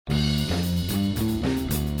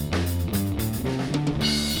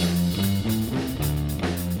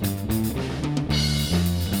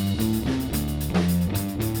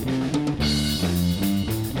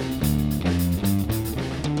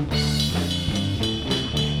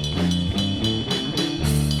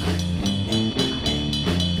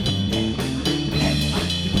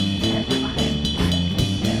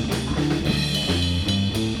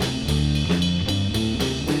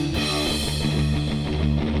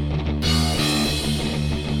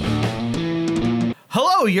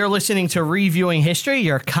Hello, you're listening to Reviewing History,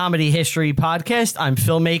 your comedy history podcast. I'm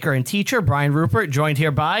filmmaker and teacher Brian Rupert, joined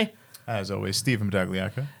here by... As always, Stephen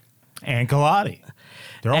Medagliaca. And Galati.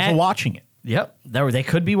 They're also watching it. Yep, they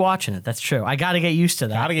could be watching it. That's true. I got to get used to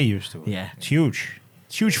that. Got to get used to it. Yeah. It's huge.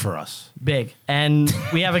 It's huge for us. Big. And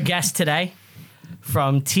we have a guest today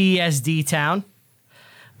from TSD Town.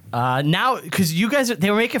 Now, because you guys, they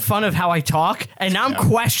were making fun of how I talk, and now I'm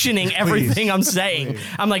questioning everything I'm saying.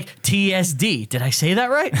 I'm like, TSD. Did I say that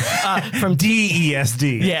right? From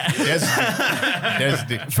DESD. Yeah.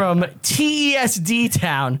 Yes. From TESD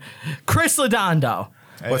Town, Chris Laudando.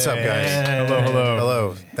 What's up, guys? Hello, hello.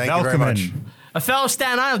 Hello. Thank you very Welcome much. in. A fellow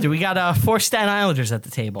Staten Islander. We got 4 Staten Islanders at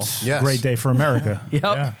the table. Yes. Great day for America. Yep.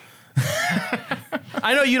 Yeah.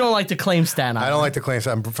 I know you don't like to claim Staten Island. I don't like to claim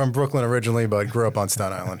I'm from Brooklyn originally, but grew up on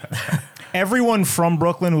Staten Island. Everyone from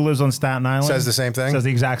Brooklyn who lives on Staten Island Says the same thing? Says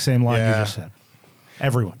the exact same line you Yeah. just said.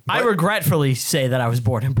 Everyone. I regretfully say that I was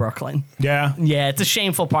born in Brooklyn. Yeah. Yeah, it's a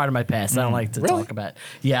shameful part of my past. I don't like to Really? talk about.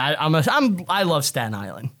 Yeah, I love Staten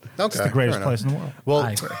Island. Okay. It's the greatest place in the world. Well,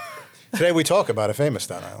 I agree. today we talk about a famous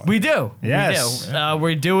Staten Island. We do. Yes. We do.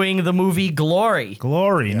 We're doing the movie Glory.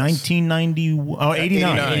 Glory, 1990. Oh,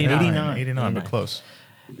 89. 89, but close.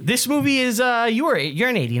 This movie is you're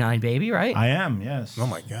an 89 baby, right? I am, yes. Oh,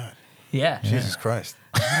 my God. Yeah. Jesus Christ.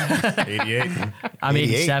 88. I'm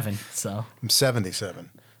 88. 87, so. I'm 77.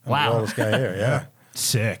 I'm Wow. the oldest guy here, yeah.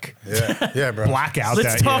 Sick. Yeah, yeah, bro. Blackout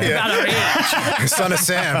Let's that talk year. about our age. Son of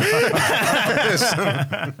Sam.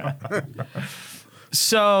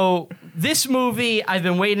 So this movie, I've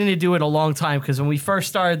been waiting to do it a long time because when we first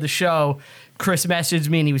started the show, Chris messaged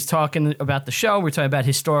me and he was talking about the show. We're talking about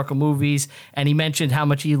historical movies, and he mentioned how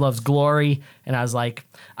much he loves Glory. And I was like,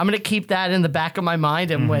 I'm going to keep that in the back of my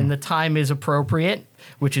mind. And when the time is appropriate,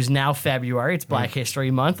 which is now February, it's Black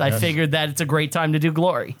History Month, I figured that it's a great time to do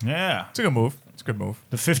Glory. Yeah. It's a good move. It's a good move.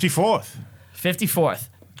 The 54th. 54th.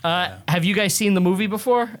 Have you guys seen the movie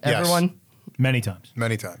before? Yes. Everyone? Many times.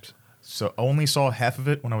 Many times. So only saw half of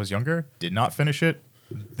it when I was younger. Did not finish it.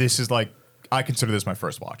 This is like, I consider this my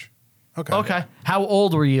first watch. Okay. Okay. How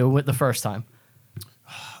old were you with the first time?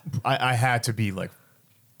 I had to be like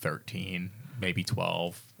 13, maybe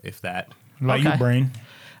 12, if that. What about Okay. you, Brain?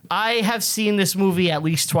 I have seen this movie at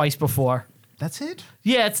least twice before. That's it?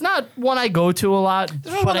 Yeah, it's not one I go to a lot,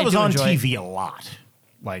 This is but one I that was do on enjoy it. TV a lot.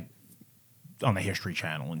 Like, on the History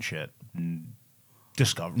Channel and shit. And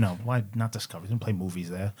Discovery. No, why not Discovery? Didn't play movies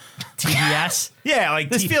there. TBS. Yeah, like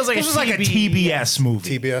This feels like this a was like a TBS TBS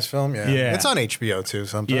movie. TBS film, yeah. Yeah. It's on HBO, too,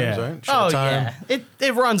 sometimes, Yeah. right? Oh Showtime. yeah,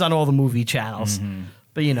 it runs on all the movie channels.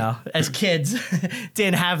 But you know, as kids,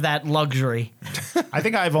 didn't have that luxury. I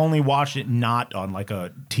think I've only watched it not on like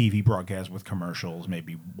a TV broadcast with commercials,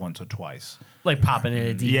 maybe once or twice. Like popping in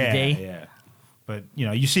a DVD. Yeah. But you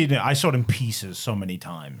know, you see it. I saw it in pieces so many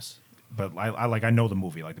times. But I know the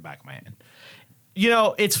movie like the back of my hand. You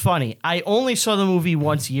know, it's funny. I only saw the movie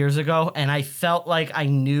once years ago, and I felt like I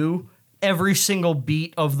knew every single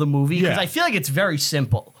beat of the movie because Yeah. I feel like it's very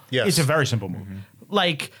simple. Yes. It's a very simple movie.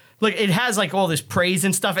 Like it has like all this praise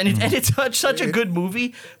and stuff, and it's such a good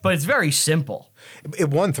movie, but it's very simple. It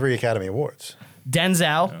won 3 Academy Awards.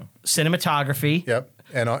 Denzel, cinematography, Yep.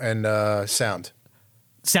 And sound.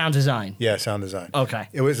 sound design. Yeah, sound design. Okay.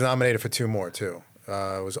 It was nominated for 2 more, too.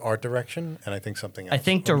 It was art direction and I think something else. I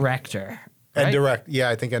think director. And right? direct. Yeah,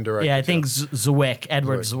 I think and direct. Yeah, I think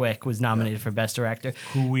Edward Zwick was nominated for Best Director.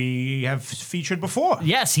 Who we have featured before.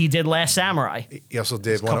 Yes, he did Last Samurai. He also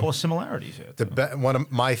did A couple of similarities here. one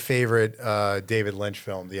of my favorite David Lynch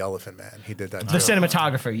film, The Elephant Man. He did that The too.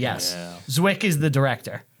 cinematographer, yes. Zwick is the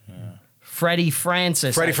director. Freddie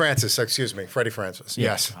Francis. Freddie Francis, excuse me. Freddie Francis.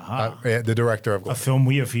 Yes. Yeah, the director of A Glory. film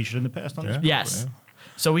we have featured in the past on this. Yes.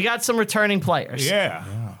 So we got some returning players. Yeah.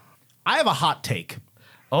 I have a hot take.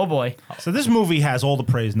 Oh, boy. So this movie has all the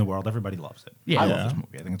praise in the world. Everybody loves it. Yeah. I Yeah. love this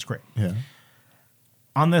movie. I think it's great. Yeah.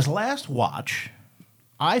 On this last watch,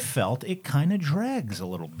 I felt it kind of drags a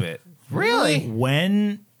little bit. Really?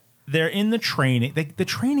 When they're in the training, the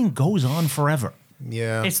training goes on forever.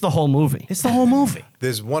 Yeah. It's the whole movie. It's the whole movie.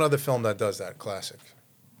 There's one other film that does that, classic.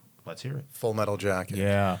 Let's hear it. Full Metal Jacket.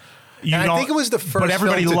 Yeah. And I think it was the first but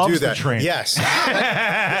everybody film to loves do that. the training. Yes.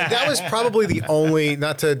 that was probably the only,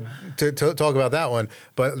 not to talk about that one,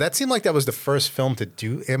 but that seemed like that was the first film to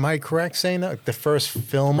do, am I correct saying that? The first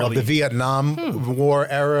film of the Vietnam War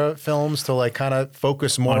era films to like kind of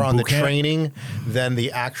focus more on the boot camp? training than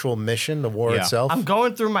the actual mission, the war Yeah. itself. I'm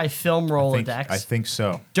going through my film Rolodex. I think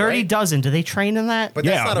so. Dirty Dozen. Do they train in that? But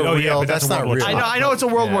that's not a real, but that's that's a not World real. War II. I know it's a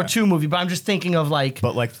World War Yeah. II movie, but I'm just thinking of like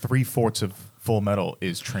But like 3/4 of Full Metal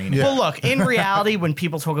is training. Well, look, in reality, when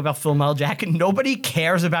people talk about Full Metal Jacket, nobody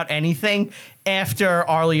cares about anything after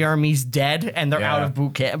Arlie Ermey's dead and they're out of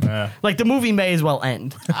boot camp. Like, the movie may as well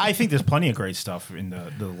end. I think there's plenty of great stuff in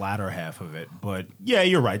the latter half of it, but yeah,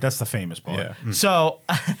 you're right. That's the famous part. Yeah. So,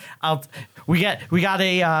 we got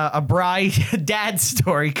a bride dad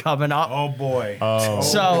story coming up. Oh boy.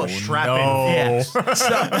 So strap no. in. Yeah.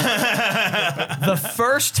 So, the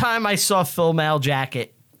first time I saw Full Metal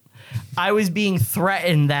Jacket, I was being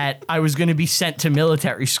threatened that I was going to be sent to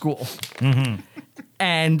military school.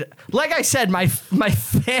 And like I said, my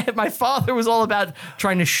father was all about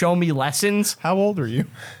trying to show me lessons. How old are you?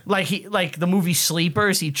 Like the movie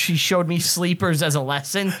Sleepers, he showed me Sleepers as a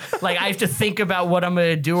lesson. Like, I have to think about what I'm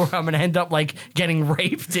gonna do, or I'm gonna end up like getting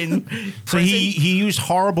raped in So prison. he used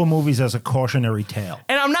horrible movies as a cautionary tale.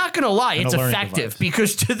 And I'm not gonna lie, And it's a learning effective device.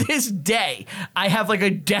 because to this day I have like a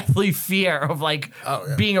deathly fear of like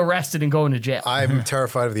being arrested and going to jail. I'm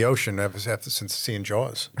terrified of the ocean ever since seeing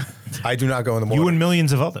Jaws. I do not go in the water. You and millions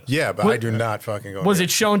of others. Yeah, but I do not fucking go. Was in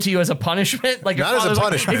it shown to you as a punishment? Like, your Not as a father's like,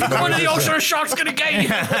 punishment, if you go but into the it was ocean, a shark's gonna get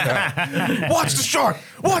you. Watch the shark!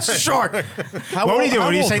 Watch the shark! How What do you do? how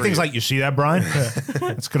When you old say were things like, "You see that, Brian?"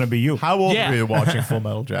 It's gonna be you. How old Yeah. were you watching Full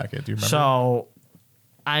Metal Jacket? Do you remember? So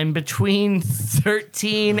I'm between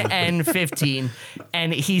 13 and 15,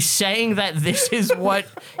 and he's saying that this is what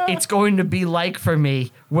it's going to be like for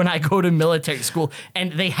me when I go to military school.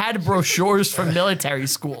 And they had brochures from military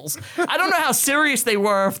schools. I don't know how serious they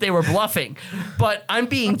were, if they were bluffing, but I'm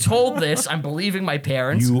being told this. I'm believing my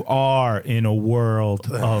parents. You are in a world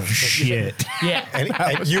of shit. Yeah.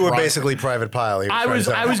 And you were basically Private Pile. I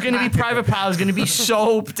was going to be Private Pile. I was going to be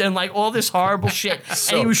soaped and like all this horrible shit.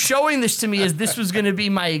 And he was showing this to me as this was going to be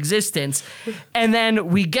my existence. And then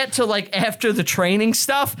we get to like after the training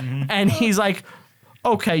stuff, and he's like,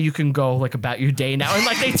 "Okay, you can go like about your day now." And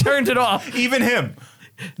like they turned it off. Even him.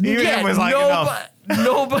 Even him was like, enough.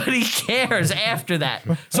 Nobody cares after that.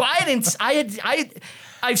 So I've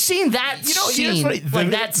seen that scene,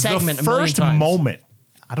 like that segment The a million first times. moment.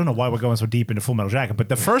 I don't know why we're going so deep into Full Metal Jacket, but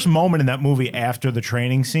the first moment in that movie after the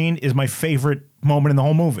training scene is my favorite moment in the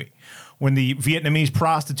whole movie. When the Vietnamese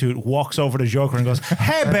prostitute walks over to Joker and goes,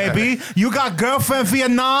 "Hey, baby, you got girlfriend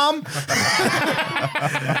Vietnam?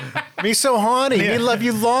 Me so horny. Me love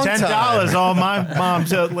you long time. $10 all my mom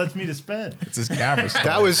lets me to spend." It's his camera.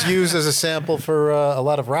 That was used as a sample for a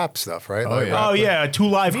lot of rap stuff, right? Oh, yeah. Oh, yeah, Two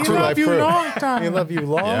Live True Crew. Life Crew. time. We love you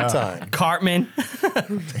long Yeah. time. Cartman.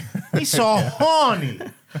 He's so horny.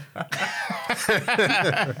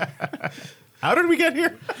 How did we get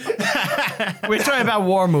here? We're talking about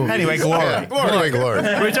war movies. Anyway, glory. Anyway, glory.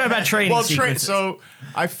 We're talking about training Well, sequences. so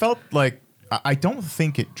I felt like I don't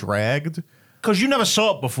think it dragged. Because you never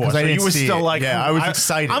saw it before, 'Cause so I didn't you were see still it. like, Yeah, I was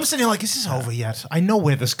excited. I'm sitting here like, is this over yet? I know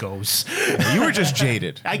where this goes. You were just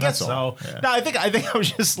jaded. I guess That's so. all. Yeah. No, I think I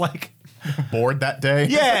was just like, Bored that day.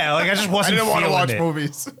 yeah, like I just I wasn't. didn't want to feeling watch it.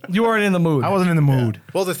 movies. You weren't in the mood. I wasn't in the mood.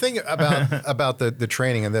 Well, the thing about the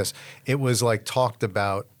training in this, it was like talked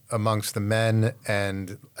about amongst the men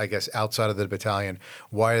and I guess outside of the battalion,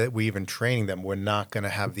 why are we even training them? We're not going to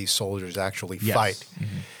have these soldiers actually Yes. fight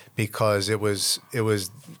because it was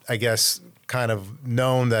I guess kind of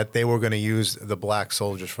known that they were going to use the black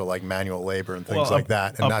soldiers for like manual labor and things Well, like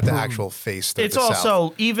that, and not the actual face. It's the also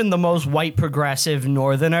South. even the most white progressive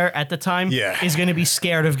northerner at the time Yeah. is going to be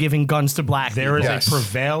scared of giving guns to black There is people. Yes. a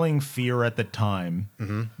prevailing fear at the time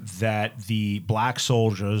that the black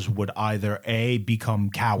soldiers would either A, become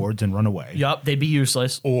cowards and run away, Yup, they'd be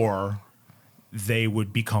useless. or they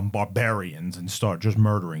would become barbarians and start just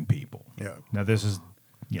murdering people. Yeah. Now this is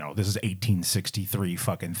 1863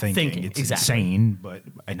 fucking thinking. It's exactly. insane, but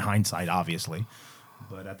in hindsight, obviously.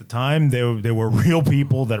 But at the time, there were real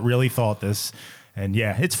people that really thought this, and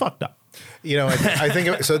yeah, it's fucked up. I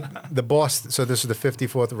think so. The Boston. So this is the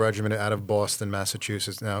 54th Regiment out of Boston,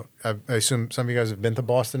 Massachusetts. Now, I assume some of you guys have been to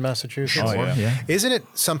Boston, Massachusetts. Oh, yeah. Isn't it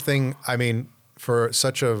something? I mean, for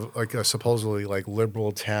such a supposedly like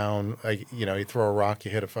liberal town, like you throw a rock,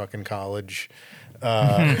 you hit a fucking college.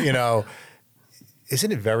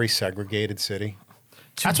 Isn't it very segregated city?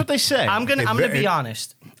 That's what they say. I'm gonna be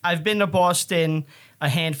honest. I've been to Boston a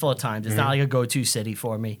handful of times. It's not like a go-to city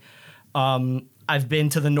for me. I've been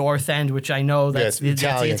to the North End, which I know that's the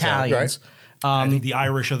Italians. I think the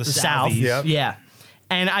Irish are the South. Southies. Yep. Yeah.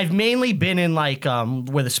 And I've mainly been in like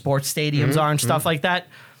where the sports stadiums are and stuff like that.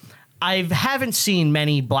 I haven't seen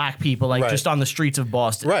many black people like Right. just on the streets of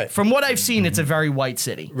Boston. Right. From what I've seen, it's a very white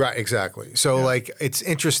city. Right, exactly. So like it's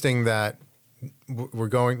interesting that we're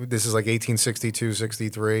going. This is like 1862,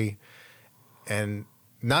 63, and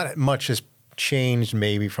not much has changed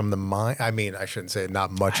maybe from the mind. I mean, I shouldn't say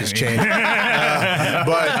not much has changed,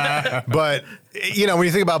 but you know, when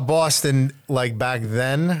you think about Boston like back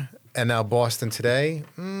then and now Boston today,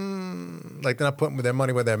 like they're not putting their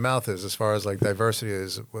money where their mouth is as far as like diversity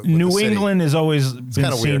is. With New the city. England has always been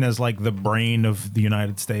kinda seen weird. as like the brain of the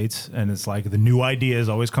United States, and it's like the new ideas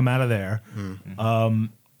always come out of there.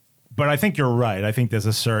 But I think you're right. I think there's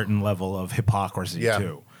a certain level of hypocrisy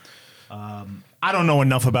too. I don't know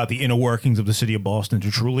enough about the inner workings of the city of Boston to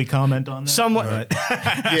truly comment on that. Somewhat.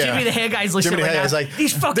 Yeah. Jimmy the Hair Guy's listening Jimmy the right Hair now. Guy's like,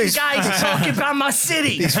 these fucking guys are talking about my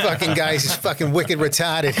city. These fucking guys is fucking wicked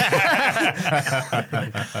retarded.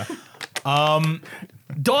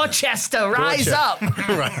 Dorchester, rise up.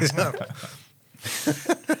 Rise up.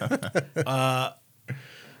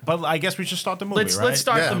 But I guess we should start the movie, Let's right?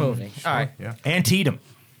 start Yeah. the movie. All right. Yeah. Antietam.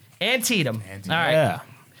 Antietam. All right. Yeah.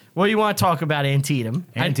 What do you want to talk about, Antietam?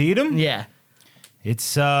 Antietam? Yeah.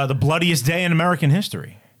 It's the bloodiest day in American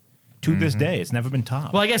history. To this day, it's never been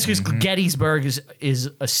topped. Well, I guess because Gettysburg is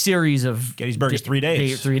a series of Gettysburg is 3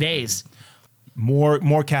 days. 3 days.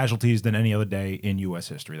 More casualties than any other day in U.S.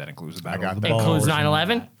 history. That includes the Battle got of the that. Includes Bulge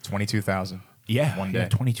and- 9/11. 22,000. Yeah, One yeah, day.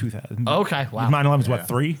 22,000. Okay, wow. 9/11 is Yeah. what,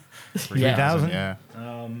 3? Yeah. 3,000? Yeah.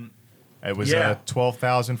 It was yeah.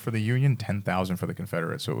 12,000 for the Union, 10,000 for the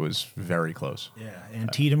Confederates, so it was very close. Yeah,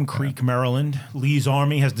 Antietam Creek, Maryland. Lee's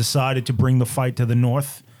army has decided to bring the fight to the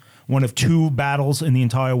north. One of 2 battles in the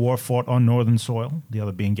entire war fought on northern soil, the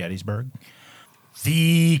other being Gettysburg.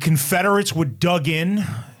 The Confederates were dug in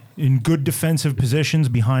good defensive positions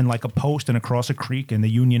behind like a post and across a creek, and the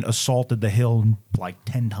Union assaulted the hill like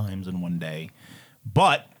 10 times in one day.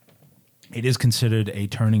 But it is considered a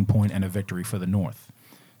turning point and a victory for the North.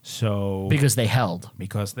 So Because they held.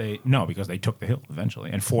 because they took the hill eventually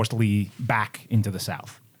and forced Lee back into the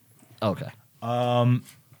South. Okay.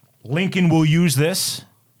 Lincoln will use this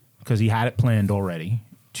because he had it planned already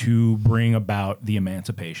to bring about the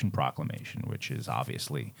Emancipation Proclamation, which is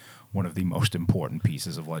obviously one of the most important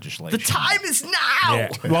pieces of legislation. The time is now. Yeah.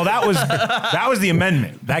 Well, that was the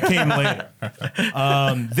amendment that came later.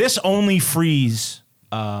 This only frees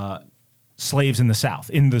slaves in the South,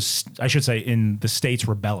 in the states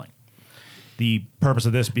rebelling. The purpose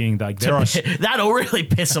of this being like That'll really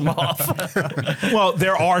piss them off.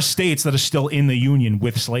 there are states that are still in the Union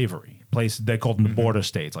with slavery. They call them the border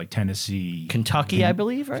states, like Tennessee, Kentucky, I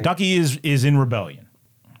believe, right? Kentucky is in rebellion.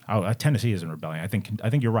 Oh, Tennessee is in rebellion. I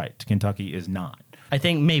think you're right. Kentucky is not. I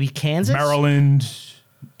think maybe Kansas. Maryland,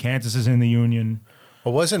 Kansas is in the Union.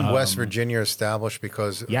 Well, wasn't West Virginia established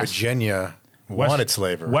because Yes. Virginia wanted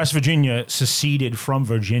slavery? West Virginia seceded from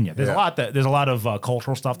Virginia. There's Yeah. a lot of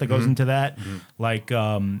cultural stuff that goes into that. Like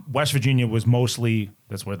West Virginia was mostly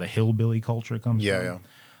that's where the hillbilly culture comes Yeah, from.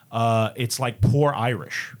 yeah. It's like poor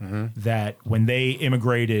Irish that when they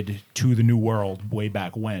immigrated to the New World way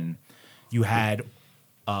back when, you had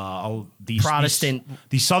these Protestant-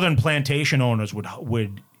 these southern plantation owners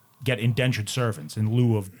would get indentured servants in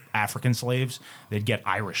lieu of African slaves. They'd get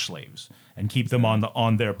Irish slaves and keep them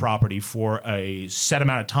on their property for a set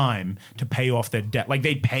amount of time to pay off their debt. Like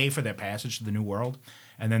they'd pay for their passage to the New World.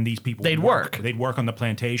 And then these people They'd would work. They'd work on the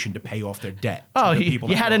plantation to pay off their debt. Oh, to the you people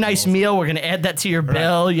that had a worked nice those- meal. We're going to add that to your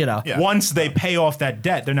bill, you know. Yeah. Once they pay off that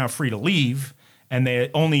debt, they're now free to leave, and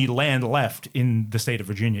the only land left in the state of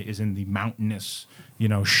Virginia is in the mountainous,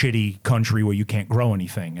 shitty country where you can't grow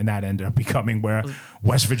anything, and that ended up becoming where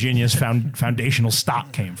West Virginia's foundational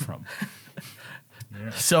stock came from.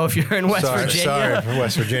 So if you're in West Virginia. Sorry for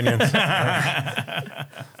West Virginians.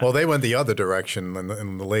 Well, they went the other direction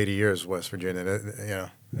in the later years, West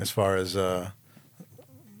Virginia, as far as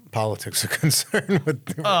politics are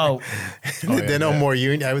concerned. Oh, They're no more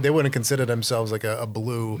union. They wouldn't consider themselves like a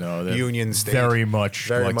blue they're union state. very much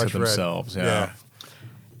Very like much to red. themselves. Yeah.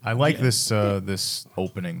 I like this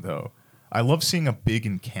opening though. I love seeing a big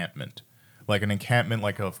encampment, like an encampment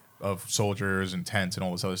like of soldiers and tents and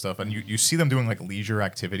all this other stuff, and you see them doing like leisure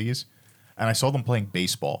activities, and I saw them playing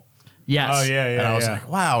baseball. yes. Oh yeah, And I was like,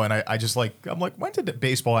 wow. And I just I'm like, when did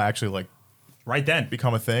baseball actually right then.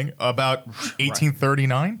 become a thing? About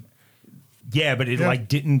 1839? Yeah, but it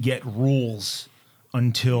didn't get rules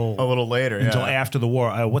until A little later, until yeah. after the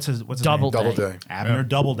war. What's his name? Doubleday. Abner Yeah.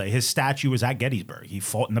 Doubleday. His statue was at Gettysburg. He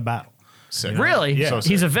fought in the battle. Sick. Really? Yeah. So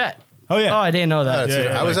He's sick. a vet. Oh yeah. Oh, I didn't know that.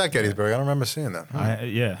 I was at Gettysburg. I don't remember seeing that.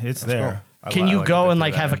 It's there. Can I you like go that they and do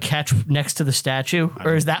like that. have a catch next to the statue,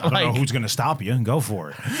 or is that I don't know like who's going to stop you. Go for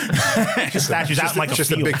it. His statue's out in like It's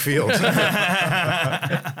just a field. a big field.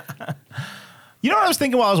 You know what I was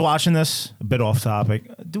thinking while I was watching this? A bit off topic.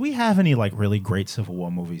 Do we have any like really great Civil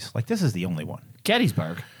War movies? Like this is the only one.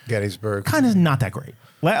 Gettysburg. Gettysburg. Kind of not that great.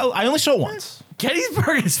 Well, I only saw it once.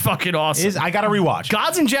 Gettysburg is fucking awesome. I got to rewatch.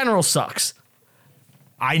 Gods in General sucks.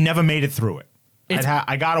 I never made it through it.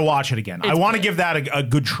 I got to watch it again. I want to give that a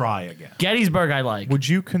good try again. Gettysburg, I like. Would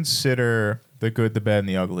you consider The Good, the Bad, and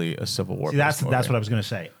the Ugly a Civil War? See, that's what I was going to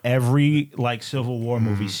say. Every like Civil War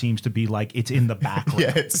movie seems to be like it's in the background.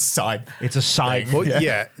 Yeah, it's a side. It's a side. Well,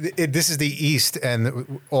 yeah, this is the East,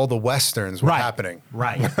 and all the westerns were happening.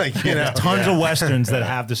 Right. Like, There's tons of westerns that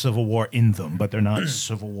have the Civil War in them, but they're not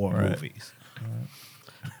Civil War movies.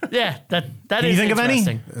 Yeah, that Can is you think of any?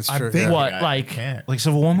 interesting. That's I true. think yeah. What, I like- can't. Like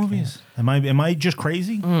Civil War movies? Am I just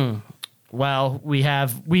crazy? Well, we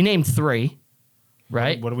named 3,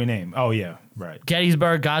 right? What do we name? Oh yeah, right.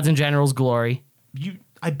 Gettysburg, Gods and General's Glory.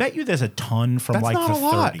 I bet you there's a ton from That's like not the a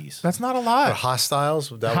lot. 30s. That's not a The lot. Hostiles.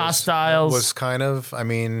 That Hostiles. was kind of. I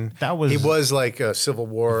mean, That was- he was like a Civil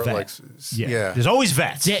War. Vet. Like, Yeah. yeah. There's always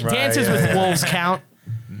vets. Dances yeah, with yeah. Wolves count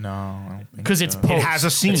No, I don't think because it's so. post. It has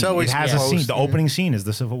a scene. It's always It has a post, scene. The yeah. opening scene is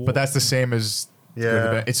the Civil War. But that's the same as Good, the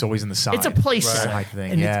Yeah. Bad. It's always in the side. It's a place Right. set. side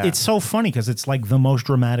thing. and Yeah, it's so funny because it's like the most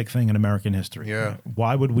dramatic thing in American history. Yeah.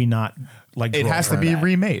 Why would we not like? it draw has to from be that?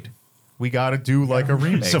 remade. We got to do like a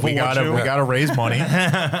remake. Civil we War got to II. we got to raise money.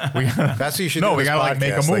 That's what you should No, do. we this gotta, like,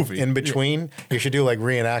 make a podcast. Like, movie. in between. You should do like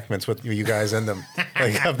reenactments with you guys in them,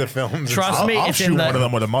 like of the films. Trust me, I'll it's shoot in one of the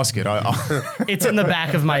them with a musket. it's in the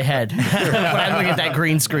back of my head when I look at that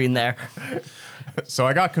green screen there. So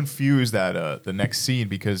I got confused at the next scene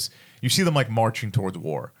because you see them like marching towards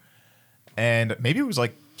war, and maybe it was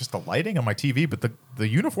like just the lighting on my TV, but the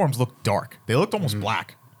uniforms looked dark. They looked almost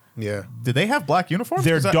black. Yeah. Did they have black uniforms?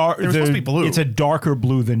 They're 'Cause dark. They were supposed to be blue. It's a darker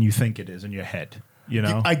blue than you think it is in your head. You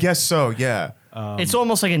know. I guess so. Yeah. It's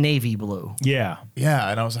almost like a navy blue. Yeah. Yeah,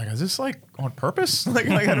 and I was like, is this like on purpose? like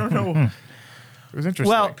I don't know. It was interesting.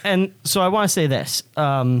 Well, and so I want to say this.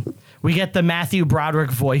 We get the Matthew Broderick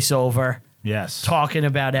voiceover Yes. talking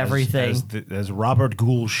about everything. As Robert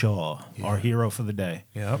Gould Shaw, our hero for the day.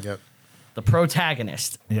 yep. Yep. The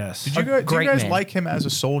protagonist. Yes. Did you Great guys man. like him as a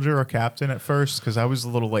soldier or captain at first? Because I was a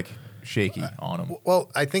little like shaky on him. Well,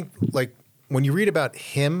 I think like when you read about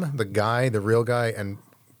him, the guy, the real guy, and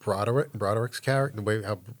Broderick's character, the way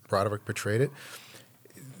how Broderick portrayed it,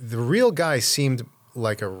 the real guy seemed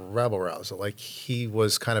like a rebel rouser. Like he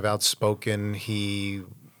was kind of outspoken. He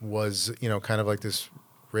was, kind of like this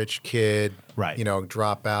rich kid, Right.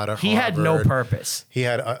 Drop out of He had no Harvard. purpose. He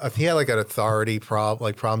had like an authority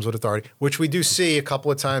problems with authority, which we do see a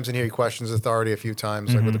couple of times in here. He questions authority a few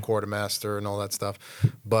times, like with the quartermaster and all that stuff.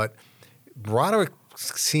 But Broderick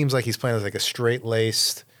seems like he's playing as like a straight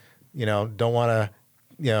laced, don't want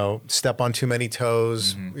to, step on too many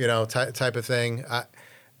toes, type of thing.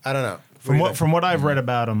 I don't know. From what I've read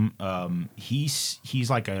about him, he's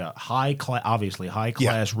like a obviously high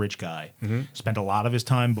class rich guy. Spent a lot of his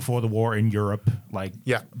time before the war in Europe, like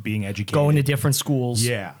being educated, Going to different schools.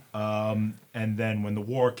 Yeah, and then when the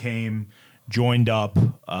war came, joined up,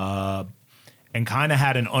 and kind of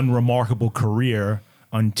had an unremarkable career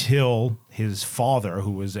until his father,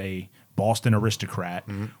 who was a Boston aristocrat,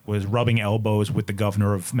 was rubbing elbows with the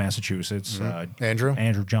governor of Massachusetts,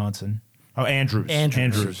 Andrew Johnson. Oh, Andrews.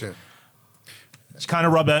 Andrews, yeah. It's kind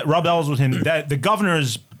of rub elbows with him. That the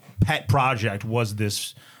governor's pet project was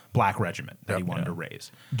this black regiment that he wanted to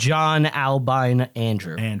raise. John Albine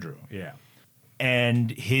Andrew. Andrew, yeah.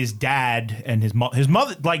 And his dad and his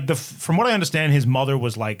mother, like from what I understand, his mother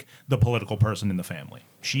was like the political person in the family.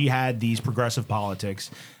 She had these progressive politics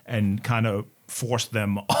and kind of forced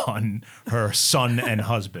them on her son and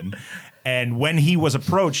husband. And when he was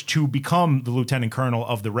approached to become the lieutenant colonel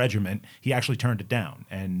of the regiment, he actually turned it down.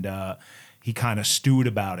 And he kind of stewed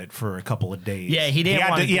about it for a couple of days. Yeah, he didn't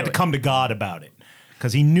want to He had to come to God about it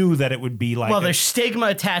because he knew that it would be like. Well, there's stigma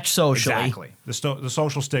attached socially. Exactly. The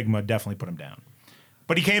social stigma definitely put him down.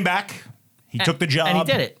 But he came back. He took the job. and he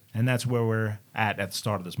did it. And that's where we're at the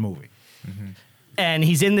start of this movie. And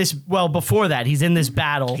he's in this. Well, before that, he's in this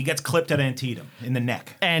battle, He gets clipped at Antietam in the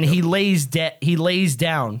neck. and he lays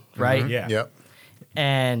down, right? Yeah. Yep.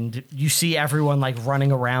 And you see everyone like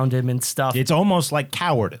running around him and stuff. It's almost like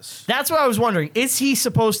cowardice. That's what I was wondering. Is he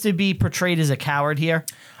supposed to be portrayed as a coward here?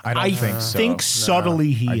 I don't think so. think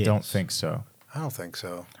subtly he I is. don't think so. I don't think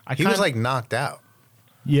so. I He was kinda- like knocked out.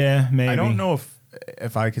 Yeah, maybe. I don't know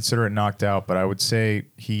if I consider it knocked out, but I would say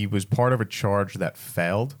he was part of a charge that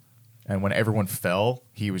failed. And when everyone fell,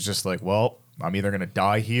 he was just like, well, I'm either going to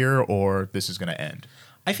die here or this is going to end.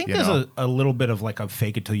 I think You there's know? a little bit of like a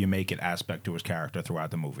fake it till you make it aspect to his character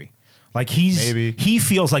throughout the movie. Like Maybe. he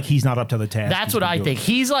feels like he's not up to the task. That's he's what been I doing. think.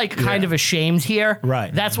 He's like kind of ashamed here.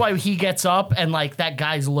 Right. That's why he gets up and like that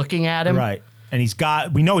guy's looking at him. Right.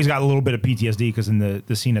 And we know he's got a little bit of PTSD because in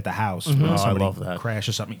the scene at the house, when I somebody love that.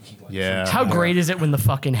 crashes something. Yeah. How great is it when the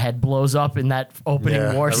fucking head blows up in that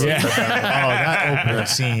opening war scene? That opening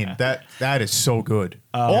scene. That is so good.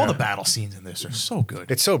 All the battle scenes in this are so good.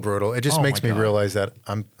 It's so brutal. It just Oh makes my me God. realize that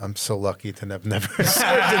I'm so lucky to never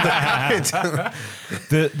served in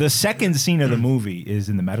the. The second scene of the movie is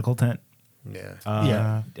in the medical tent. Yeah.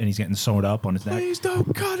 And he's getting sewn up on his neck. Please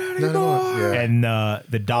don't cut anymore. Yeah. And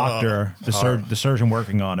the doctor, the surgeon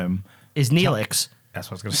working on him, Is Neelix. that's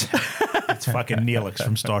what I was going to say. It's fucking Neelix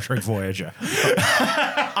from Star Trek Voyager.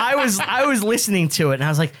 I was listening to it and I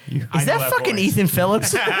was like, I is know that that fucking voice. Ethan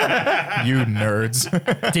Phillips? You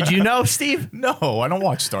nerds. Did you know, Steve? No, I don't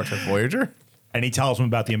watch Star Trek Voyager. And he tells him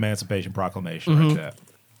about the Emancipation Proclamation right there.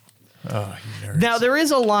 Oh, you nerds. Now, there is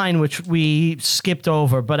a line which we skipped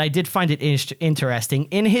over, but I did find it interesting.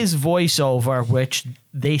 In his voiceover, which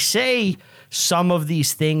they say some of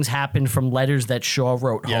these things happened from letters that Shaw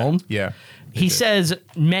wrote home. Yeah. He says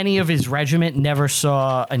many of his regiment never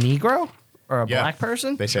saw a Negro or a Yeah. black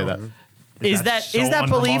person. They say that. Is that so is that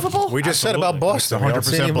believable? We just said about Absolutely. Boston. We don't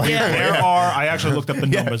see 100% any black- Yeah. There are, I actually looked up the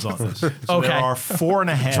numbers on this. So Okay. there are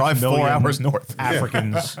 4.5 Drive 4 million hours north.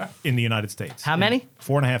 Africans in the United States. How many?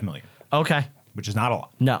 4.5 million, Okay. which is not a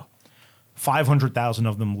lot. No. 500,000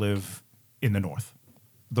 of them live in the north.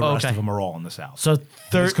 The rest Okay. of them are all in the south. So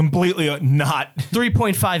it's completely not.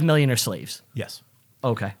 3.5 million are slaves. Yes.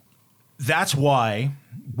 Okay. That's why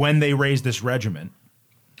when they raised this regiment,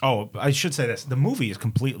 I should say this: the movie is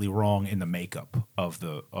completely wrong in the makeup of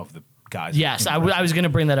the guys. Yes, in I the was going to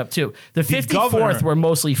bring that up too. The 54th governor- were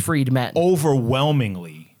mostly freed men.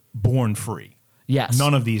 overwhelmingly born free. Yes.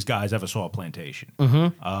 None of these guys ever saw a plantation.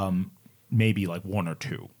 Maybe like one or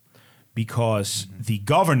two, because the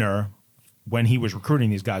governor, when he was recruiting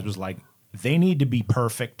these guys, was like, they need to be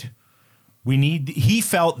perfect. He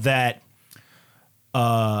felt that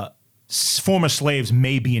former slaves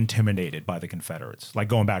may be intimidated by the Confederates, like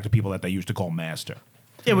going back to people that they used to call master.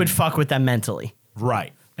 It would fuck with them mentally.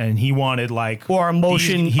 Right. And he wanted like Or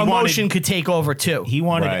emotion he emotion wanted, could take over too. he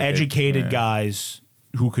wanted Right, educated yeah. guys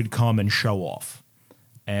who could come and show off.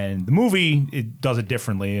 And the movie, it does it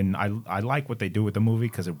differently, and I like what they do with the movie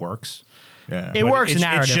because it works. Yeah. It But works it's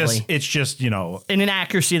narratively. It's just in an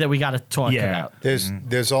accuracy that we got to talk Yeah. about.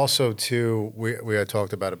 There's also two. We had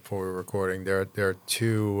talked about it before we were recording. There are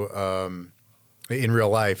two in real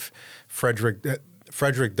life.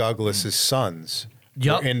 Frederick Douglass's sons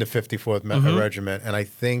Yup. were in the 54th Regiment, and I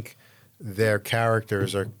think their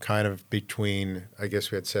characters are kind of between. I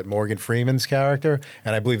guess we had said Morgan Freeman's character,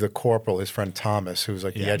 and I believe the corporal, his friend Thomas, who's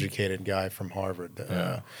like the Yeah. educated guy from Harvard.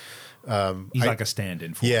 He's like a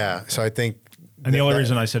stand-in for him. Yeah, so I think. And the only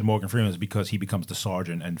reason I said Morgan Freeman is because he becomes the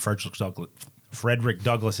sergeant, and Frederick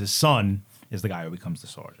Douglass's son is the guy who becomes the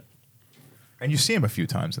sergeant. And you see him a few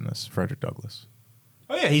times in this, Frederick Douglass.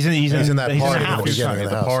 Oh yeah, he's in that party the at the house. beginning. At of the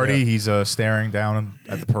the house, party, yeah. he's staring down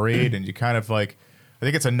at the parade, and you kind of like, I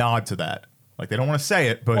think it's a nod to that. Like they don't want to say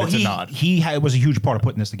it, but Well, it's a nod. he was a huge part of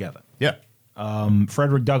putting this together. Yeah.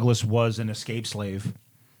 Frederick Douglass was an escaped slave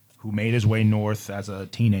who made his way north as a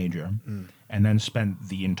teenager and then spent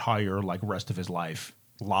the entire rest of his life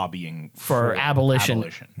lobbying For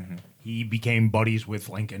abolition. He became buddies with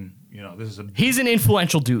Lincoln. This is a He's an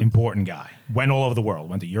influential dude. important guy. Went all over the world.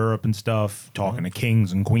 Went to Europe and stuff, talking to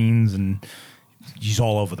kings and queens, and he's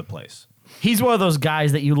all over the place. He's one of those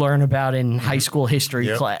guys that you learn about in high school history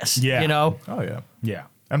Yep. class. Yeah. You know? Oh yeah. Yeah.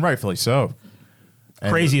 And rightfully so.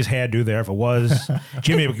 And Craziest hairdo there ever was.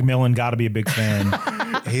 Jimmy McMillan got to be a big fan.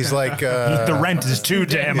 He's like The rent is too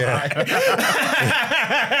damn high.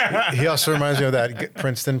 he also reminds me of that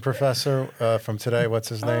Princeton professor from today. What's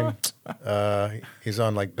his name? He's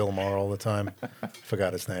on like Bill Maher all the time.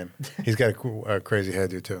 Forgot his name. He's got a crazy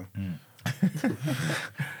hairdo too.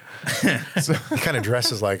 He kind of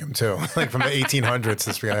dresses like him too, like from the 1800s.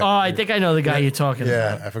 This guy. Oh, I think I know the guy you're talking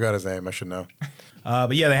yeah, about. I forgot his name. I should know.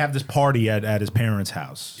 But yeah, they have this party at his parents'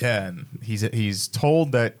 house. Yeah, and he's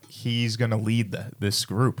told that he's gonna lead this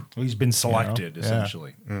group. He's been selected, Yeah.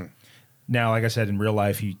 essentially. Now, like I said, in real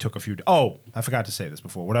life, he took a few. Oh, I forgot to say this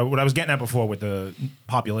before. What I was getting at before with the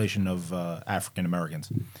population of African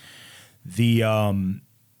Americans, the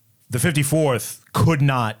 54th could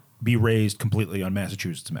not be raised completely on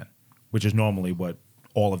Massachusetts men, which is normally what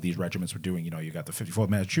all of these regiments were doing. You got the 54th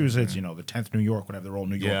Massachusetts, the 10th New York, whatever. They're all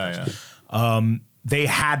New Yorkers. Yeah. They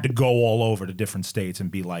had to go all over to different states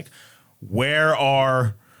and be like, where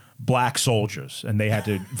are black soldiers? And they had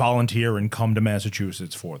to volunteer and come to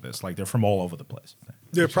Massachusetts for this. Like, they're from all over the place.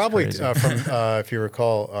 They're probably from, if you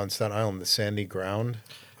recall, on Staten Island, the Sandy Ground.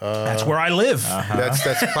 That's where I live. That's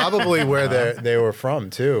probably where they were from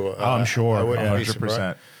too. I'm sure. I wouldn't be 100%.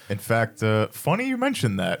 surprised. In fact, funny you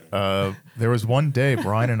mentioned that. There was one day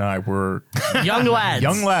Brian and I were Young lads.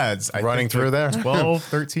 young lads. I Running think through they're there? 12,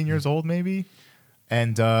 13 years old maybe.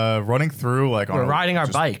 And running through like We're riding our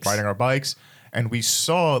just bikes. Riding our bikes. And we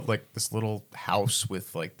saw like this little house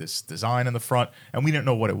with like this design in the front, and we didn't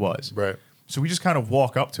know what it was. Right. So we just kind of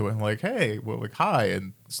walk up to it and like, hey, we're like, hi.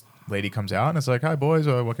 And this lady comes out and it's like, hi, boys,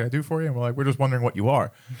 what can I do for you? And we're like, we're just wondering what you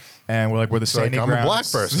are. And we're like, we're the Like, Sandy I'm a Grounds. black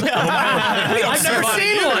person. I've never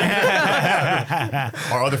seen one.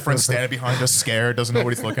 Our other friend standing behind us, scared, doesn't know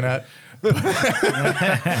what he's looking at.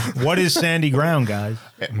 What is Sandy Ground, guys?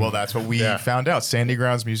 Well, that's what we found out. Sandy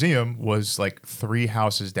Grounds Museum was like 3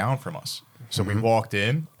 houses down from us. So we walked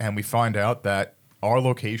in and we find out that our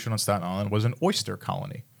location on Staten Island was an oyster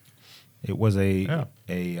colony. It was a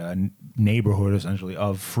neighborhood essentially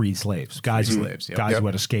of freed slaves, guys who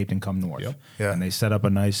had escaped and come north. Yep. Yeah. And they set up a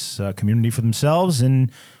nice community for themselves,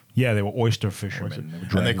 and they were oyster fishermen. would And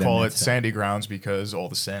drag they them call it into- Sandy Grounds because all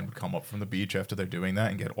the sand would come up from the beach after they're doing that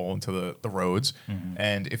and get all into the roads.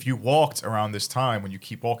 And if you walked around this time, when you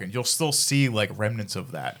keep walking, you'll still see like remnants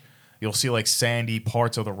of that. You'll see like sandy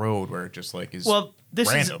parts of the road where it just like is random.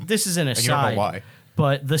 This is an And you don't know aside. why.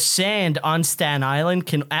 But the sand on Staten Island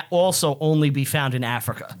can also only be found in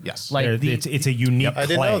Africa. Yes. Like it's a unique I clay.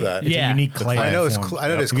 didn't know that. It's Yeah. a unique clay. I know form. I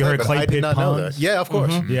know this You clay, heard but clay I pit did not know ponds? that. Yeah, of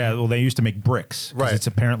course. Yeah, well, they used to make bricks. 'Cause Right.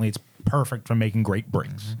 It's perfect for making great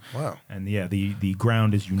bricks. Wow. And the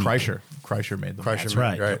ground is unique. Kreischer made them. Kreischer, That's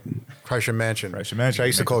right. Kreischer Mansion. Kreischer Mansion. I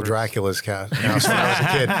used to call Dracula's house when I was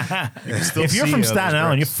a kid. Still If you're see, from those Staten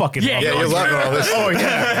Island, you're bricks. fucking Yeah, Yeah, you're loving all this. Oh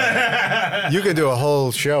yeah. You could do a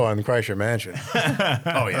whole show on Kreischer Mansion.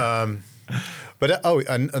 Oh yeah. But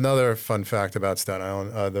another fun fact about Staten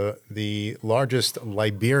Island: the largest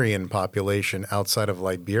Liberian population outside of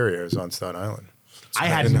Liberia is on Staten Island. I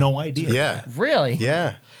had no idea. Yeah, really?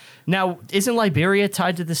 yeah, Now, isn't Liberia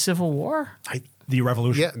tied to the Civil War? The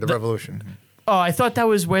revolution. yeah. The revolution. Oh, I thought that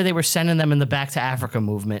was where they were sending them in the Back to Africa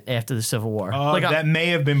movement after the Civil War. That may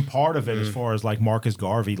have been part of it as far as like Marcus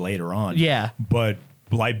Garvey later on. Yeah. But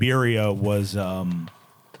Liberia was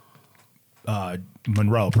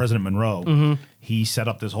Monroe, President Monroe. He set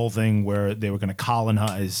up this whole thing where they were going to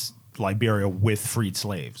colonize Liberia with freed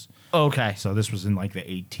slaves. Okay. So this was in like the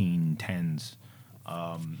 1810s.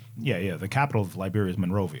 The capital of Liberia is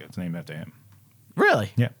Monrovia. It's named after him.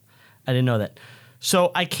 Really? Yeah. I didn't know that.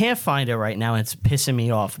 So I can't find it right now, and it's pissing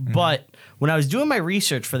me off. But when I was doing my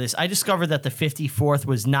research for this, I discovered that the 54th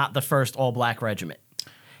was not the first all-black regiment.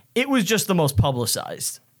 It was just the most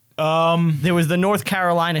publicized. There was the North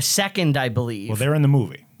Carolina 2nd, I believe. Well, they're in the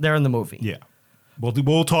movie. They're in the movie. Yeah.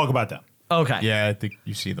 We'll talk about them. Okay. Yeah, I think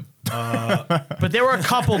you see them. But there were a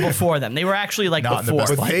couple before them. They were actually like Not in the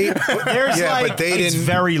before. best But they, There's but they it's didn't.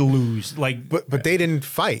 very loose. Like But they didn't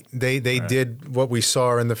fight. They did what we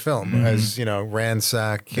saw in the film, as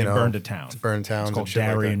ransack. they burned a town. Burned towns. It's called and shit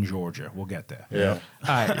like Darien, that. Georgia. We'll get there. Yeah.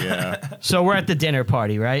 All right. Yeah. So we're at the dinner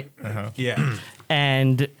party, right? Yeah.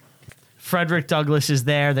 And Frederick Douglass is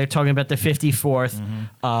there. They're talking about the 54th.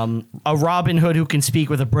 A Robin Hood who can speak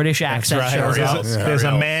with a British accent shows There's, up. there's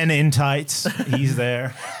a man in tights. He's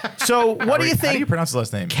there. So what do you How do you think? pronounce the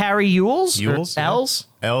last name? Carrie Ewells? Or Ewells? Els?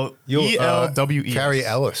 E-L-W-E-S. Carrie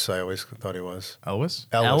Ellis. I always thought he was. Elvis?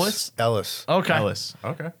 Ellis? Ellis. Okay. Ellis.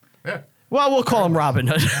 Okay. Yeah. Well, we'll call him Robin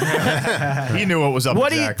Hood. He knew what was up.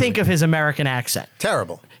 What do you exactly. think of his American accent?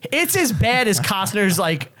 Terrible. It's as bad as Costner's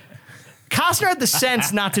like. Costner had the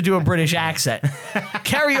sense not to do a British accent.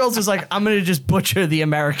 Carrie Ewells is like, I'm going to just butcher the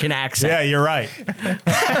American accent. Yeah, you're right.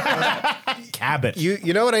 Cabot.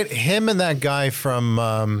 You know what? Him and that guy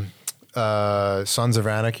from Sons of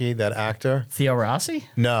Anarchy, that actor. Theo Rossi?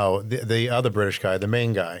 No, the other British guy, the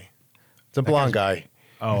main guy, the blonde guy.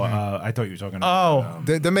 I thought you were talking about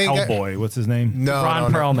The main guy. Hellboy. What's his name? No,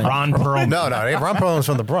 Ron no, Perlman. Ron Perlman. No, Ron Perlman's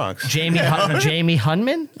from the Bronx. Jamie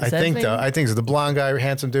Hunman? Is I that think his name? so. I think so. The blonde guy,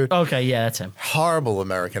 handsome dude. Okay, yeah, that's him. Horrible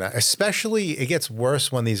American. Especially, it gets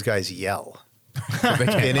worse when these guys yell.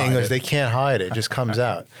 In English, they can't hide it. It just comes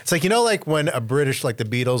out. It's like, like when a British, like the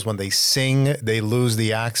Beatles, when they sing, they lose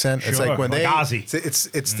the accent. It's Sure, like when like they,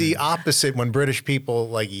 Ozzy. it's the opposite when British people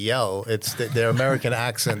like yell. It's their American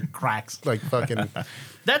accent Cracks. like fucking.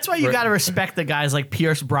 That's why you got to respect the guys like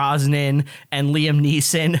Pierce Brosnan and Liam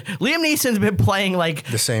Neeson. Liam Neeson's been playing like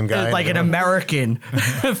The same guy like in an the- American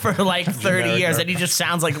for like 30 years, and he just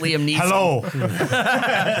sounds like Liam Neeson.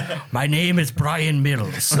 Hello. My name is Brian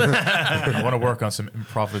Mills. I want to work on some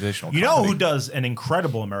improvisational. You know comedy. who does an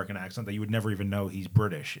incredible American accent that you would never even know he's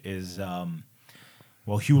British is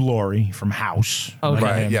Well, Hugh Laurie from House. Oh, Like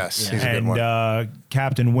Right, him. yes, he's a good And one.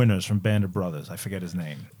 Captain Winters from Band of Brothers. I forget his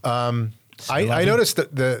name. I noticed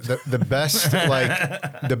that the best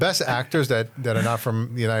like the best actors that are not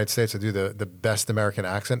from the United States that do the best American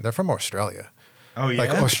accent, they're from Australia. Oh, yeah? Like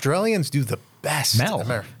Australians do the best. Mel.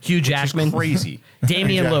 Hugh Jackman, Crazy.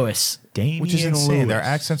 Damian Yeah. Lewis. Damian Which is insane. Lewis. Their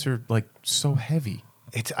accents are like so heavy.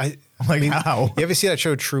 It's Like how? You ever see that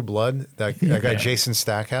show True Blood? That guy Jason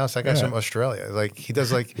Stackhouse. That guy's Yeah. from Australia. Like he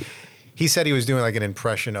does like. He said he was doing like an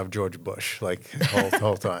impression of George Bush, like the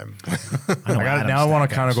whole time. I want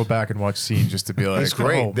to kind of go back and watch scenes just to be like, It's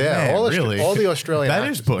great. Oh, Yeah, man, all really? all the Australian That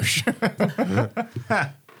actors. is Bush.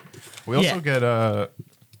 We also Yeah. get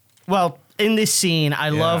Well, in this scene, I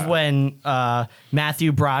love Yeah. when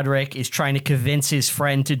Matthew Broderick is trying to convince his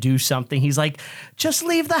friend to do something. He's like, just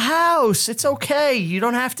leave the house. It's okay. You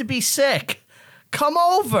don't have to be sick. Come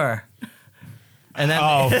over. And then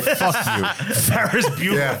Oh, fuck you. Ferris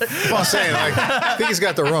Bueller. Yeah, I'm saying like I think he's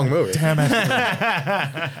got the wrong movie. damn it.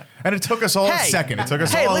 And it took us all a second. It took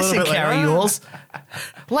us hey, all a listen, little bit Carrie like, Yules.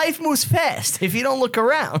 Life moves fast. If you don't look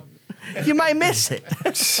around, you might miss it.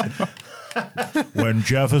 When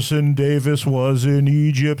Jefferson Davis was in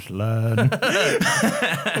Egypt's land.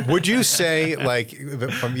 Would you say, like,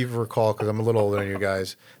 from you recall, because I'm a little older than you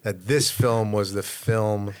guys, that this film was the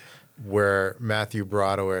film where Matthew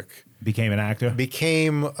Broderick Became an actor.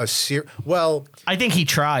 became a well, I think he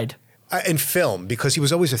tried. in film, because he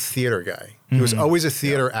was always a theater guy. He was always a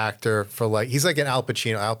theater actor for like, he's like an Al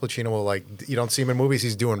Pacino. Al Pacino will like, you don't see him in movies,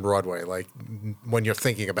 he's doing Broadway, like when you're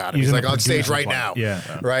thinking about it. He's He's in like the on stage producer right part. now.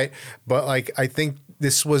 Yeah. Right? But like, I think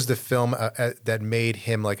this was the film that made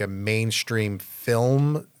him like a mainstream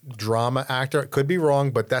film drama actor. Could be wrong,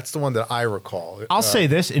 but that's the one that I recall. I'll say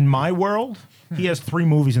this. In my world, he has 3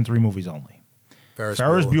 movies and 3 movies only. Ferris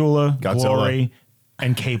Bueller, Godzilla. Glory,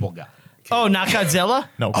 and Cable Guy. Oh, not Godzilla?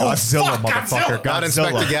 no, Godzilla, motherfucker. Not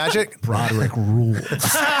Inspector Gadget. Broderick rules.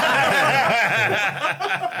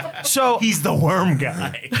 So He's the worm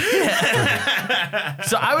guy.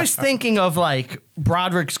 So I was thinking of like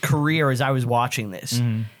Broderick's career as I was watching this.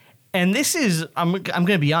 And this is, I'm going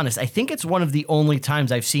to be honest, I think it's one of the only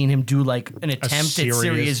times I've seen him do like an attempt at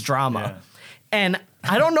serious drama. yeah. And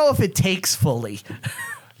I don't know if it takes fully.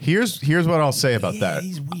 Here's what I'll say about that.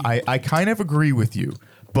 he's weird. I kind of agree with you,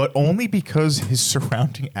 but only because his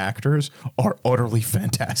surrounding actors are utterly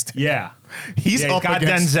fantastic. Yeah. He's He's up got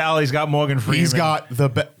against. Denzel. He's got Morgan Freeman. He's got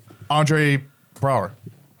Andre Brower.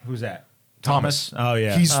 Who's that? Thomas. Oh,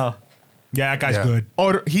 yeah. He's Oh, yeah, that guy's Yeah.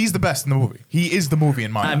 good. he's the best in the movie. He is the movie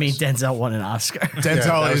in my I eyes. mean, Denzel won an Oscar.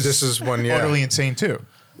 Denzel this is one, yeah. utterly insane too.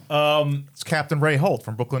 It's Captain Ray Holt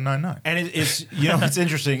from Brooklyn Nine-Nine. And it's you know what's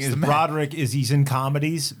interesting is the man. Broderick he's in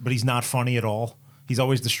comedies, but he's not funny at all. He's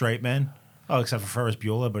always the straight man. Oh, except for Ferris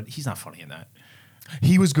Bueller, but he's not funny in that.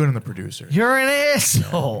 He was good in The Producer. You're an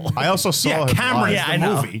asshole. I also saw Yeah, him Cameron live. is Yeah, the I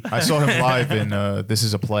know. movie. I saw him live in This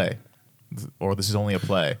Is a Play, or This Is Only a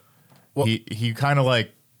Play. He kind of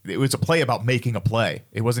like, it was a play about making a play.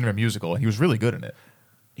 It wasn't even a musical. He was really good in it.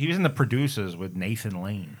 He was in The Producers with Nathan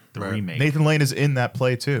Lane, the Right. remake. Nathan Lane is in that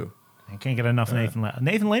play too. I can't get enough of Nathan Lane.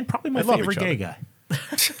 Nathan Lane, probably my They love favorite each gay other. guy. My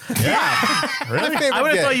favorite I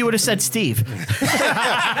would have gay. thought you would have said Steve.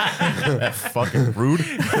 Fucking rude.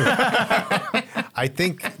 I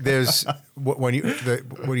think there's when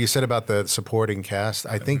what you said about the supporting cast.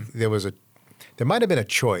 I think there might have been a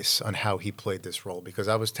choice on how he played this role, because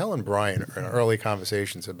I was telling Brian in early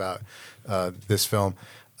conversations about this film.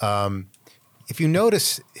 If you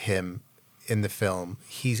notice him in the film,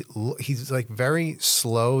 he's like very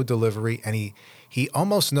slow delivery, and he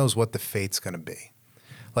almost knows what the fate's going to be.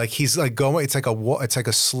 Like he's like going, it's like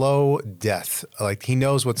a slow death. Like he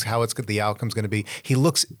knows the outcome's going to be. He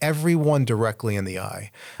looks everyone directly in the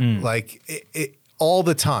eye, like it all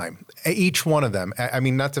the time. Each one of them. I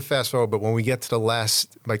mean, not to fast forward, but when we get to the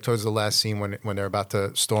last, like towards the last scene when they're about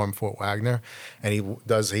to storm Fort Wagner, and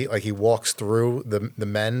he walks through the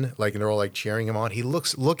men, like, and they're all like cheering him on.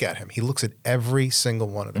 Look at him. He looks at every single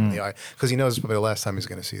one of them in the eye, because he knows it's probably the last time he's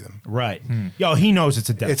going to see them. Right. Yo, he knows it's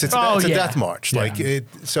a death. It's a yeah. death march. Yeah. Like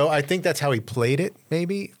so I think that's how he played it.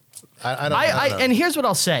 Maybe I don't know. And here's what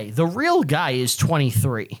I'll say: the real guy is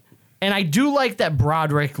 23, and I do like that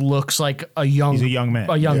Broderick looks like he's a young man.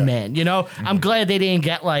 A young Yeah. man, you know. I'm glad they didn't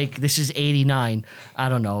get like this is 89. I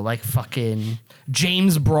don't know, like fucking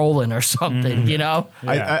James Brolin or something, you know.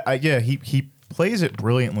 Yeah. He plays it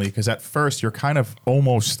brilliantly, because at first you're kind of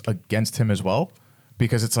almost against him as well,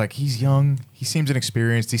 because it's like he's young, he seems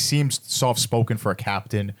inexperienced, he seems soft-spoken for a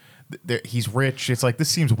captain. He's rich. It's like, this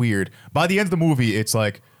seems weird. By the end of the movie, it's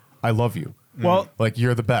like, I love you. Well, Like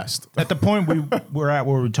you're the best. at the point we're at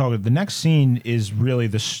where we're talking, the next scene is really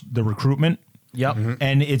the recruitment. Yep.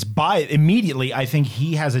 And it's immediately, I think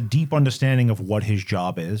he has a deep understanding of what his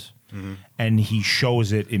job is. And he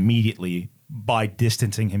shows it immediately by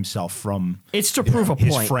distancing himself from It's to prove a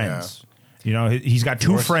his point. friends. You know, he's got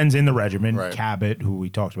two friends in the regiment, Right. Cabot, who we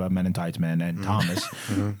talked about, Men in Tights Man, and Thomas,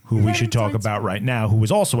 who we should talk about right now, who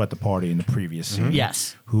was also at the party in the previous scene.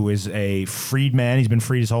 Yes. Who is a freed man. He's been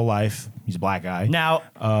freed his whole life. He's a black guy. Now,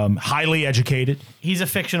 Highly educated. he's a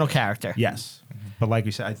fictional character. Yes. But like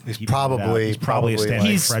you said, I think He's he pointed out, probably- he's probably a probably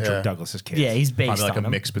Stanley like- Frederick yeah. Douglass's kid. Yeah, he's based Probably like on a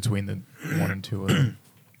him. mix between the 1 and 2 of them.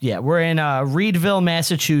 Yeah, we're in Reedville,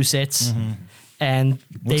 Massachusetts, and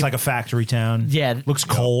Looks like a factory town. Yeah. Looks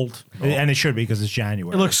cold. And it should be because it's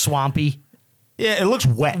January. it looks swampy, yeah, it looks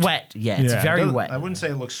wet. wet. Yeah, it's very it doesn't- wet. I wouldn't say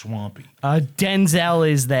it looks swampy. Denzel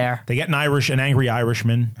is there. They get an angry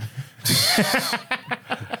Irishman.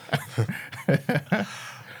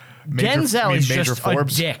 Denzel is Major just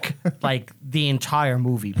Forbes? a dick, like the entire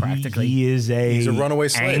movie practically. He is He's a runaway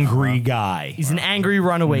slave, angry huh? guy. He's an angry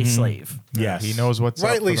runaway slave. Yes. He knows what's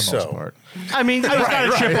Rightly up for the most so. part. I mean, He's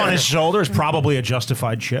got a chip on his shoulder. It's probably a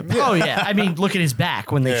justified chip. oh yeah. I mean, look at his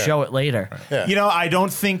back when they Yeah. show it later. Yeah. You know, I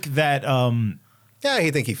don't think that. Yeah,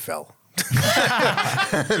 he think he fell.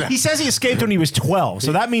 He says he escaped when he was 12,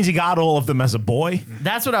 so that means he got all of them as a boy.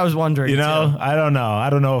 That's what I was wondering. You know, too. I don't know. I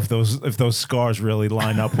don't know if those scars really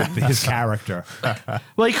line up with his character.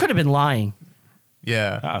 Well, he could have been lying.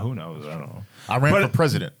 Yeah. Who knows? I don't know. I ran But- for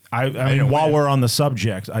president. I mean, didn't while win. we're on the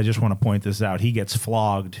subject, I just want to point this out. He gets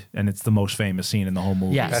flogged, and it's the most famous scene in the whole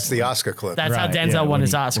movie. Yes. That's the Oscar clip. That's how Right, Denzel yeah, won when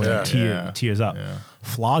his he- Oscar. when he Yeah. tears up. Yeah.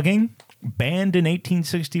 Flogging, banned in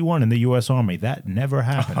 1861 in the U.S. Army. That never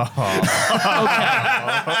happened. Okay.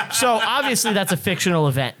 So obviously that's a fictional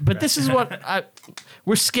event, but this is what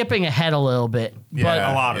we're skipping ahead a little bit. But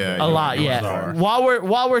Yeah, a lot of yeah, it. a you- lot, you yeah. are.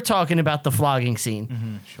 While we're talking about the flogging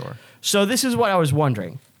scene, Sure. so this is what I was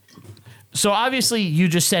wondering. So obviously you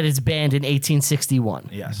just said it's banned in 1861.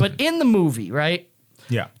 Yes. But in the movie, right?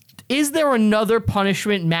 Yeah. Is there another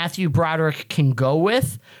punishment Matthew Broderick can go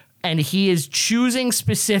with, and he is choosing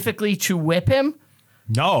specifically to whip him?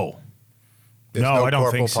 No. There's No, I don't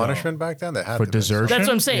corporal think so. punishment back then. They had For to be. desertion? That's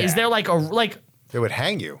what I'm saying. Is Yeah. there like They would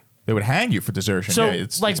hang you. They would hang you for desertion. so yeah,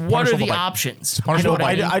 it's, like it's what are punishable the by- options? It's punishable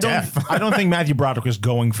by I don't. death. I don't think Matthew Broderick was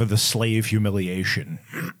going for the slave humiliation.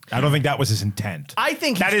 I don't think that was his intent. I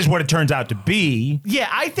think that he's- is what it turns out to be. Yeah,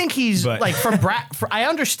 I think he's But- like I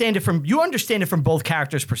understand it from you understand it from both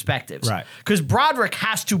characters' perspectives, Right. Because Broderick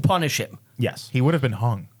has to punish him. Yes. He would have been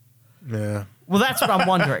hung. Yeah. Well, that's what I'm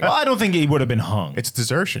wondering. Well, I don't think he would have been hung. It's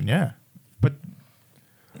desertion, yeah. But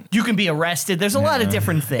You can be arrested. There's a lot of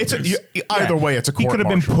different things. Either way, it's a he court could have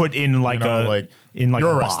been martial. put in like You know, a like, in like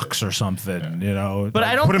you're a arrested. box or something. You know. But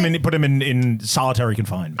like, I don't think- put him in solitary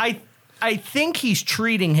confinement. I think he's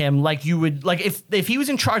treating him like you would like if he was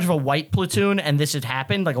in charge of a white platoon and this had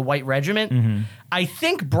happened, like a white regiment. Mm-hmm. I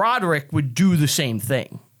think Broderick would do the same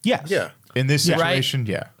thing. yes. Yeah. In this Yeah. situation,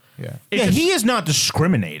 yeah. It's Yeah. just- He is not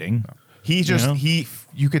discriminating. He just know?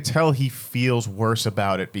 you could tell he feels worse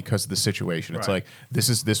about it because of the situation. It's Right. like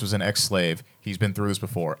this was an ex-slave. He's been through this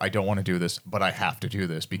before. I don't want to do this, but I have to do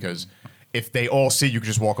this because if they all see you could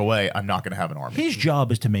just walk away, I'm not going to have an army. His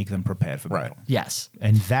job is to make them prepared for Right. battle. yes.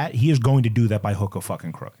 And that he is going to do that by hook or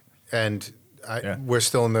fucking crook. And Yeah. we're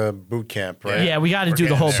still in the boot camp, right? Yeah, we got to We're do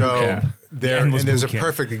the getting whole there. boot So camp. there, endless and there's a boot camp.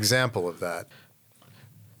 perfect example of that.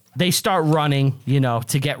 They start running,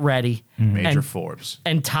 to get ready. Major And- Forbes.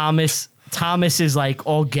 And Thomas is like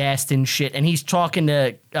all gassed and shit, and he's talking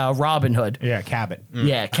to Robin Hood. Yeah, Cabot.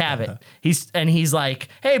 Yeah, Cabot. He's like,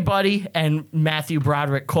 "Hey, buddy," and Matthew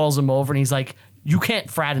Broderick calls him over, and he's like, "You can't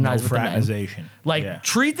fraternize with the men. Fraternization. Like, Yeah.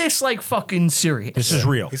 treat this like fucking serious." This is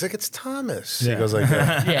real. He's like, it's Thomas. Yeah. He goes like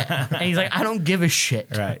that. yeah, and he's like, "I don't give a shit."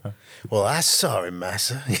 Right. Well, I'm sorry,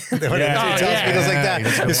 massa. When he tells yeah. me, he goes like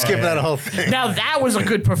that. You're skipping that whole thing. Now that was a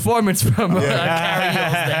good performance from Carrie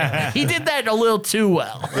Hills there. He did that a little too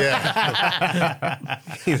well. Yeah.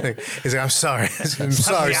 he's like, I'm sorry. I'm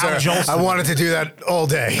sorry, Al sir. Jolson. I wanted to do that all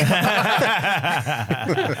day.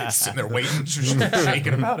 Sitting there waiting,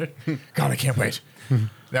 shaking about it. God, I can't wait.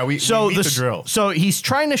 Now we So meet the drill. So he's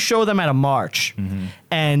trying to show them at a march,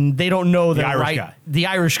 and they don't know The that Irish right. guy. The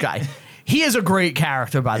Irish guy. He is a great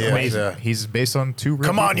character, by the Yeah, way. yeah. He's based on two real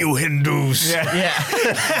Come on, people. you Hindus.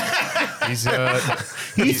 Yeah. He's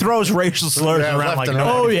He throws racial slurs Yeah, around left like and no.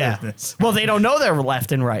 right. Oh, yeah. Well, they don't know they're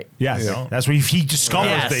left and right. Yes, Yeah. that's what he discovers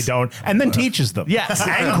Yes. they don't, and then teaches them. Yes.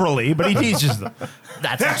 angrily, but he teaches them.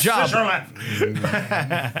 That's his job.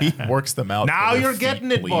 he works them out. Now till their you're feet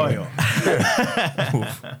getting it, bleed. boy.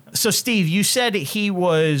 So, Steve, you said he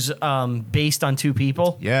was based on two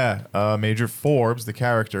people. Yeah, Major Forbes, the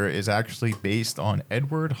character, is actually based on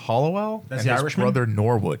Edward Hollowell That's and the his Irishman? brother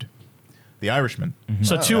Norwood, the Irishman.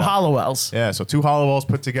 So, two Hollowells. Yeah, so two Hollowells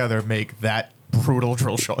put together make that brutal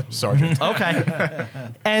drill sergeant. Okay.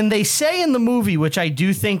 And they say in the movie, which I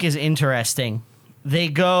do think is interesting, they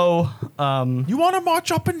go, You want to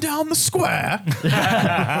march up and down the square?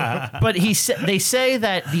 but they say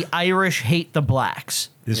that the Irish hate the blacks.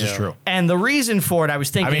 This is Yeah. true. And the reason for it, I was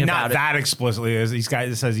I thinking mean, about not it. that explicitly. As these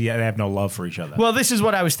guys, it says they have no love for each other. Well, this is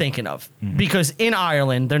what I was thinking of. Because in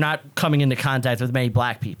Ireland, they're not coming into contact with many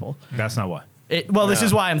black people. That's not what. This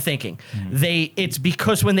is why I'm thinking. It's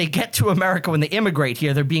because when they get to America, when they immigrate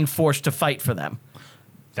here, they're being forced to fight for them.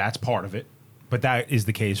 That's part of it, but that is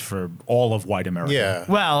the case for all of white America. Yeah.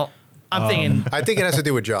 Well, I'm thinking, I think it has to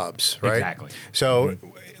do with jobs, right? Exactly. So,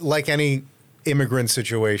 like any immigrant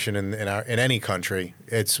situation in any country,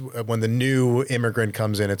 it's when the new immigrant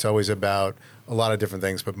comes in, it's always about a lot of different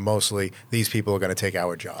things, but mostly these people are going to take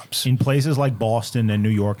our jobs. In places like Boston and New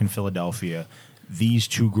York and Philadelphia, these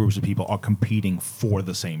two groups of people are competing for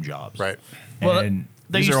the same jobs. Right. well, And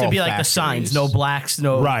there these used are to all be like the signs, factories. no blacks,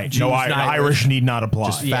 no right. Jews, No, no Irish need not apply.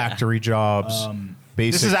 Just Yeah. factory jobs.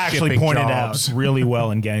 Basic This is actually shipping pointed jobs. out really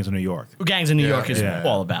well in Gangs of New York. Gangs in New Yeah. York is Yeah.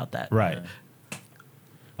 all about that. Right.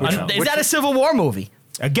 Is that a Civil War movie?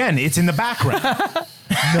 Again, it's in the background.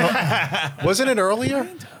 Wasn't it earlier?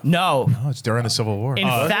 No. Oh, it's during the Civil War. In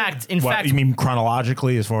fact, What, you mean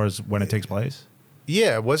chronologically as far as when it takes place?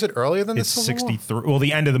 Yeah. Was it earlier than It's the Civil War? 63. Well,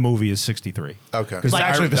 the end of the movie is 63. Okay. Because Like- it's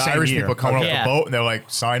actually the the same Irish year. people coming off Yeah. the boat and they're like,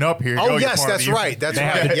 "Sign up here." you Oh, go, you're yes, part of that's the- right. That's They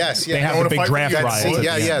have right. the- Yes, they yeah. have wanna the big fight for draft you guys. riots. See, at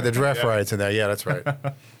yeah, the yeah, end. the draft riots in there. Yeah, that's right.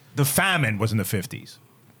 The famine was in the 50s.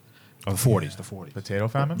 Or the 40s, the 40s. Potato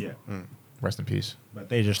famine. Yeah. Rest in peace. But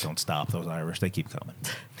they just don't stop, those Irish. They keep coming.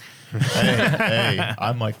 hey,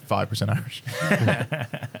 I'm like 5% Irish.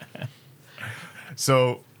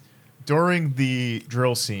 So during the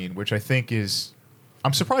drill scene, which I think is,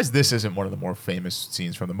 I'm surprised this isn't one of the more famous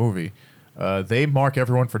scenes from the movie. They mark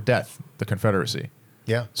everyone for death, the Confederacy.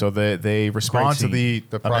 Yeah. So they respond to scene. the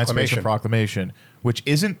The Emancipation Proclamation, which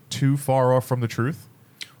isn't too far off from the truth.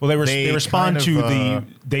 Well, they They respond kind to of,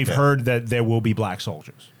 they've heard that there will be black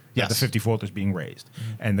soldiers. Yes. That the 54th is being raised.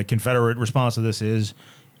 And the Confederate response to this is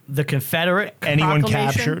The Confederate anyone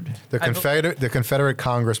Proclamation? captured, The Confederate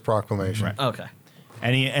Congress Proclamation. Right. Okay.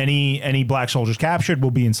 any black soldiers captured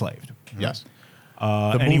will be enslaved. Yes.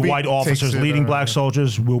 Any movie white officers takes it, leading black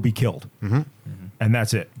soldiers will be killed. And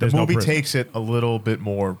that's it. The There's movie no prison. takes it a little bit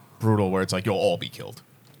more brutal, where it's like you'll all be killed,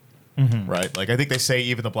 right? Like I think they say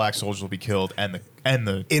even the black soldiers will be killed, and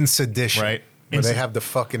the In sedition. Right. Where they have the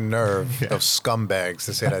fucking nerve of scumbags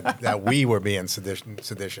to say that we were being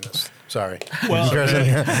seditionists. Sorry. Well,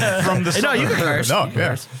 from the No, you can curse. no, You can yeah.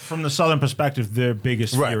 curse. from the Southern perspective, their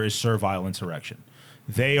biggest Right. fear is servile insurrection.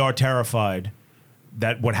 They are terrified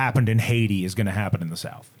that what happened in Haiti is going to happen in the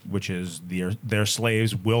South, which is their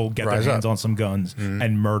slaves will get Rise their hands up. on some guns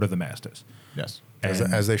and murder the masters. Yes.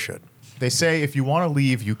 And- As they should. They say if you want to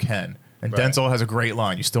leave, you can. And Right. Denzel has a great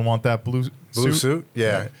line. You still want that blue Suit?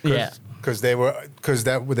 Yeah. Yeah. Because there's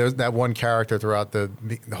that one character throughout the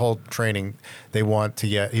whole training, he wanted to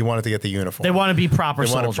get the uniform. They want to be proper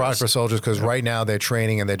They want soldiers. proper soldiers because right now they're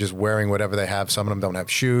training and they're just wearing whatever they have. Some of them don't have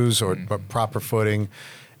shoes or proper footing,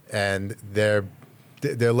 and they're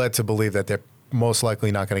led to believe that they're most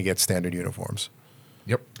likely not going to get standard uniforms.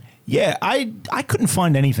 Yep. Yeah, I couldn't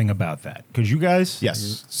find anything about that. Could you guys?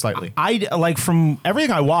 Yes. Slightly. I like from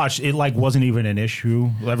everything I watched, it like wasn't even an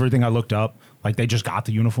issue. Everything I looked up, like they just got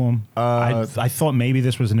the uniform. I thought maybe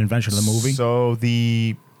this was an invention of the movie. So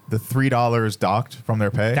the $3 docked from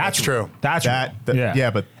their pay. That's true. That's yeah, but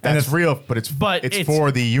And that's it's- real. But it's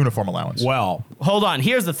for the uniform allowance. Well, Hold on.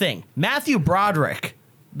 Here's the thing. Matthew Broderick,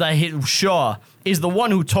 Shaw, is the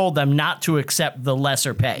one who told them not to accept the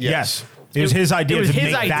lesser pay. yes, it was his idea it was to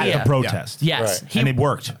his make that idea. the protest. Yes. Right. and it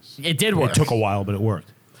worked. It did work. It took a while, but it worked.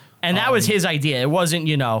 And that was his idea. It wasn't,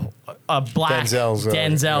 a black Denzel's,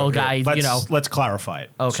 Denzel yeah. guy, Let's clarify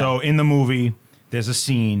it. Okay. So in the movie, there's a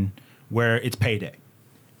scene where it's payday,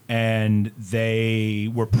 and they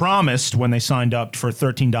were promised when they signed up for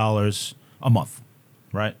 $13 a month,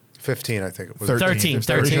 right? 15, I think it was. 13.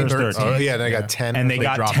 13. Oh, yeah, they got 10. And they They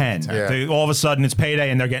got dropped 10. it to 10. Yeah. All of a sudden, it's payday,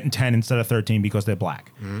 and they're getting 10 instead of 13 because they're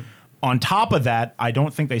black. On top of that, I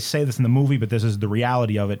don't think they say this in the movie, but this is the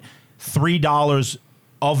reality of it. $3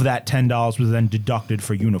 of that $10 was then deducted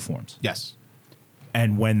for uniforms. Yes.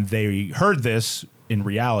 And when they heard this, in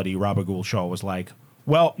reality, Robert Gould Shaw was like,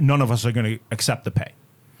 well, none of us are going to accept the pay.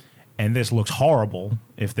 And this looks horrible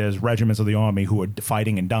if there's regiments of the army who are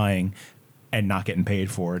fighting and dying and not getting paid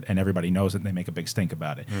for it, and everybody knows it, and they make a big stink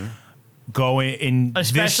about it. Going in,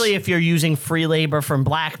 Especially if you're using free labor from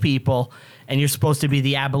black people and you're supposed to be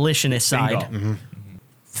the abolitionist side.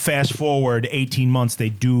 Fast forward 18 months, they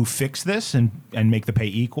do fix this and make the pay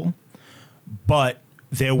equal. But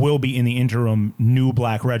there will be, in the interim, new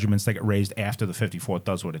black regiments that get raised after the 54th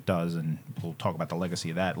does what it does, and we'll talk about the legacy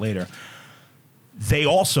of that later. They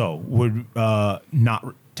also would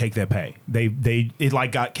not take their pay. It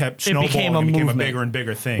like got kept snowballing. became a and became a movement. bigger and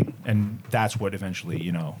bigger thing, and that's what eventually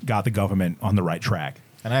got the government on the right track.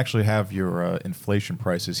 And I actually have your inflation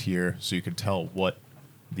prices here, so you can tell what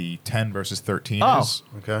the 10 versus 13 is.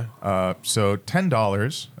 Okay. So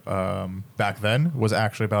 $10 back then was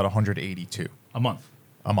actually about 182 A month.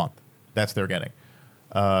 a month. That's they're getting.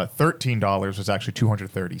 $13 was actually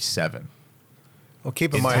 237 Well,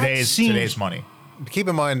 keep in in mind, today's money. keep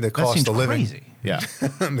in mind the That cost seems of living. crazy. Yeah.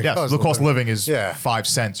 The Yeah. cost The of cost of living is Yeah. 5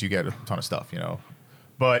 cents. You get a ton of stuff,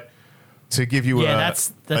 But to give you Yeah, a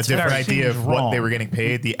that's different very- idea of seems what wrong. they were getting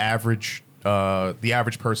paid, the average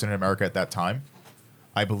person in America at that time,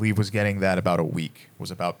 I believe, was getting that about a week.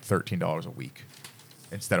 Was about $13 a week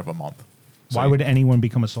instead of a month. So Why would anyone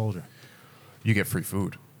become a soldier? you get free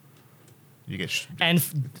food? You get And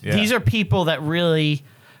Yeah. these are people that really,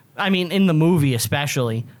 I mean, in the movie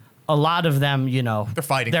especially, a lot of them, They're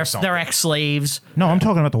fighting for something. They're ex-slaves. No, I'm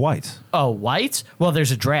talking about the whites. Oh, whites? Well,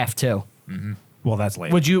 there's a draft too. Well, that's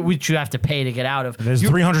later. Would you have to pay to get out of? There's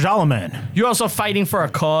 $300 man. You're also fighting for a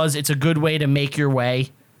cause. It's a good way to make your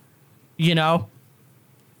way.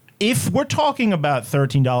 If we're talking about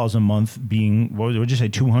 $13 a month being, what would you say,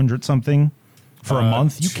 200 something for a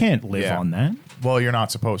month, you can't live yeah. on that. Well, you're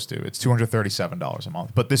not supposed to. It's $237 a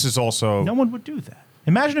month. But this is also No one would do that.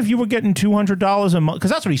 Imagine if you were getting $200 a month, because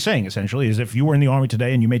that's what he's saying essentially. Is if you were in the army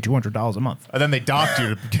today and you made $200 a month. and then they docked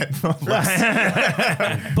you to get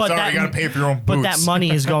less. But Sorry, you got to pay for your own boots. But that money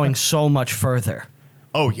is going so much further.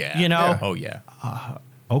 Oh yeah. Yeah. Oh yeah.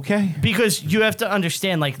 Okay. Because you have to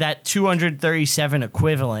understand, like, that 237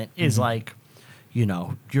 equivalent is like,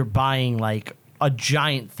 you're buying like a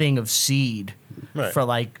giant thing of seed Right. for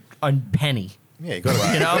like a penny. Yeah, you go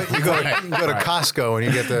to you go to Costco and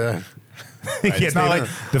you get the It's not like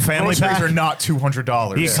the family groceries pack, are not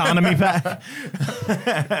 $200. the economy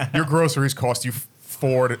pack. Your groceries cost you $3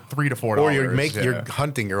 to $4. or you're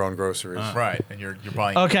hunting your own groceries. right, and you're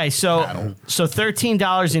buying. Okay, so Cattle. $13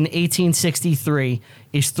 in 1863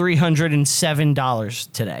 is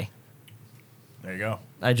 $307 today. There you go.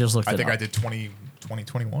 I just looked I it think up. I did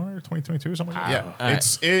 2021 or 2022 or something. Like that. Yeah, All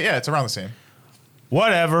right. it's around the same.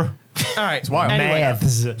 Whatever. All right. It's wild. Anyway,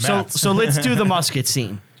 Maths. so let's do the musket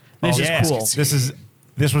scene. This Oh, is yeah. cool.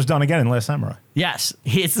 This was done again in Last Samurai. Yes,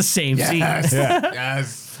 it's the same scene. Yes. Yeah.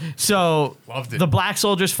 Yes. So Loved it. the black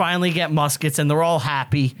soldiers finally get muskets and they're all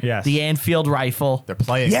happy. Yes. The Anfield rifle. They're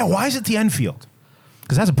playing. Yeah, why is it the Enfield?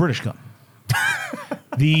 Because that's a British gun.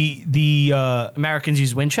 the Americans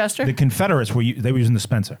use Winchester. the Confederates were using the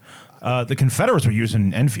Spencer. The Confederates were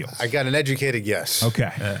using Enfields. I got an educated guess.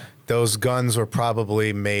 Okay. Those guns were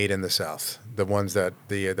probably made in the South. The ones that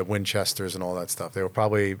the Winchesters and all that stuff. They were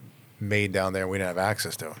probably made down there and we didn't have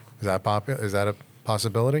access to them. Is that popular? Is that a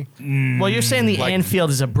possibility? Well, you're saying the Anfield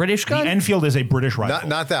is a British The gun? Enfield is a British rifle.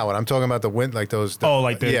 Not that one. I'm talking about the those.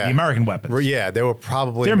 the American weapons. Yeah, they were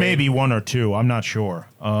probably. There may made- be one or two. I'm not sure.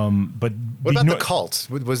 But What about the Colts?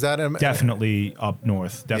 Was that definitely up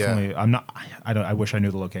north? Definitely. I'm not. I wish I knew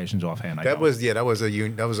the locations offhand. I That don't. was that was a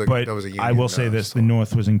union. That was a But that was a union. I will say this: the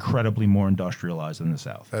North was incredibly more industrialized than the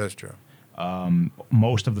South. That is true.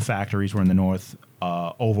 Most of the factories were in the North.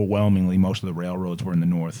 Overwhelmingly, most of the railroads were in the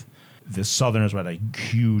North. The Southerners were at a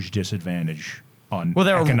huge disadvantage on Well,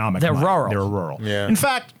 they're economic. rural. They were rural. Yeah. In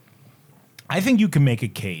fact, I think you can make a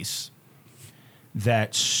case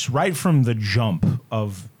that right from the jump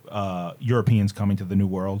of Europeans coming to the New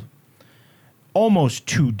World, almost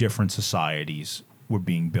two different societies were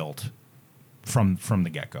being built from the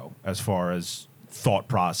get-go as far as thought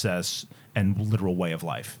process and literal way of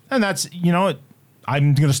life. And that's,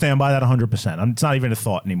 I'm going to stand by that 100%. It's not even a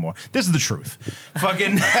thought anymore. This is the truth.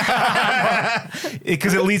 Fucking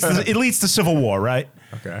because it leads to civil war, right?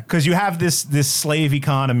 Okay. Because you have this slave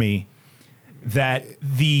economy that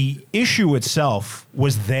the issue itself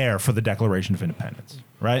was there for the Declaration of Independence,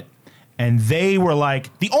 right? And they were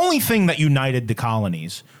like, the only thing that united the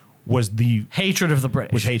colonies was the Hatred of the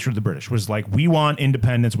British. was like, we want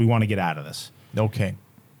independence, we want to get out of this. Okay.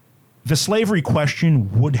 The slavery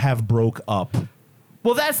question would have broke up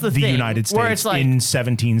Well, that's the the thing. United where States it's like, in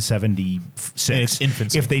 1776 In its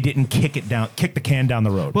infancy. if they didn't kick the can down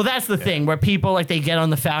the road. well, that's the thing where people like they get on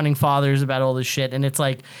the founding fathers about all this shit, and it's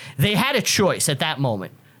like they had a choice at that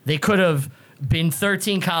moment. They could have been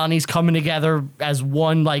 13 colonies coming together as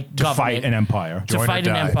one like to government fight an empire. to Join or fight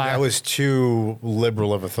an die. empire. That was too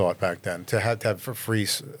liberal of a thought back then to have for free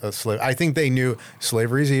slave. I think they knew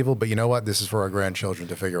slavery is evil, but you know what? This is for our grandchildren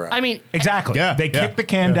to figure out. I mean, Exactly. Yeah, They yeah. kicked the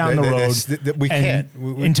can down the road. We and-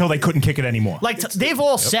 can't. until they couldn't kick it anymore. like they've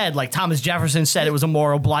all said, like Thomas Jefferson said, it was a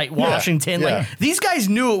moral blight. Washington, yeah. like these guys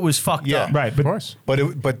knew it was fucked Yeah. up. right, Of but course.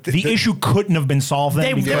 But the issue couldn't have been solved then.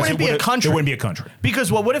 There because wouldn't be a country. There wouldn't be a country.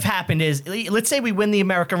 Because what would have happened is, let's say we win the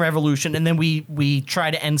American Revolution and then we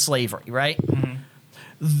try to end slavery, right?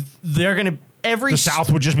 They're gonna every The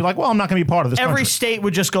South would just be like, well, I'm not going to be part of this every country. state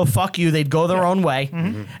would just go fuck you. They'd go their own way,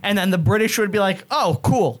 and then the British would be like, oh,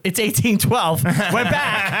 cool, it's 1812, we're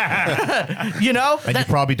back. You know, And you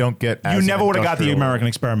probably don't get. You never would have got the American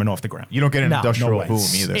experiment off the ground. You don't get an No. industrial No way. boom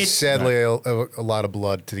either. It's- sadly a lot of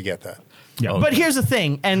blood to get that. Yeah. But here's the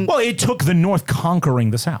thing, and well, it took the North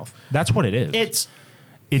conquering the South. That's what it is.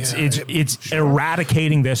 It's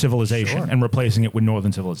eradicating their civilization and replacing it with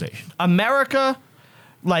Northern civilization. America,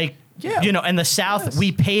 like, Yeah. you know, and the South,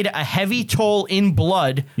 we paid a heavy toll in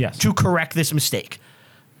blood Yes. to correct this mistake.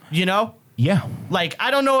 You know? Yeah. Like, I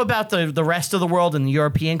don't know about the rest of the world and the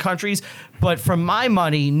European countries, but for my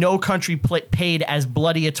money, no country paid as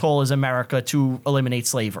bloody a toll as America to eliminate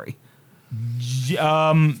slavery.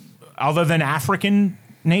 Other than African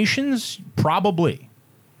nations, probably.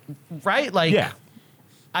 Right? Like, Yeah.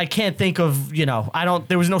 I can't think of, you know,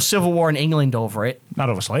 there was no civil war in England over it. Not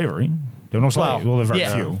over slavery. There were no slaves. Well, there were very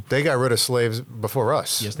yeah. few. They got rid of slaves before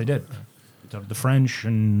us. Yes, they did. The French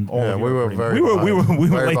and all Yeah, of we Europe were pretty very much. we behind. were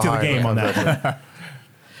Very late to the behind game on on that.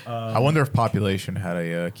 I wonder if population had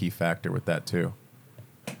a key factor with that too.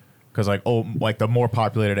 Because like the more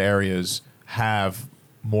populated areas have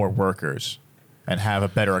more workers and have a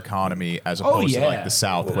better economy as opposed to yeah. like the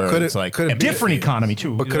South, where Could it's it- like could it empty be- Different fields. economy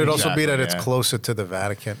too. But could it also be Exactly, that it's yeah. closer to the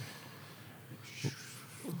Vatican?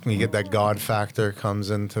 You get that God factor comes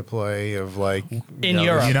into play of like In The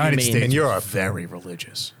Europe, United you mean. States In Europe. is very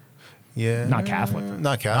religious. Yeah, Not Catholic. Not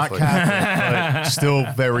Not Catholic. Catholic, but still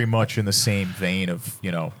very much in the same vein of,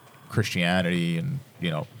 Christianity and,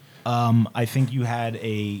 I think you had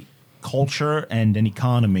a culture and an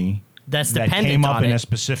economy That's that dependent came up on in it. a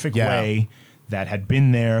specific Yeah. way that had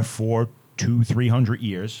been there for 200-300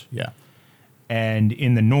 years. yeah. And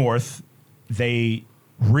in the North,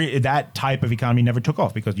 that type of economy never took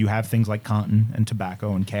off because you have things like cotton and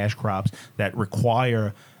tobacco and cash crops that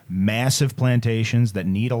require massive plantations that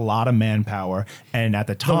need a lot of manpower. And at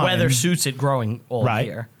the The time, weather suits it growing all Right.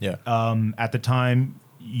 year. Yeah. at the time,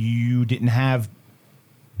 you didn't have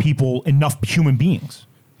enough human beings.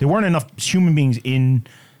 There weren't enough human beings in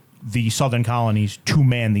the southern colonies to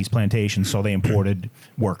man these plantations, so they imported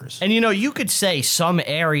workers. And you could say some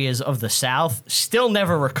areas of the South still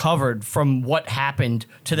never recovered from what happened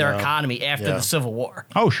to their economy after Yeah. the Civil War.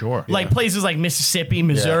 Oh, sure. Like places like Mississippi,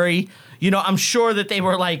 Missouri. I'm sure that they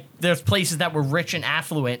were like, there's places that were rich and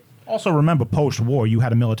affluent. Also, remember, post-war, you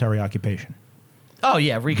had a military occupation. Oh,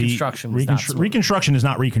 yeah, Reconstruction was not smooth. Reconstruction is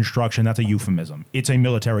not Reconstruction. That's a euphemism. It's a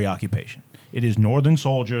military occupation. It is Northern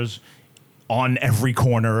soldiers on every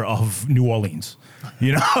corner of New Orleans.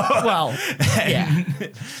 Well, yeah.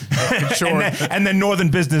 And then Northern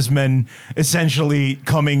businessmen essentially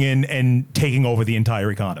coming in and taking over the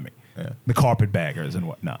entire economy. Yeah. The carpetbaggers and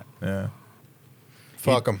whatnot. Yeah.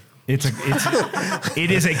 Fuck them.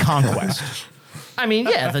 It is a conquest. I mean,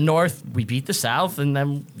 yeah, the North, we beat the South, and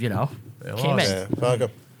then, came lost. in. Yeah, fuck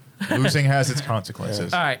them. Losing has its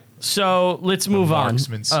consequences. All right, so let's move on.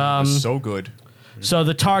 Marksman scene was so good. So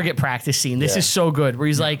the target practice scene, this Yeah. is so good, where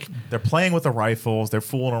he's like, They're playing with the rifles. They're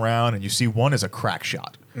fooling around, and you see one is a crack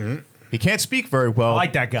shot. He can't speak very well. I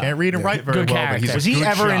like that guy. Can't read and write very Good well. But he's character. a Was he good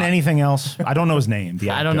ever in shot. anything else? I don't know his name.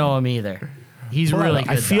 the I actor. don't know him either. He's really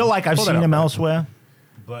good. I feel though. like I've Pull that seen up, him man. elsewhere,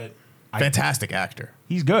 but Fantastic actor.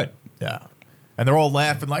 he's good. Yeah. And they're all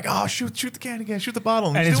laughing like, "Oh, shoot the can again, shoot the bottle."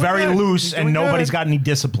 And he's it's doing very good. loose, He's and doing nobody's good. got any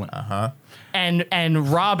discipline.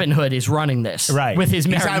 And Robin Hood is running this Right. with his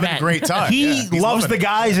He's merry having men. a great time. He Yeah, he's loves loving the it.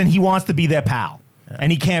 guys, and he wants to be their pal.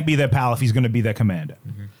 And he can't be their pal if he's going to be their commander.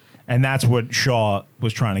 And that's what Shaw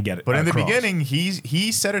was trying to get. But in the across. beginning,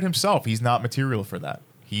 he said it himself. He's not material for that.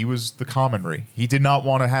 he was the commonry. He did not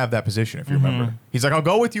want to have that position, if you remember. He's like, I'll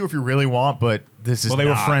go with you if you really want, but this is Well, they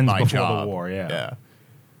were not friends my before job. the war, yeah. Yeah.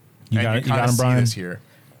 You And got, you you got kinda him, see Brian? this here.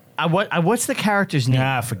 What's the character's name?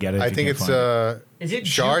 Nah, forget it. I if you think can't it's find it. Is it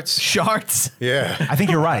Sharts? Sharts. Yeah. I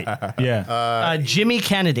think you're right. Yeah. Jimmy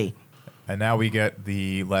Kennedy, And now we get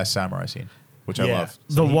the Last Samurai scene, which I Yeah. love.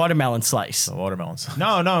 the watermelon slice. The watermelons.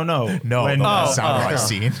 no. No, When, the Last Oh, Samurai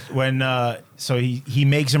scene. when so he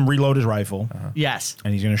makes him reload his rifle, Yes.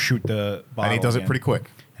 and he's gonna shoot the bottle And he does it again. preting quick.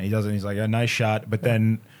 And he does it. And he's like, a nice shot. But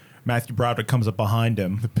then Matthew Broderick comes up behind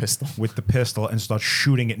him, the pistol. with the pistol, and starts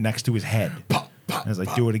shooting it next to his head. And he's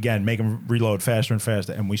like, do it again, make him reload faster and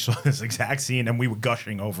faster. And we saw this exact scene, and we were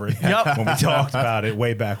gushing over it Yep. when we talked about it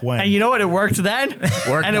way back when. And you know what? It worked then,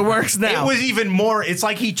 and it works now. It was even more. It's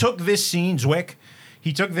like he took this scene, Zwick.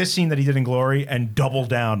 He took this scene that he did in Glory and doubled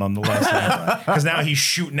down on the last Samurai, because now he's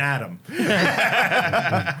shooting at him.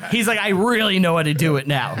 He's like, I really know how to do it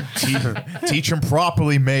now. Teach him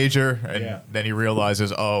properly, Major. And Yeah. then he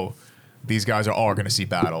realizes, oh, these guys are all going to see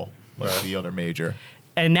battle, like the other Major.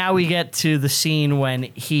 And now we get to the scene when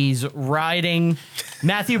he's riding.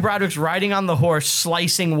 Matthew Broderick's riding on the horse,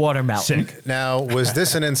 slicing watermelon. Sick. Now, was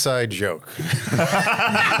this an inside joke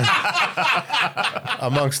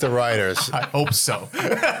amongst the writers? I hope so.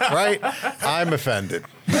 Right? I'm offended.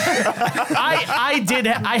 I did.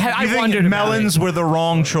 I You think wondered about melons were the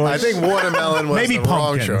wrong choice? I think watermelon was Maybe the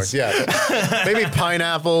wrong pumpkins. choice. Yeah. Maybe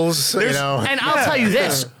pineapples, you know. it. And I'll tell you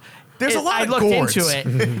this. There's a I lot of looked gourds into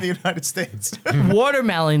it. in the United States.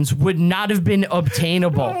 Watermelons would not have been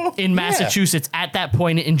obtainable in Massachusetts at that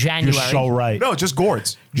point in January. You're so right. No, just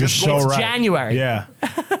gourds. You're Just so gourds. right. January. Yeah.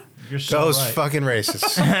 You're so Those right. fucking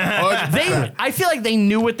racists. I feel like they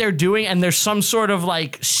knew what they're doing, and there's some sort of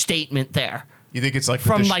like statement there. You think it's like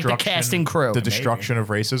From, the like, the destruction- cast and crew. the destruction of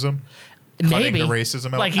racism, Maybe the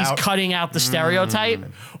racism like he's out? cutting out the stereotype.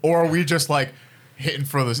 or are we just like hitting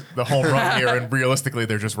for the home run here, and realistically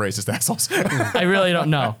they're just racist assholes? I really don't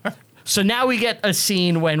know. So now we get a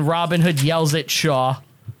scene when Robin Hood yells at Shaw.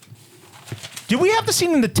 Did we have the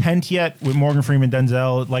scene in the tent yet with Morgan Freeman,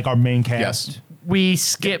 Denzel, like our main cast? Yes. We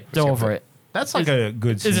skipped over it. That's like a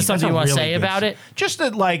good scene. Is there something That's a you want to really say good about scene. it? Just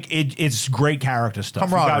that, like, it's great character stuff.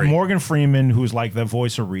 We got Camaraderie. Morgan Freeman, who's like the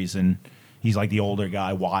voice of reason. He's like the older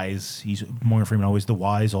guy, wise. He's Morgan Freeman, always the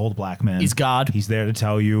wise old black man. He's God. He's there to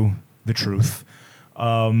tell you the truth.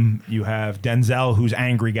 You have Denzel, who's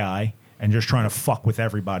angry guy and just trying to fuck with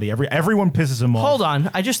everybody. Everyone pisses him off. Hold on,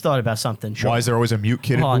 I just thought about something. Why is there always a mute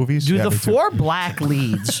kid in Hold on. movies? Do Yeah, the me too. four black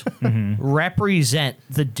leads represent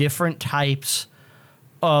the different types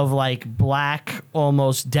of like black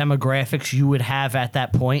almost demographics you would have at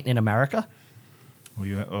that point in America?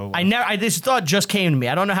 This thought just came to me.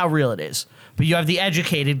 I don't know how real it is, but you have the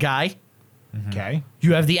educated guy, Okay.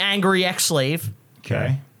 you have the angry ex-slave,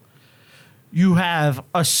 Okay. you have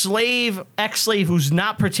a slave, ex-slave who's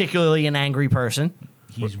not particularly an angry person.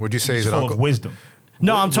 Would you say he's an full uncle? of wisdom.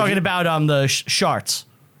 No, I'm talking about the Sharts.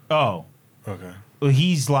 Oh. Okay. Well,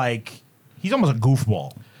 he's almost a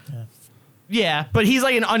goofball. Yeah, but he's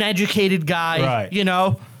like an uneducated guy, Right. you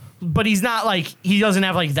know? But he's not like, he doesn't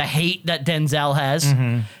have like the hate that Denzel has.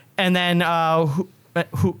 And then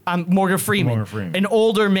Morgan Freeman, Morgan Freeman. an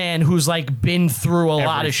older man who's like been through a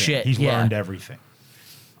lot of Everything. shit. He's Yeah. learned everything.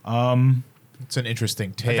 It's an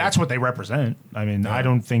interesting take. That's what they represent. I mean, I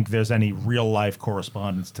don't think there's any real life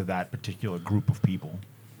correspondence to that particular group of people.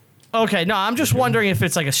 Okay, no, I'm just wondering if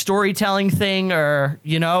it's like a storytelling thing or,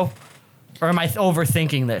 you know, or am I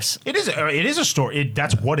overthinking this? It is a story.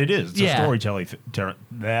 That's what it is. It's Yeah. a storytelling.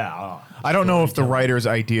 I don't know if the writer's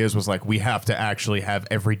ideas was like, we have to actually have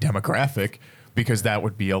every demographic, because that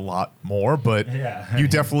would be a lot more, but Yeah. you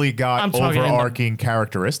definitely got I'm talking in the- overarching The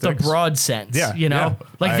characteristics. broad sense, Yeah, you know? yeah.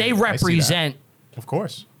 Like I they see that. represent, Of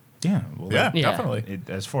course. Yeah. Well, Yeah, Yeah. definitely.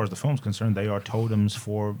 as far as the film's concerned, they are totems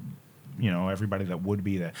for, everybody that would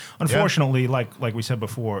be there. Unfortunately, like we said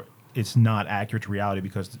before, it's not accurate to reality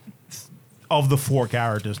because of the four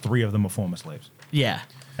characters, 3 of them are former slaves, yeah.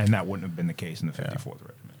 and that wouldn't have been the case in the 54th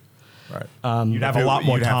Regiment. Right. You'd have a lot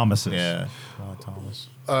more You'd have- Thomases. Yeah. A lot of Thomas.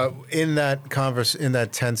 In that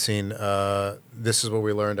tent scene, this is what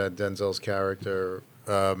we learned that Denzel's character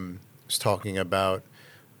was talking about.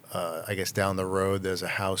 I guess down the road, there's a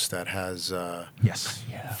house that has Yes.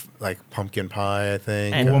 Yeah. like pumpkin pie, I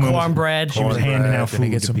think, And woman was- cornbred. She was handing out Gonna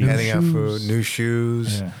food. get to some people. handing out food, new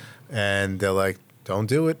shoes, Yeah. and they're like, "Don't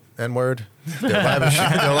do it, N word. They'll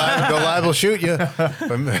liable shoot you."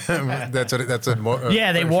 That's a more.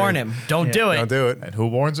 Yeah, they warn him. Don't do it. Don't do it. And who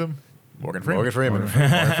warns him? Morgan Freeman. Morgan Freeman.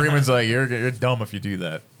 Morgan Freeman's like, you're dumb if you do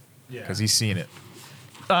that. Because he's seen it.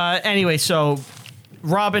 Anyway, so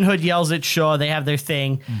Robin Hood yells at Shaw. They have their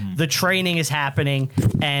thing. The training is happening,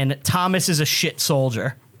 and Thomas is a shit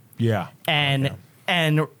soldier. Yeah. And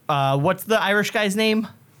what's the Irish guy's name?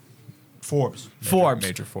 Forbes.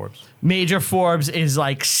 Major Forbes. Major Forbes is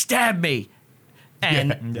like, stab me.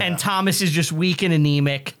 And Thomas is just weak and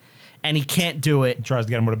anemic, and he can't do it. Tries to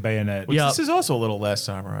get him with a bayonet. Yep. This is also a little Last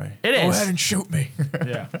Samurai. It Go is. ahead and shoot me.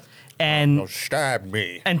 Yeah. And Stab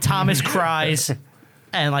me. Thomas cries,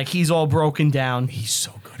 and like he's all broken down. He's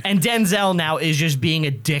so good. And Denzel now is just being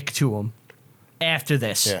a dick to him after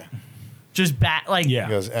this. Yeah. Just like Yeah. He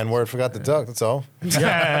goes, N-word, forgot the duck, that's all. It's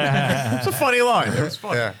a funny line. It was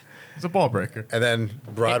funny. Yeah. It's a ball breaker. And then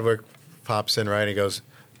Broderick pops in, right? And he goes,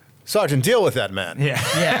 Sergeant, deal with that man. Yeah.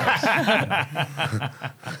 yeah.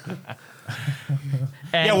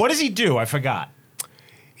 Yeah. What does he do? I forgot.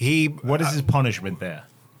 What is his punishment there?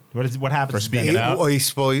 What happens For to speaking Denzel? out? Well, he's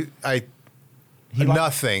supposed,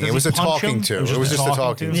 nothing. Does It was he a punch talking him? to. It was It was just a talking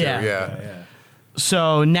talking to? to. Yeah. Yeah.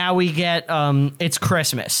 So now we get it's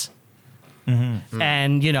Christmas,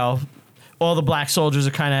 and all the black soldiers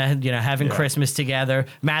are kind of having Christmas together.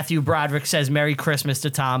 Matthew Broderick says "Merry Christmas" to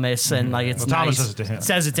Thomas, and like it's Well, nice. Thomas says it to him.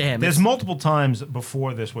 Says it to him. There's It's- multiple times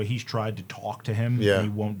before this where he's tried to talk to him. Yeah. And he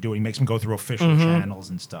won't do it. He makes him go through official channels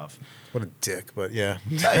and stuff. What a dick, but yeah.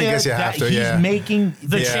 I guess you have to, He's yeah. making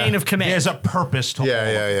the Yeah. chain of command. There's a purpose to all of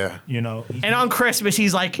it, Yeah. he's- And on Christmas,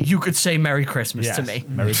 he's like, "You could say Merry Christmas yes, to me."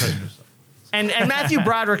 Merry Christmas. And Matthew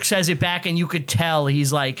Broderick says it back, and you could tell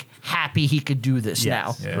he's like happy he could do this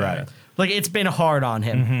Yes. now. Yeah. Right. Like it's been hard on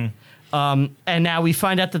him. And now we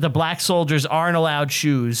find out that the black soldiers aren't allowed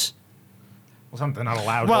shoes. Well, something not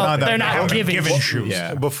allowed. Well, they're they're not not given shoes.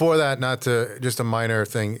 Yeah. Before that, not to just a minor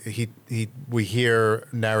thing. We hear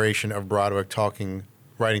narration of Broderick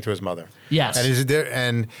writing to his mother. Yes. and is there?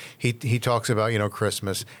 And he talks about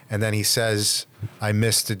Christmas, and then he says, "I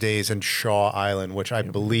miss the days in Shaw Island," which I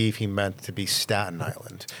believe he meant to be Staten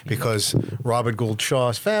Island, because Robert Gould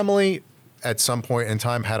Shaw's family at some point in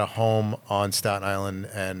time had a home on Staten Island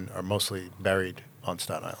and are mostly buried on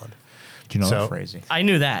Staten Island. Do you know So- that phrasing? I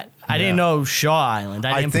knew that. I didn't know Shaw Island.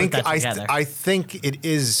 I didn't put that together. I think it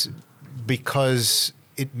is because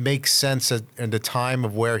it makes sense in the time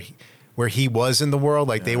of where he was in the world.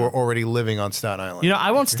 Like they were already living on Staten Island. I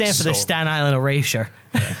won't stand for the so- Staten Island erasure.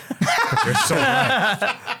 You're so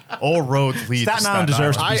right. All roads lead Staten to Island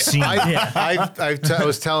deserves to be seen. I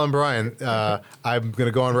was telling Brian, I'm going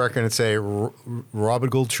to go on record and say Robert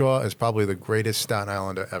Gould Shaw is probably the greatest Staten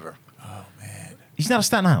Islander ever. He's not a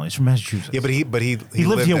Staten Island. He's from Massachusetts. Yeah, but he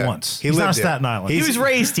lived here there. once. He He's not lived a there. Staten Island. He was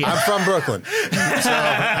raised here. I'm from Brooklyn, so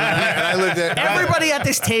and I lived there. Everybody at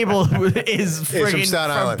this table is is from friggin'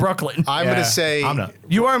 Staten from Island. Brooklyn. I'm going to say I'm not.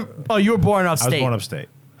 You weren't. Oh, you were born I was upstate. born upstate.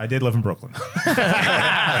 I did live in Brooklyn.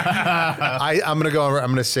 I'm going to go. I'm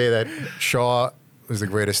going to say that Shaw was the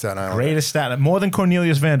greatest Staten Islander. Greatest Staten, more than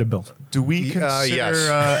Cornelius Vanderbilt. Do we consider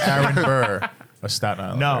yes. Aaron Burr a Staten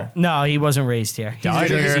Islander? No, he wasn't raised here. He's a Died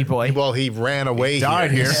Jersey here. boy. Well, he ran away. died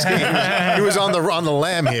here. He was on the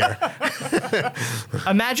lam here.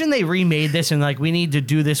 Imagine they remade this and like we need to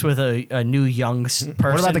do this with a new young person.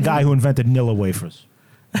 What about the guy who invented Nilla wafers?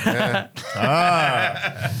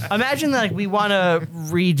 Imagine like we want to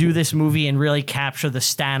redo this movie and really capture the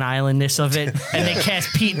Staten Islandness of it, and they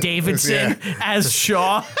cast Pete Davidson as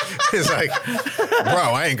Shaw. He's like, bro,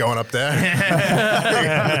 I ain't going up there.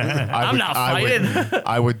 I'm not fighting.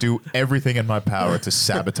 I would do everything in my power to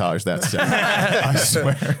sabotage that set. I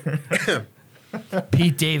swear.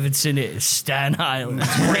 Pete Davidson is Staten Island's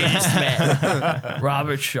greatest man.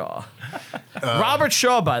 Robert Shaw. Robert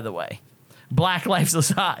Shaw, by the way, Black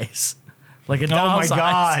Lives Eyes. Like a Oh my doll's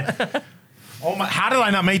eyes. God! Oh my! How did I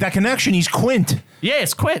not make that connection? He's Quint. Yeah,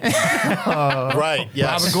 it's Quint. Right,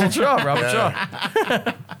 yes. Robert Gould Shaw. Robert Yeah.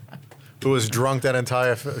 Shaw. Who was drunk that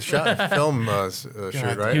entire film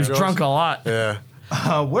shoot, right? He was drunk a lot. Yeah.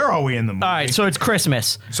 Where are we in the movie? All right, so it's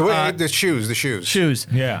Christmas. So wait, the shoes. Shoes.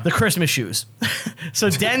 Yeah. The Christmas shoes. So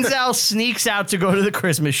Denzel sneaks out to go to the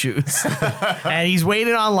Christmas shoes. And he's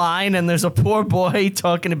waiting online, and there's a poor boy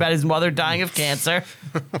talking about his mother dying of cancer.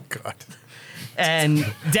 Oh God. And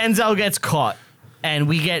Denzel gets caught. And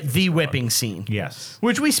we get the whipping scene. Yes.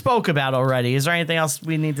 Which we spoke about already. Is there anything else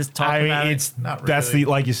we need to talk I about? mean, it's Not that's really. the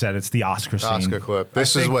like you said, it's the Oscar scene. Oscar clip.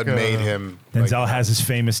 This is think, what made him. Denzel has his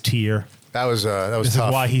famous tear. That was This tough.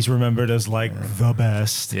 is why he's remembered as like the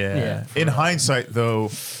best. Yeah. In hindsight, though,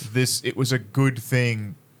 it was a good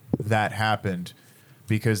thing that happened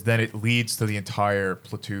because then it leads to the entire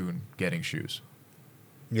platoon getting shoes.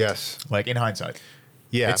 Yes. Like in hindsight.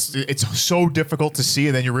 Yeah. It's so difficult to see,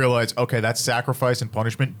 and then you realize, okay, that sacrifice and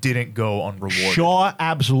punishment didn't go unrewarded. Shaw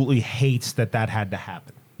absolutely hates that had to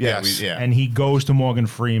happen. Yeah, Yes. and he goes to Morgan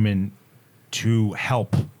Freeman to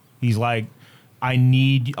help. He's like, I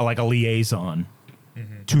need like a liaison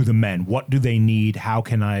to the men. What do they need? How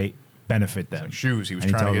can I benefit them? like shoes. He was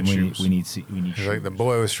And trying to tells get them shoes. We need He's shoes. like the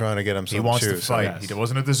boy was trying to get him some He wants shoes. to fight. yes. He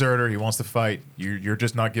wasn't a deserter. He wants to fight. You're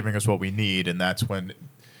just not giving us what we need, and that's when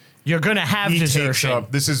You're gonna have he takes desertion.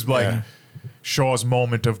 up. This is like Yeah. Shaw's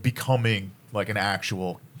moment of becoming like an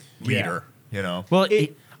actual leader. You know. Well,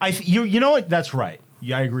 You know what? That's right.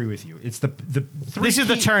 Yeah, I agree with you. It's the three. This is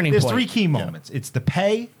the turning There's point. three key moments. It's the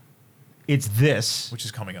pay, it's this, Which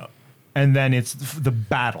is coming up. and then it's the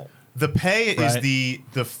battle. The pay is Right. the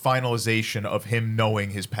finalization of him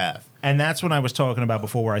knowing his path. And that's what I was talking about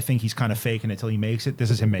before, where I think he's kind of faking it till he makes it. This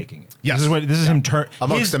is him making it. Yes. This is him turn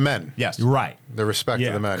Amongst the men. Yes. Right. The respect Yeah.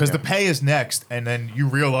 of the men. Because yeah. the pay is next, and then you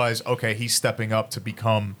realize, okay, he's stepping up to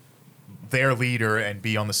become their leader and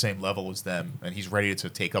be on the same level as them, and he's ready to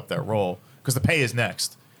take up that role. Because the pay is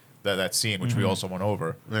next. That scene, which we also went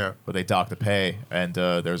over. Yeah. But they dock the pay, and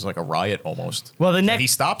there's like a riot almost. Well, the And next- he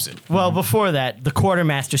stops it. well, before that, the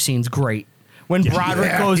quartermaster scene's great. When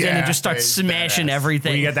Broderick Yeah, goes in yeah, and just starts it's smashing badass.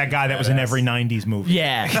 everything. Well, you got that guy that was in every '90s movie.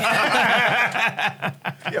 Yeah.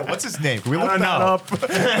 Yeah, what's his name? Can we I look don't that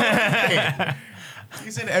know. up?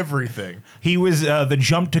 He's in everything. He was the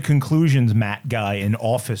jump to conclusions Matt guy in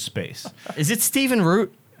Office Space. Is it Stephen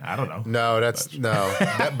Root? I don't know. No, that's no.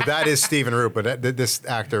 But that is Stephen Root, but this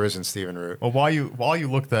actor isn't Stephen Root. Well, while you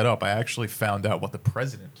look that up, I actually found out what the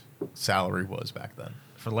president salary was back then.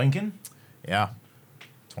 For Lincoln? Yeah,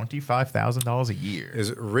 $25,000 a year. Is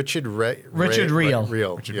it Richard Richard Reel.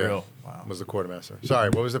 Richard Reel. Wow. Was the quartermaster. Sorry,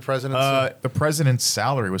 what was the president's? The president's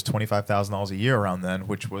salary was $25,000 a year around then,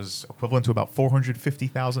 which was equivalent to about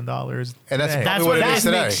 $450,000. And that's today. That's what what it is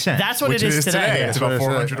today. makes sense. That's what Which it is today. It's That's what about it is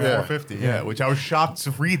 400 today. to Yeah. 450. Yeah, which I was shocked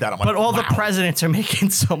to read that. I'm like, But all the wow. presidents are making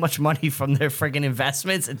so much money from their friggin'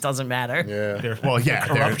 investments, it doesn't matter. Yeah. Well, yeah,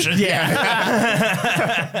 Corruption.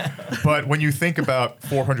 Yeah. but when you think about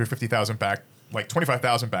 450,000 back, like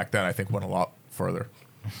 25,000 back then, I think went a lot further,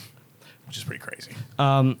 which is pretty crazy.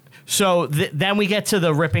 So then we get to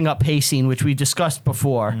the ripping up pay scene, which we discussed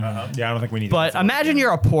before. Yeah, I don't think we need But to. imagine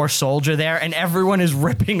you're a poor soldier there, and everyone is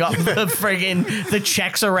ripping up the friggin' the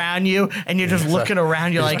checks around you, and you're just looking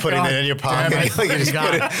around. You're Just like, putting "Oh, it in your pocket. damn it, Like, you're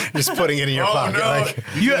God." just putting it in your Oh pocket. no! Like,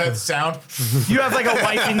 You hear that sound? You have like a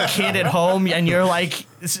wife and kid at home, and you're like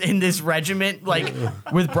in this regiment, like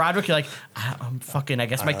with Broderick. You're like, I'm fucking. I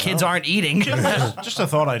guess my kids aren't eating. just a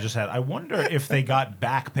thought I just had. I wonder if they got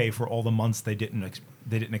back pay for all the months they didn't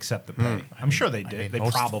accept the pay. I'm sure they did. They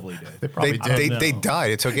most- probably did. They probably they, did. they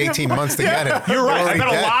died. It took 18 months to get it. You're right. I They're bet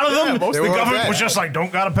already a dead. lot of them. most the of them government dead. was just like,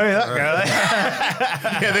 don't gotta pay that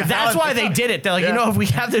guy. That's why they did it. They're like, you know, if we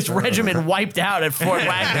have this regiment wiped out at Fort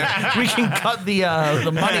Wagner, we can cut the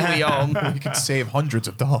money we owe 'em. You could save hundreds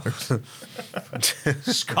of dollars.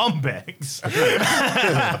 Scumbags.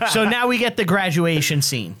 So now we get the graduation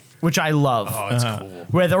scene, which I love, Oh, it's cool.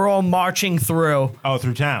 where they're all marching through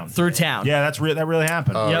Through town. town. Yeah, that really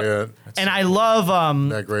happened. Oh, Yep. yeah. And I love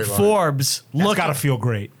That great line. Forbes. That's Look gotta feel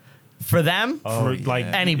great. for them. For like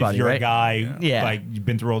Anybody, if you're right? a guy, Yeah. like you've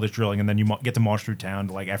been through all this drilling, and then you get to march through town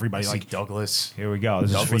to like everybody. Like Like, Douglas. here we go.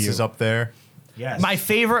 This Douglas is for is you. up there. Yes. My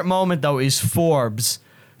favorite moment though is Forbes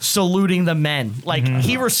saluting the men. Like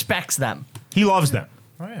he respects them. He loves them.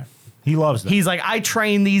 Oh yeah. He loves them. He's like, I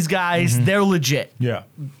train these guys. They're legit. yeah.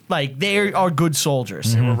 Like they are good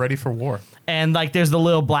soldiers. They were ready for war. And like there's the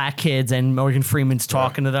little black kids, and Morgan Freeman's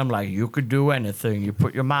talking to them like, you could do anything you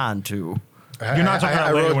put your mind to. You're not talking I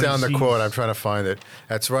about later wrote when down he the sees- quote. I'm trying to find it.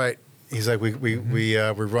 That's right. He's like, we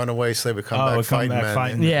run away, slave, we come Oh, back we come fighting, back men.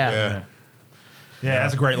 fighting. Yeah. Yeah. Yeah,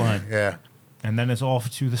 that's a great line. Yeah. And then it's off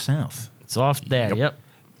to the south. It's off there. Yep.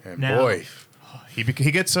 And Now- boy, He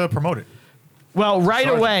gets promoted. Well, right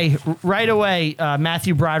Sergeant. away,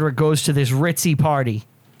 Matthew Broderick goes to this ritzy party,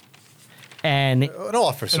 and an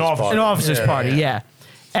officer's An officer- party. an officer's Yeah, party, yeah. yeah.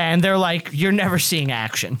 And they're like, "You're never seeing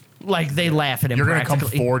action." Like they laugh at him. You're gonna come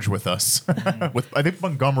practically. forge with us. I think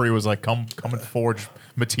Montgomery was like, come and forge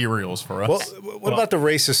materials for us. Well, what about the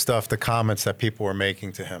racist stuff? The comments that people were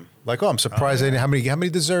making to him, like, "Oh, I'm surprised how many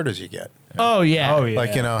deserters you get." Oh yeah. Oh, yeah.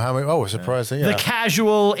 Like, you know, how many? Oh, we're surprised. Yeah. The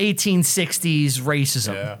casual 1860s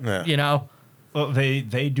racism. Yeah. Yeah. You know? Well,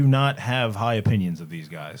 they do not have high opinions of these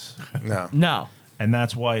guys, no. No. and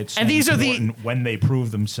that's why it's so And these are the- important when they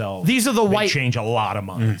prove themselves. These are the they white- change a lot of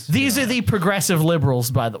minds. These are the progressive liberals,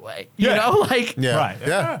 by the way. You Yeah. know, like Yeah. Right.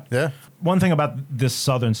 Yeah. Yeah. One thing about this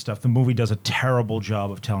Southern stuff, the movie does a terrible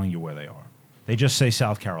job of telling you where they are. They just say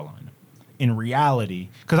South Carolina. in reality,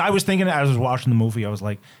 because I was thinking as I was watching the movie, I was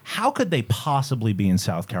like, how could they possibly be in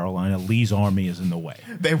South Carolina? Lee's army is in the way.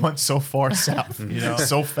 They went so far south,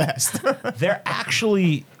 so fast. They're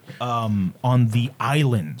actually on the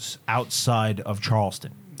islands outside of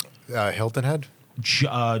Charleston. Hilton Head?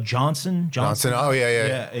 Johnson. Oh,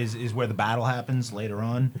 yeah. Is where the battle happens later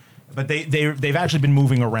on. But they've actually been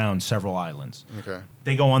moving around several islands. Okay.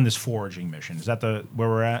 They go on this foraging mission. Is that where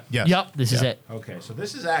we're at? Yes. Yep, this is it. Okay, so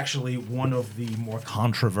this is actually one of the more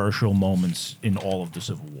controversial moments in all of the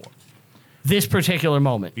Civil War. This particular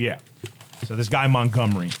moment. Yeah. So this guy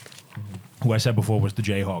Montgomery, who I said before was the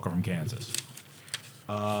Jayhawker from Kansas,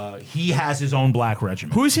 he has his own black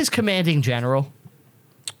regiment. Who's his commanding general?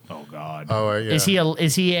 Oh God. Oh, yeah. Is he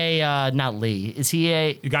a not Lee? Is he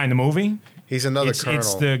a The guy in the movie? He's another It's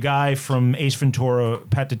colonel. the guy from Ace Ventura,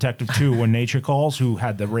 Pet Detective 2, When Nature Calls, who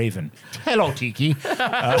had the Raven. Hello, Tiki.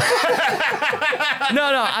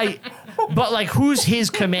 but like who's his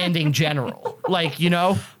commanding general? Like,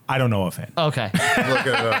 I don't know of him. Okay.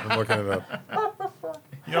 I'm looking it up.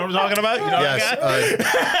 You know what I'm talking about? You know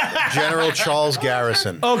Yes. General Charles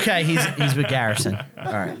Garrison. Okay, he's with Garrison.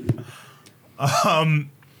 All right.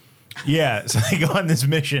 Yeah, so they go on this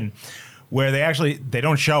mission where they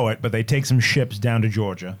don't show it, but they take some ships down to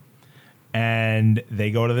Georgia, and they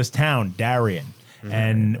go to this town, Darien.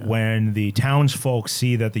 And when the townsfolk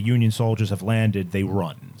see that the Union soldiers have landed, they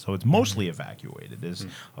run. So it's mostly evacuated. There's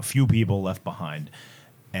a few people left behind.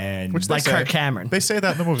 And Which they Like say. Kirk Cameron. They say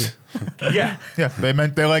that in the movie. yeah, Yeah,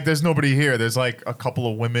 they're like, there's nobody here. There's like a couple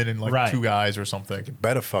of women and like Right. 2 guys or something.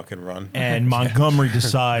 Better fucking run. and Montgomery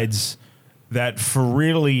decides that for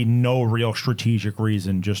really no real strategic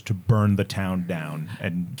reason, just to burn the town down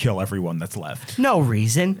and kill everyone that's left. No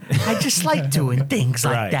reason. I just like doing things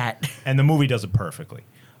like that. And the movie does it perfectly.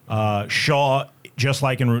 Shaw, just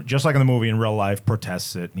like in the movie in real life,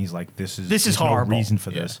 protests it, and he's like, "This is This is there's no horrible." reason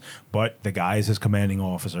for this." But the guy is his commanding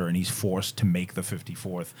officer, and he's forced to make the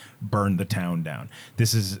 54th burn the town down.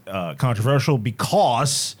 This is controversial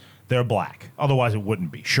because they're black. Otherwise, it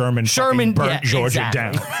wouldn't be. Sherman fucking burnt yeah, Georgia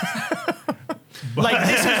exactly. down. Like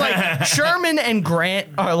this is like Sherman and Grant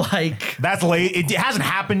are like That's late. It hasn't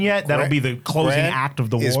happened yet. That'll be the closing Grant act of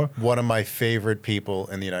the is war. one of my favorite people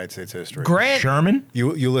in the United States history. Grant. Sherman.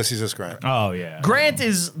 Ulysses S. Grant. Oh yeah. Grant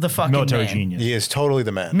is the fucking Military man. genius. He is totally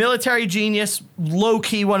the man. Military genius, low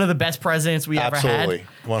key one of the best presidents we Absolutely.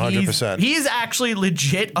 ever had. 100%. He's actually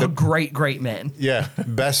legit a great man. Yeah,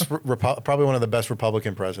 probably one of the best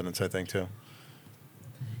Republican presidents, I think, too.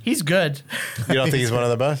 He's good. You don't think he's one of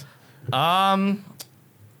the best? I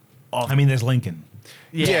mean, there's Lincoln.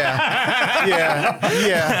 Yeah.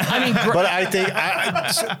 I mean, But I think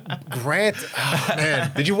Grant. Oh,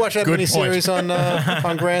 man, did you watch that miniseries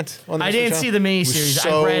on Grant? On the I didn't History see the Channel? miniseries. It was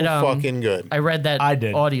so I read fucking good. I read that I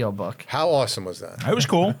did. audiobook. How awesome was that? It was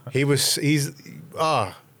cool.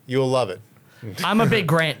 You'll love it. I'm a big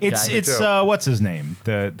Grant guy. It's too. what's his name?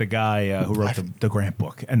 The guy who wrote the Grant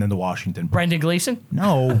book and then the Washington book. Brendan Gleeson.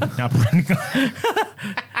 No, not Brendan.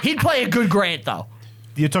 He'd play a good Grant though.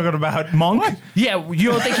 You're talking about Monk? Yeah,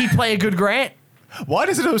 you don't think he'd play a good Grant? Why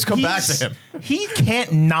does it always come back to him? He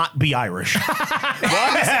can't not be Irish.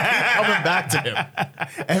 Why is it coming back to him?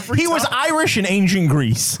 He was Irish in ancient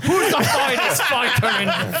Greece. Who's the finest fighter in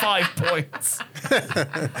 5 points?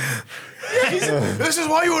 This is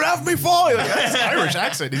why you would have me fall. Like, that's an Irish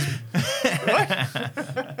accent.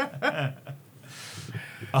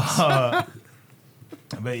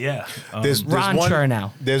 But yeah, There's Ron one,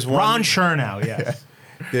 Chernow. There's one. Ron Chernow. Yeah,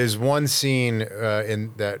 There's one scene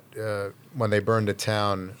in that when they burned a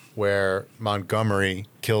town where Montgomery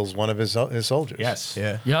kills one of his soldiers. yes,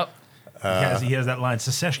 Yeah. Yep. he has that line.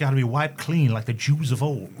 Secession got to be wiped clean like the Jews of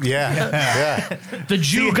old. Yeah. The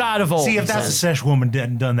Jew god of old. See, if he that says. secession woman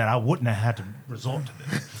hadn't done that, I wouldn't have had to resort to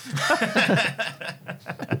this.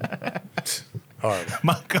 Horrible.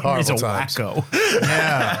 Montgomery's a Horrible times. wacko.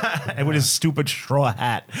 Yeah. And with his stupid straw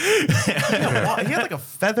hat. He had like a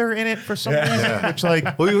feather in it for some reason, which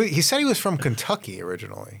like Well, he said he was from Kentucky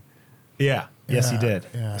originally. Yeah. Yes, he did.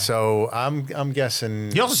 Yeah. So I'm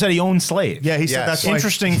guessing. He also said he owned slaves. Yeah, he said Yes. that's like,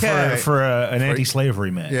 Interesting yeah. for an anti-slavery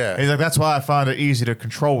man. Yeah. He's like, that's why I find it easy to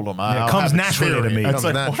control them. Yeah, it comes naturally to me. Comes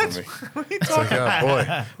like, naturally. what? It's like, oh boy,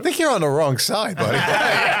 I think you're on the wrong side, buddy.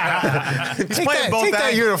 Take playing both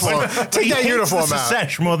that angles. uniform. Take He that hates uniform the out.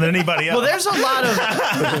 secession more than anybody else. Well,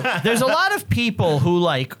 there's a lot of people who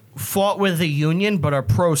like fought with the Union but are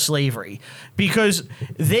pro-slavery because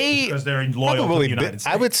because they're loyal to the Probably, United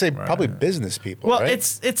States. I would say probably business people. well, right?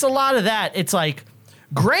 it's a lot of that. It's like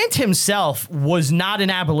Grant himself was not an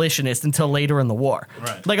abolitionist until later in the war.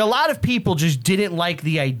 Right. Like a lot of people just didn't like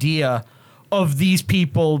the idea of these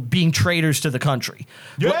people being traitors to the country.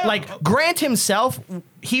 Yeah. Like Grant himself,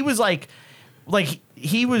 he was like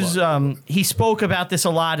he was he spoke about this a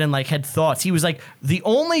lot and like had thoughts. He was like the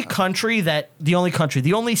only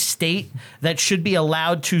state that should be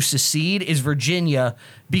allowed to secede is Virginia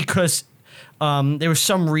because there was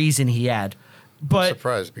some reason he had. But I'm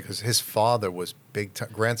surprised because his father was big time.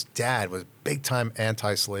 Grant's dad was big time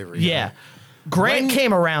anti-slavery. yeah, Grant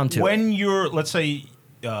came around to it. When you're, let's say,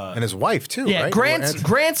 And his wife too. Yeah, right?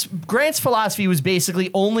 Grant's philosophy was basically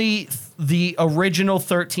only the original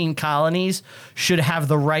 13 colonies should have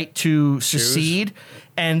the right to secede,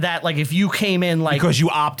 and that like if you came in like because you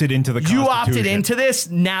opted into the you opted Constitution. into this,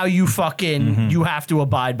 now you fucking you have to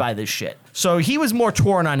abide by this shit. So he was more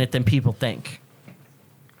torn on it than people think.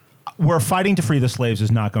 We're fighting to free the slaves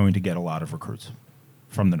is not going to get a lot of recruits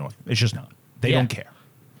from the North. It's just not. They Yeah. don't care.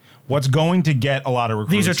 What's going to get a lot of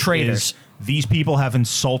recruits These are traitors. is these people have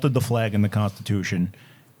insulted the flag and the Constitution,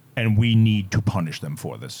 and we need to punish them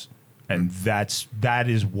for this. And that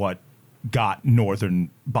is what got Northern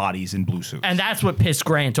bodies in blue suits. And that's what pissed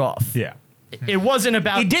Grant off. yeah. It wasn't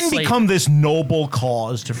about It didn't slavery. become this noble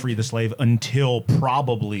cause to free the slave until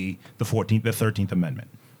probably the 13th Amendment,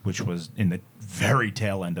 which was in the very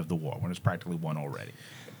tail end of the war when it was practically won already.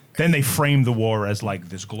 Then they framed the war as like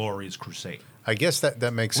this glorious crusade. I guess that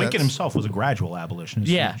makes Lincoln sense. himself was a gradual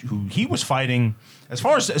abolitionist. Yeah. who he was fighting as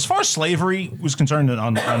far as slavery was concerned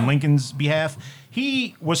on Lincoln's behalf.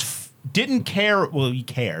 He didn't care. Well, he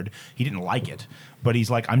cared. He didn't like it, but he's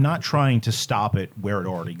like, I'm not trying to stop it where it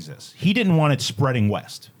already exists. He didn't want it spreading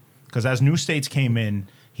west because as new states came in,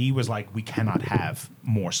 he was like, we cannot have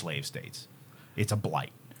more slave states. It's a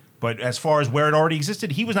blight. But as far as where it already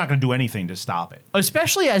existed, he was not going to do anything to stop it.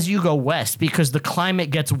 Especially as you go west because the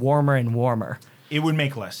climate gets warmer and warmer. It would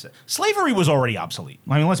make less sense. Slavery was already obsolete.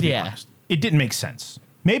 I mean, let's be Yeah. honest. It didn't make sense.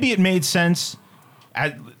 Maybe it made sense,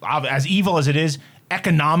 as evil as it is,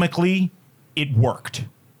 economically, it worked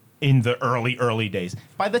in the early days.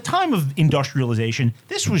 By the time of industrialization,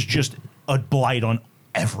 this was just a blight on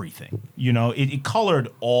everything. You know, it colored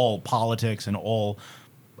all politics and all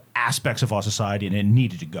aspects of our society, and it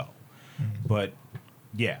needed to go. But,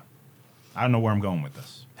 yeah, I don't know where I'm going with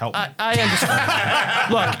this. Help me. I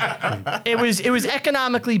understand. Look, it was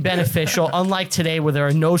economically beneficial, unlike today where there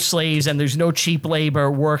are no slaves and there's no cheap labor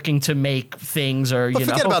working to make things or, But you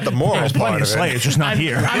know. forget about the moral There's part plenty of of it. slaves, just not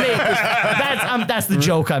here. I mean, that's the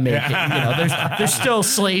joke I'm making. You know, there's still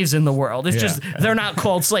slaves in the world. It's Yeah. just they're not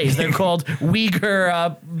called slaves. They're called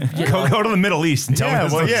Uyghur. Go to the Middle East and tell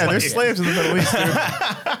me There's slaves in the Middle East,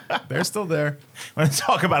 dude. They're still there. Let's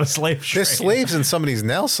talk about a slave trade. There's slaves in some of these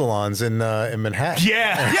nail salons in Manhattan.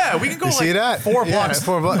 Yeah. We can go You like see that? 4 Yeah, blocks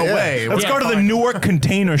 4 blocks, yeah. away. Let's go to the Newark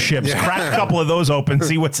container ships, crack a couple of those open,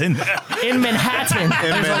 see what's in there. In Manhattan,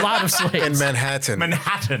 there's a lot of slaves. In Manhattan.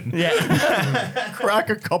 Manhattan. Yeah. Crack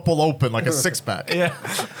a couple open like a 6-pack. Yeah.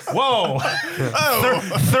 Whoa.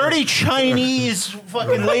 30 Chinese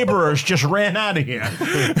fucking laborers just ran out of here.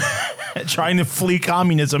 Trying to flee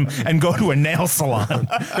communism and go to a nail salon.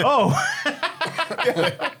 Oh.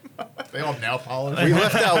 They all have nail polish. We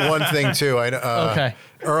left out one thing too. Okay.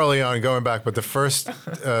 Early on, going back, but the first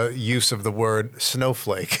use of the word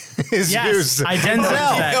snowflake is Yes, used I Denzel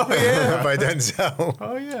that. by Denzel.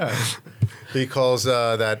 Oh yeah. He calls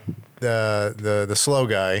the slow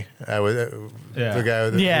guy, the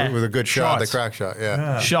guy with a good shot, Shots. the crack shot.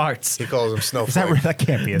 Yeah. Sharts. He calls him snowflake. Is that, that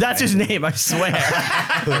can't be a That's thing. his name, I swear.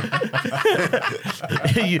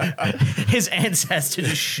 His ancestor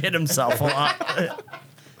just shit himself a lot.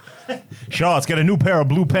 Shaw's got a new pair of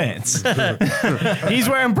blue pants. He's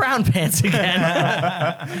wearing brown pants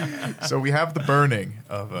again. So we have the burning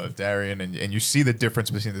of Darien, and you see the difference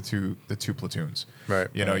between the two platoons. Right.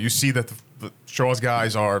 You know, you see that the Shaw's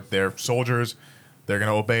guys they're soldiers. They're going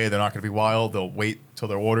to obey. They're not going to be wild. They'll wait till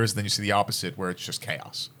their orders. Then you see the opposite, where it's just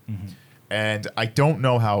chaos. Mm-hmm. And I don't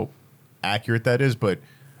know how accurate that is, but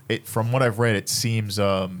from what I've read, it seems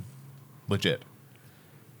legit.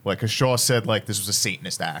 Like, because Shaw said, like, this was a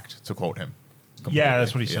Satanist act, to quote him. Yeah,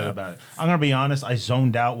 that's what he said Yeah. about it. I'm going to be honest. I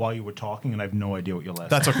zoned out while you were talking, and I have no idea what your last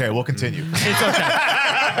That's okay. We'll continue. It's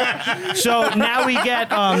okay. So now we get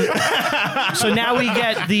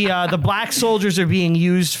the black soldiers are being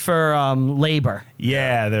used for labor,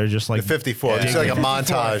 Yeah, they're just like The 54. Yeah. It's like a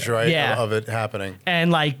montage, right? Yeah. Of it happening. and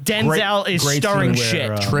like Denzel is great stirring scene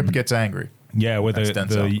where, shit. Trip gets angry. Yeah, with That's the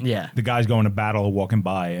Denzel. the guys going to battle are walking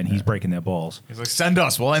by, and he's breaking their balls. He's like, send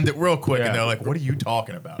us. We'll end it real quick. Yeah. And they're like, what are you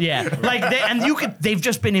talking about? Yeah, like they've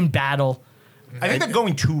just been in battle. I think they're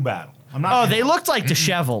going to battle. I'm not. Oh, they looked like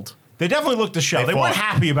disheveled. They definitely looked the show. They weren't fought.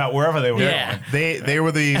 happy about wherever they were Yeah. going. They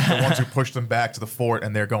were the ones who pushed them back to the fort,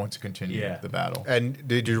 and they're going to continue Yeah. the battle. And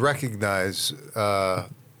did you recognize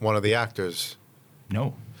one of the actors?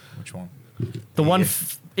 No. Which one? The one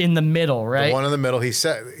in the middle, right? The one in the middle. He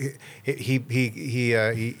said he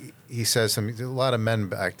says some. A lot of men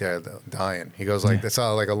back there dying. He goes like that's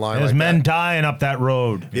all like a line. There's like men that. dying up that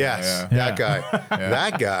road. Yes, Yeah. that guy.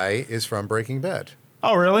 That guy is from Breaking Bad.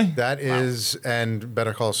 Oh, really? That is, and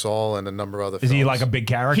Better Call Saul and a number of other Is films. he like a big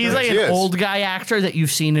character? He's like He an is. old guy actor that you've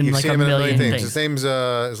seen in You've like seen a him in million things. things. His name's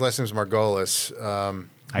his last name's Margolis.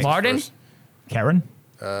 Martin? first- Karen?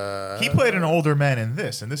 He played an older man in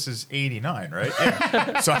this, and this is 89, right?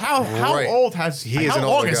 Yeah. So how Right. old has He is how an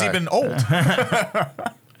long older has he guy. been old?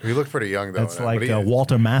 He looked pretty young though. That's but like he-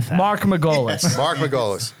 Walter Matthau. Mark Margolis. Mark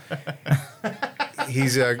Margolis.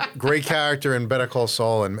 He's a great character in Better Call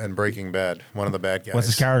Saul and Breaking Bad. One of the bad guys. What's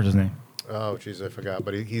his character's name? Oh, jeez, I forgot.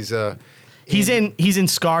 But he's He's in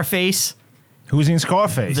Scarface, Who's in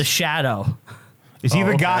Scarface? The Shadow. Is he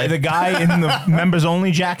the guy in the members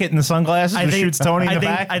only jacket and the sunglasses who shoots Tony in the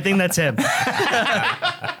back? I think that's him.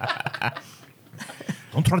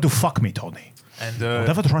 Don't try to fuck me, Tony. And Don't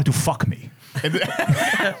ever try to fuck me.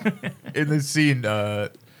 in this scene,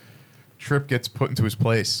 Tripp gets put into his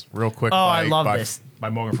place real quick. Oh, by, I love by, this. By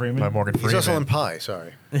Morgan Freeman? By Morgan he's Freeman. also in Pie.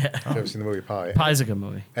 Sorry, Yeah. I've never seen the movie Pie. Pie's a good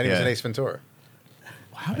movie. And he was in Yeah. Ace Ventura.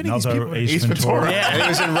 How many of these Another people? Ace Ace Ventura. Ventura. Yeah. And he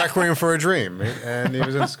was in Requiem for a Dream. And he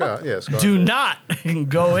was in Scott. Yeah, Scott. Do not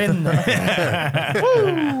go in there.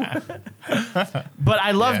 Woo. But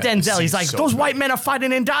I love Yeah, Denzel. He's it's like, so those good. white men are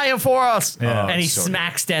fighting and dying for us. Yeah. And he so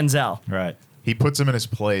smacks Denzel. Right. He puts him in his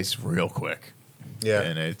place real quick. Yeah.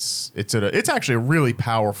 And it's actually a really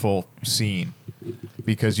powerful scene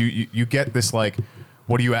because you get this like,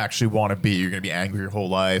 what do you actually want to be? You're going to be angry your whole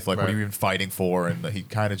life. Like, what are Right. you even fighting for? And he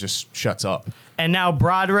kind of just shuts up. And now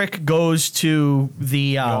Broderick goes to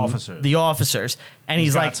the officers, and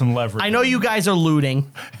he's got like, some leverage. I know you guys are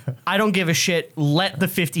looting. I don't give a shit. Let the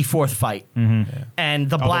 54th fight. And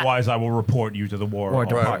the black Otherwise, I will report you to the War War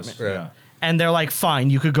Office. Department. Right. Yeah. and they're like, fine,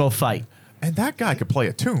 you could go fight. And that guy could play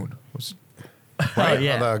a tune. Oh,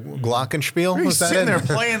 yeah. The Glockenspiel? He's Was that sitting it? there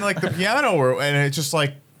playing like the piano, and it's just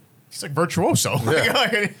like, he's like virtuoso.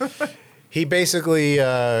 He basically,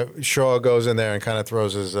 Shaw goes in there and kind of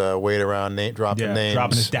throws his weight around, dropping Yeah, names.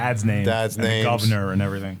 dropping his dad's name. Dad's and names. the governor and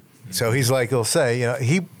everything. So he's like, he'll say,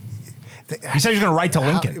 He said he's going to write to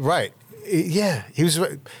Lincoln. Right. Yeah. He was.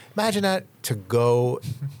 Imagine that, to go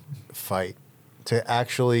fight, to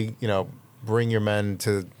actually, bring your men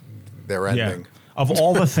to their ending. Of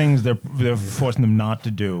all the things they're forcing them not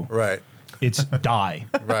to do, Right. it's die.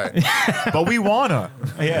 Right. But we wanna.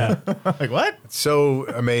 Yeah. Like, what? So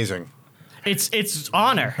amazing. It's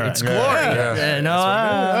honor. It's glory. Yeah. You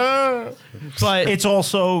know? But It's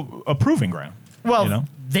also a proving ground. well, you know?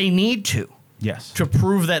 they need to Yes.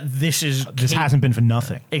 prove that this is This hasn't been for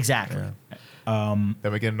nothing. exactly. Then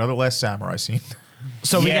we get another Last Samurai scene.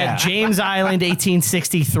 So we Yeah. got James Island,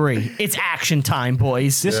 1863. It's action time,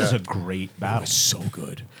 boys. This is a great battle. So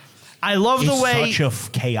good. I love the It's way. such a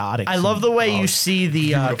chaotic. I love the way scene. you see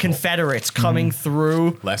the Confederates coming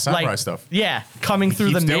through. Last Samurai stuff. Yeah, coming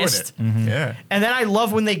through the Keeps doing mist. it. Yeah. And then I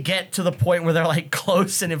love when they get to the point where they're like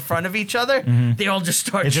close and in front of each other. They all just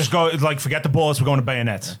start. It just go like forget the bullets. We're going to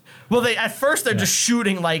bayonets. well, they at first they're just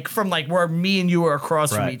shooting like from like where me and you are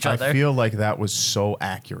across from Right. each other. I feel like that was so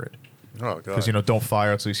accurate. Oh, God. Because, don't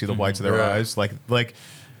fire until you see the whites of their Yeah. eyes. Like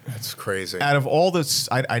That's crazy. out of all this,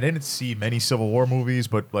 I didn't see many Civil War movies,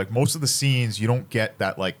 but like most of the scenes, you don't get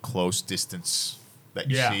that like close distance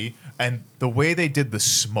that you Yeah. see. And the way they did the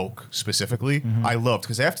smoke specifically, I loved.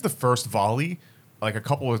 Because after the first volley, like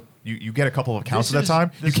you get a couple of counts This at that is-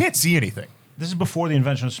 time, you this- can't see anything. This is before the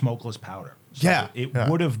invention of smokeless powder. So Yeah, it yeah.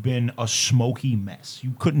 would have been a smoky mess.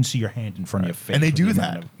 You couldn't see your hand in front of your face. And they with do the that.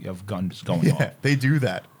 amount of guns going Yeah, off. they do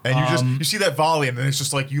that. And you see that volley, and then it's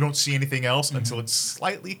just like you don't see anything else until it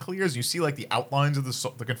slightly clears. You see like the outlines of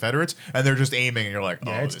the Confederates, and they're just aiming, and you're like, oh,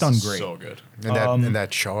 Yeah, it's this done is great. so good. And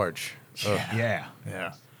that charge. Ugh. Yeah.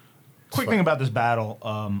 Yeah. Quick thing about this battle,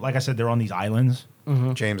 like I said, they're on these islands,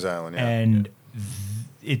 James Island. Yeah. and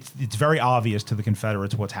it's very obvious to the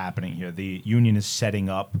Confederates what's happening here. The Union is setting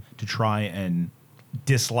up to try and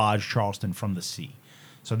dislodge Charleston from the sea.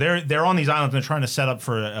 So they're on these islands and they're trying to set up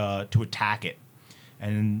for to attack it.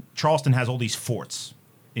 And Charleston has all these forts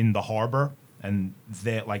in the harbor, and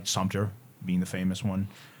they're like Sumter being the famous one.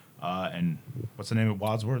 And what's the name of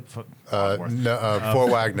Wadsworth? Wadsworth.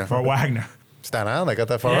 Fort Wagner. Fort Wagner. Staten Island. I got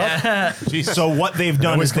that far up. So what they've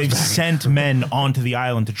done always is they've comes back. sent men onto the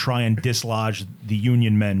island to try and dislodge the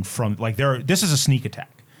Union men from this is a sneak attack.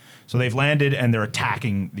 So they've landed and they're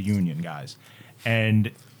attacking the Union guys. And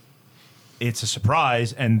it's a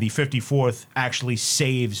surprise, and the 54th actually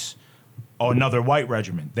saves another white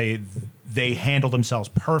regiment. They handle themselves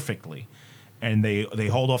perfectly, and they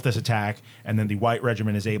hold off this attack, and then the white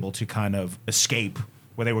regiment is able to kind of escape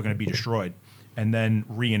where they were going to be destroyed, and then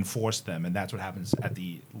reinforce them, and that's what happens at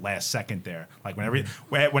the last second there. Like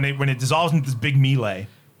when it dissolves into this big melee,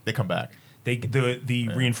 They come back. The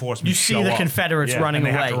reinforcements. You see show the up. Confederates running and they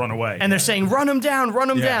away. have to run away, And they're saying, run them down, run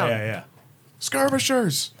them down. Yeah.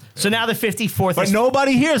 Skirmishers. So now the 54th But is...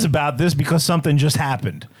 nobody hears about this because something just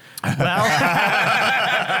happened. Well,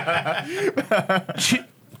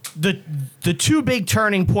 the two big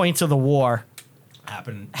turning points of the war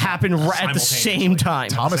happen at the same time.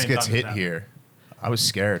 Thomas Same gets time hit as here. I was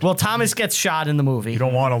scared. Well, Thomas gets shot in the movie. You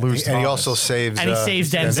don't want to lose. And he Thomas. also saves. And he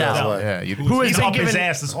saves Denzel. Yeah, Who has He's been up his given...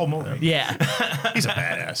 ass this whole movie. Yeah. he's a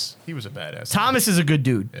badass. He was a badass. Thomas is a good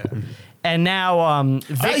dude. Yeah. And now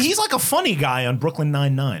Vic, He's like a funny guy on Brooklyn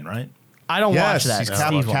Nine-Nine, right? I don't watch Yes, that. he's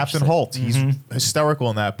Steve watches Captain it. Holt. He's hysterical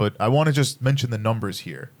in that. But I want to just mention the numbers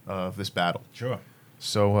here of this battle. Sure.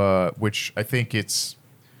 So, which I think it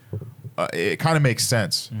kind of makes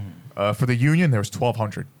sense. For the Union, there was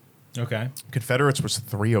 1,200. Okay. Confederates was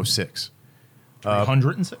 306.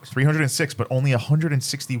 306. 306, but only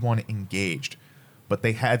 161 engaged. But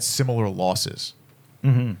they had similar losses.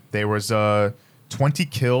 There was 20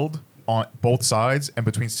 killed on both sides and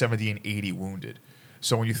between 70 and 80 wounded.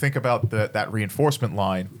 So when you think about that reinforcement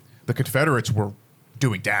line, the Confederates were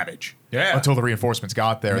doing damage until the reinforcements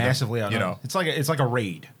got there. Massively Then, out. It's like a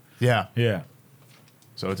raid. Yeah. Yeah.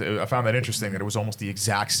 So I found that interesting that it was almost the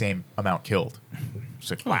exact same amount killed.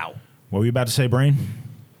 So, Wow. What were you about to say, Brain?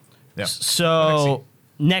 yeah. So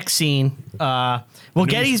next scene,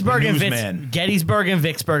 Gettysburg and newsman. Gettysburg and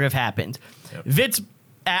Vicksburg have happened. Yep. Vit's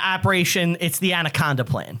operation, it's the Anaconda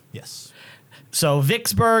plan. Yes. So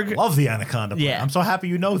Vicksburg, Love the Anaconda plan. Yeah. I'm so happy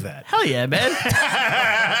you know that. hell yeah, man.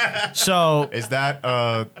 So Is that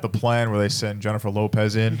the plan where they send Jennifer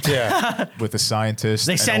Lopez in Yeah. with the scientist?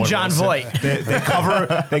 they and send Owen John Wilson?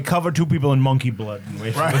 Voight. They cover two people in monkey blood and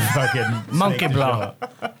wait for the fucking Monkey snake to blood. show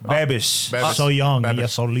up. Babish, Babish. so young, Babish.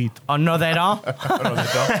 yes, so little. Oh no, they don't. Oh, no,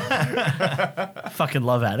 they don't? Fucking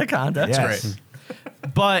love Anaconda. Yes.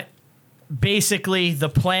 Great. But basically, the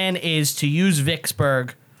plan is to use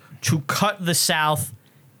Vicksburg to cut the South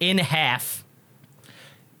in half.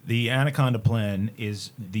 The Anaconda plan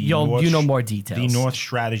is the You know more details. The North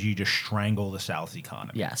strategy to strangle the South's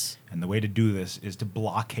economy. Yes. And the way to do this is to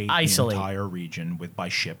blockade Isolate. the entire region by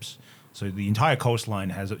ships. So the entire coastline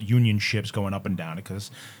has Union ships going up and down because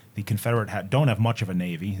the Confederate don't have much of a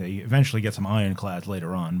navy. They eventually get some ironclads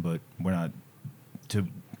later on, but we're not to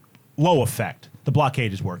low effect. The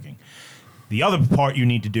blockade is working. The other part you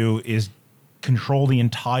need to do is control the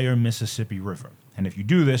entire Mississippi River. And if you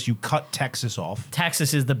do this, you cut Texas off.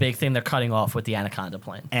 Texas is the big thing they're cutting off with the Anaconda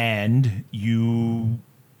plan. And you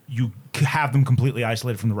have them completely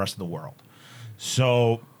isolated from the rest of the world.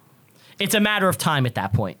 So It's a matter of time at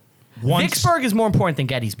that point. once, Vicksburg is more important than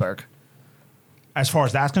Gettysburg. as far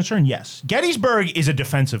as that's concerned, yes. Gettysburg is a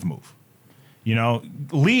defensive move. You know,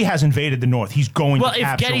 Lee has invaded the North. He's going Well, to if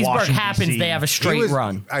capture Gettysburg Washington, happens, D.C. they have a He straight was-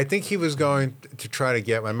 run. I think he was going to try to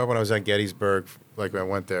get. I remember when I was at Gettysburg, like when I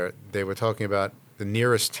went there, they were talking about the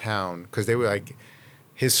nearest town because they were like,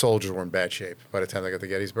 his soldiers were in bad shape by the time they got to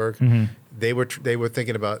Gettysburg. Mm-hmm. They were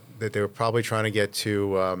thinking about that they were probably trying to get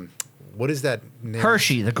to what is that name?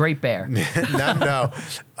 Hershey, the Great Bear. No.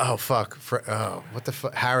 Oh fuck. What the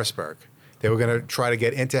fuck? Harrisburg. They were going to try to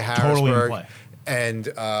get into Totally in Harrisburg play. and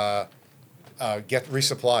get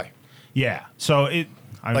resupply, Yeah. So I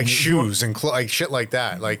like mean, shoes and like shit like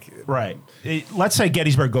that. Like Right. Let's say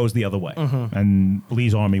Gettysburg goes the other way Mm-hmm. and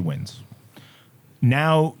Lee's army wins.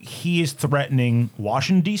 Now he is threatening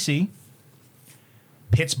Washington, D.C.,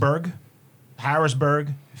 Pittsburgh, Harrisburg,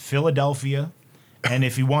 Philadelphia, and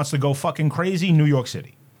if he wants to go fucking crazy, New York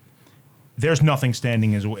City. There's nothing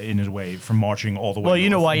standing in his way from marching all the way Well, you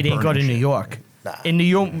know north why and you didn't go to burning New shit. York. In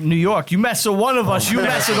New York, you mess with one of us, you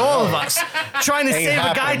mess with all of us. Trying to Ain't save a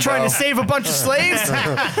guy happening, trying bro. to save a bunch of slaves?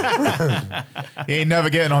 He ain't never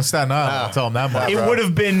getting on Staten Island. I'll tell him that much. It would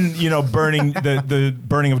have been, burning the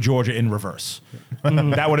burning of Georgia in reverse.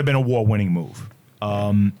 That would have been a war-winning move.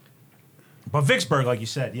 But Vicksburg, like you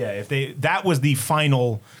said, yeah, that was the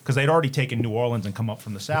final, because they'd already taken New Orleans and come up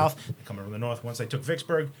from the south, they come up from the north. Once they took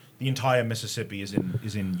Vicksburg, the entire Mississippi is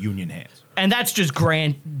in Union hands. And that's just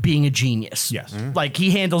Grant being a genius. Yes. Like,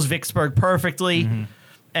 he handles Vicksburg perfectly.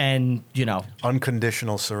 And,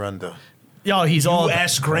 unconditional surrender. he's all.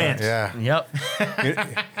 U.S. Grant. Yeah. Yep.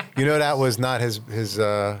 You know that was not his. It's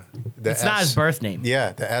not his birth name.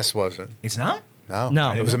 Yeah, the S wasn't. It's not?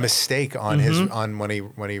 No. It was a mistake on his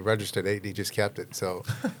when he registered it. He just kept it. So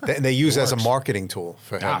they use it as a marketing tool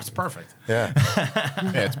for him. Ah, it's perfect. Yeah,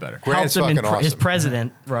 Yeah, it's better. Grant's Helped him fucking in his awesome.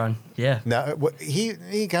 president run. Yeah. Now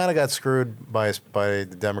he kind of got screwed by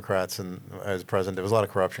the Democrats and as president. There was a lot of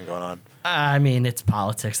corruption going on. I mean, it's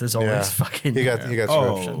politics. There's always Yeah, fucking. he got corruption.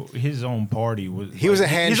 Oh, his own party was. He was a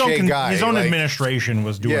handshake guy, His own like- administration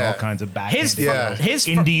was doing Yeah. all kinds of back His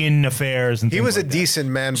Indian affairs and He things was a like that. decent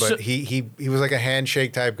man, but So- he was like a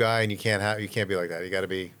handshake type guy, and you can't be like that. You got to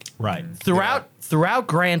be Right. throughout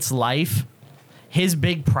Grant's life, his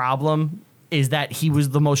big problem is that he was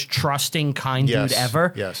the most trusting, kind Yes, dude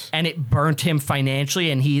ever. yes. And it burnt him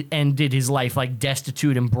financially, and he ended his life like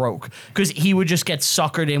destitute and broke because he would just get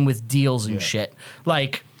suckered in with deals and shit.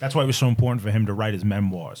 Like, That's why it was so important for him to write his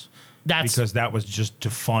memoirs. That's- because that was just to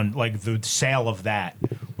fund, like the sale of that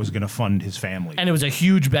was going to fund his family. and it was a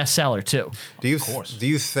huge bestseller too. Do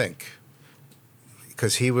you think?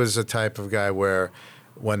 Because he was a type of guy where,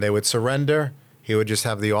 when they would surrender, he would just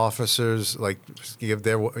have the officers like just give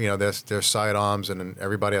their sidearms, and then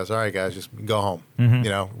everybody else. All right, guys, just go home.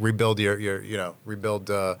 Rebuild rebuild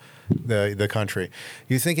the country.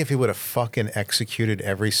 You think if he would have fucking executed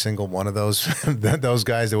every single one of those those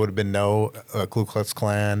guys, there would have been no Ku Klux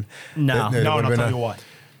Klan? No. There no, would and have I'll been tell you what.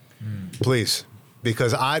 Please,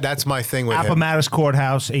 because that's my thing with him. Appomattox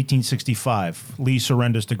Courthouse, 1865. Lee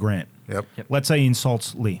surrenders to Grant. Yep. Let's say he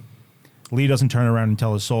insults Lee. Lee doesn't turn around and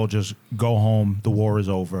tell his soldiers, go home, the war is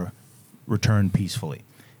over, return peacefully.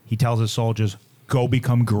 He tells his soldiers, go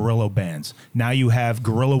become guerrilla bands. Now you have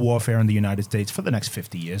guerrilla warfare in the United States for the next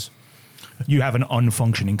 50 years. You have an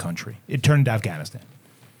unfunctioning country. It turned to Afghanistan.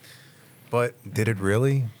 But did it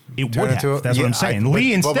really? It turn would into have. That's what I'm saying.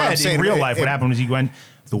 Lee, but what I'm instead, saying, in real life, what happened was he went,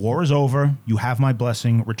 the war is over, you have my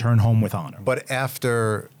blessing, return home with honor. But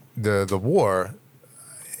after the war,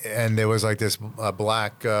 and there was like this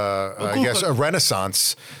black, I guess, a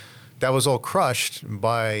renaissance, that was all crushed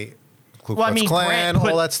by Ku Klux Well, I mean, Klan, Grant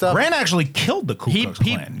put- all that stuff. Grant actually killed the Ku He- Klux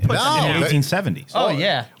he Klan put in them the down. 1870s. Oh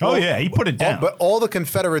yeah. Oh, yeah, he put it down. But all the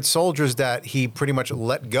Confederate soldiers that he pretty much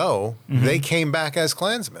let go, they came back as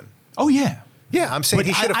Klansmen. Oh, yeah. Yeah, I'm saying But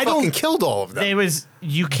he should I have don't- fucking killed all of them. It was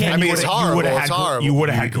you can't. I mean, you it's would've- horrible. would've It's had- horrible. You would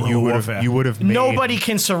have had guerrilla warfare. You would have made, Nobody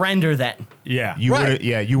can surrender then. Yeah. You Right. would have.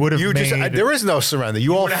 Yeah, you would have You made. just there is no surrender.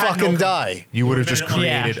 You all would've had fucking no- die. you would have would've just been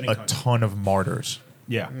an created a unfunctioning ton of martyrs.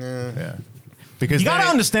 Yeah. Yeah, because You got to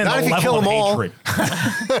then- understand not the if you kill level of them all. hatred.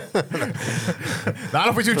 Not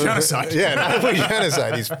if we do genocide. Yeah, not for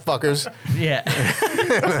genocide, these fuckers. Yeah.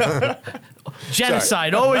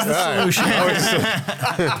 Genocide, always the solution.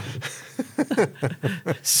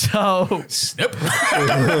 So Snip.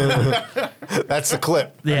 That's the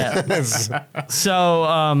clip. yeah.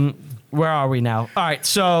 So where are we now? All right.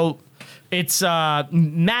 So it's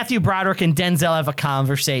Matthew Broderick and Denzel have a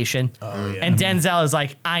conversation, and Denzel is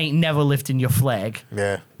like, "I ain't never lifting your flag.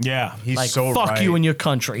 Yeah. Yeah. He's Like so fuck right. you and your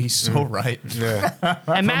country." He's so right. Yeah. and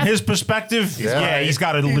From Matthew, his perspective, Yeah. yeah, he's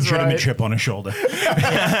got a legitimate right. chip on his shoulder.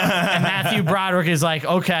 and Matthew Broderick is like,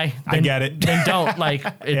 "Okay, I then- get it. Then don't like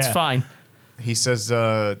it's Yeah. fine." He says,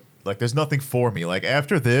 like, there's nothing for me. Like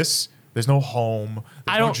after this, there's no home.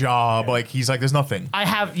 There's no don't- job. Like he's like, there's nothing. I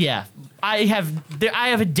have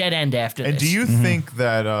a dead end after And this. do you think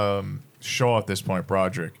that Shaw at this point,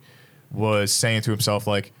 Broderick, was saying to himself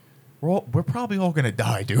like, we're probably all gonna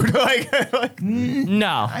die, dude? like,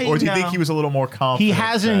 No. or do you No. think he was a little more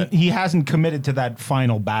confident? He hasn't committed to that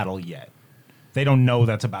final battle yet. They don't know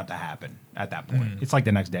that's about to happen at that point. It's like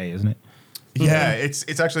the next day, isn't it? Yeah,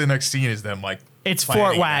 it's actually the next scene is them like It's planning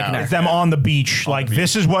Fort it Wagner. out. It's them on the beach. On like, the beach.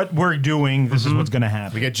 this is what we're doing. This is what's going to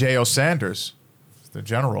happen. We get J.O. Sanders, the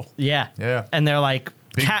general. Yeah. Yeah. And they're like,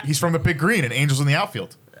 He's from the Big Green and Angels in the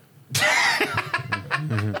Outfield.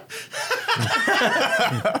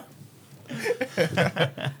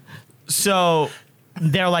 so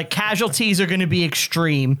they're like, casualties are going to be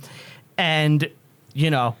extreme. And, you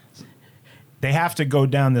know, They have to go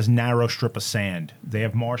down this narrow strip of sand. They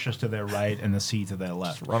have marshes to their right and the sea to their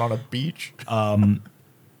left. Run on a beach.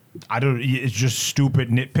 I don't. It's just stupid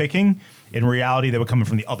nitpicking. In reality, they were coming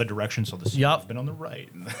from the other direction, so the sea Yup. has been on the right.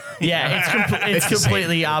 yeah, it's the same.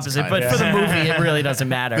 completely It's opposite. kind But of- for the movie, it really doesn't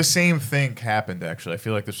matter. The same thing happened actually. I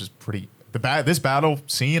feel like this was pretty. This battle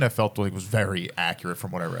scene I felt like was very accurate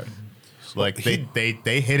from what I read. Like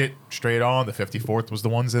they hit it straight on. The 54th was the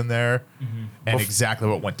ones in there, and exactly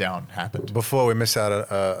what went down happened. Before we miss out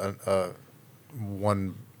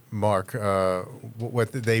one mark,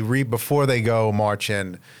 what they read before they go march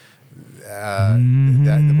in,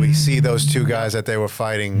 that we see those two guys that they were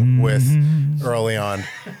fighting with early on.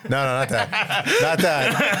 No, not that. Not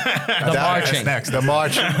that. The marching. Next. The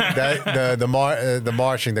march. The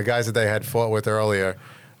marching. The guys that they had fought with earlier.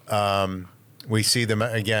 We see them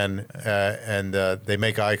again, and they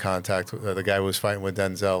make eye contact. The guy who was fighting with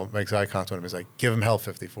Denzel makes eye contact with him. He's like, "Give him hell,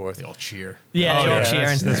 54th." They all cheer. Yeah, they were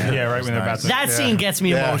cheering. Right when they're about to. That scene gets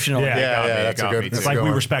me emotional. Yeah. That's a got good. me. It's that's a like good we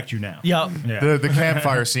one. respect you now. Yep. Yeah. The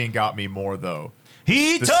campfire scene got me more though.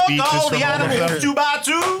 He The took speeches all from the all of animals them. 2 by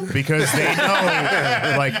 2. Because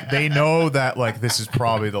they know that like this is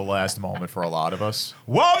probably the last moment for a lot of us.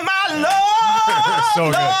 Whoa, my Lord,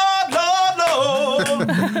 So good. Lord, Lord.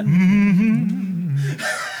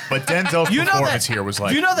 But Denzel's performance here was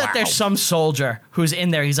like, you know that wow. there's some soldier who's in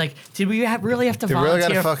there. He's like, did we really have to Did we really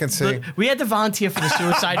volunteer? gotta fucking see? We had to volunteer for the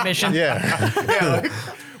suicide mission. Yeah. Yeah, like,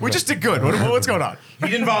 we just did good. What's going on? He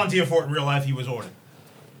didn't volunteer for it in real life. He was ordered.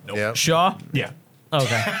 Yeah. Sure. Yeah.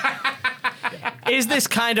 Okay. Is this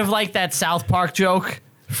kind of like that South Park joke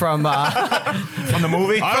from From the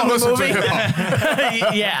movie? I don't the listen movie? to hip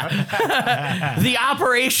hop. yeah, the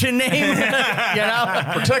operation name? You know,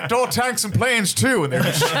 Protect all tanks and planes too, and they're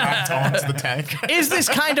just strapped onto the tank. is this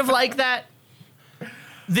kind of like that?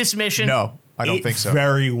 This mission? No, I don't think so.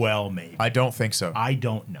 Very well, maybe. I don't think so. I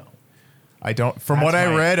don't know. I don't. From That's what I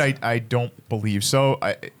my- read, I don't believe so.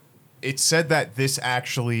 It said that this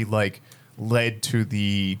actually like led to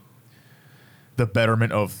the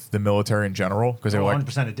betterment of the military in general because they were like,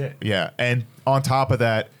 100% it did. yeah. And on top of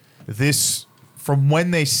that, this from when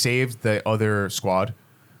they saved the other squad,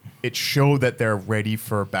 it showed that they're ready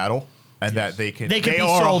for battle and that they can. They can be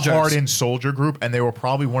are soldiers. a hardened soldier group, and they were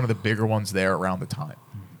probably one of the bigger ones there around the time.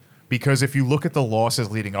 Because if you look at the losses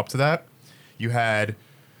leading up to that, you had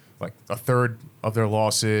like a third of their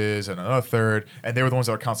losses and another third, and they were the ones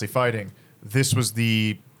that were constantly fighting. This was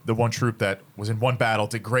the one troop that was in one battle,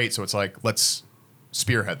 did great, so it's like, let's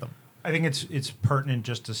spearhead them. I think it's pertinent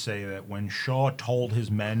just to say that when Shaw told his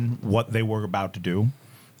men what they were about to do,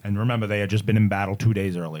 and remember they had just been in battle 2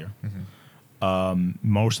 days earlier,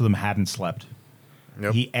 most of them hadn't slept.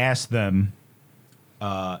 Yep. He asked them,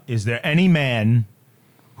 is there any man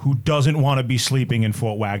who doesn't want to be sleeping in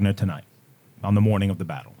Fort Wagner tonight on the morning of the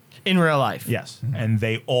battle? In real life? Yes. And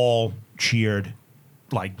they all cheered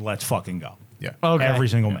like, let's fucking go. Yeah. Okay. Every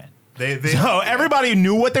single man. They So everybody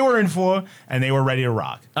knew what they were in for, and they were ready to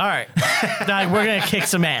rock. All right. Now, we're going to kick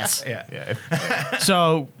some ass. Yeah.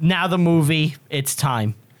 So now the movie, it's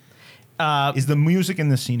time. Is the music in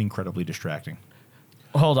this scene incredibly distracting?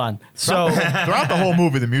 Hold on. So throughout the whole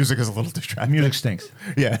movie, the music is a little distracting. Music stinks.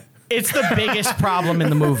 Yeah. it's the biggest problem in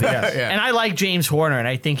the movie. Yeah. And I like James Horner, and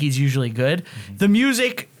I think he's usually good. The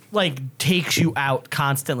music, like, takes you out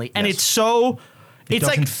constantly. And Yes. it's so... It's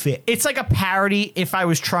doesn't like fit. It's like a parody if I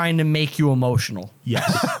was trying to make you emotional.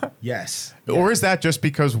 Yes. Yes. Or is that just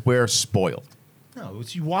because we're spoiled? No,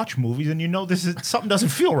 it's you watch movies and you know this is something doesn't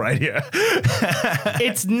feel right here.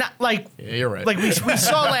 It's not like... Yeah, you're right. Like we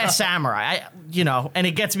saw Last Samurai, and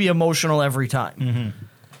it gets me emotional every time.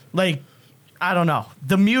 Like, I don't know.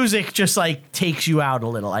 The music just like takes you out a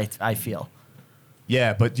little, I feel.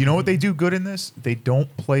 Yeah, but you know what they do good in this? They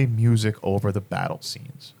don't play music over the battle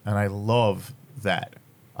scenes. And I love that.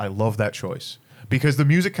 I love that choice. Because the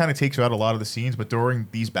music kind of takes you out a lot of the scenes, but during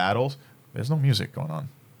these battles, there's no music going on.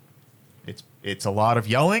 It's a lot of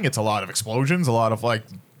yelling, it's a lot of explosions, a lot of like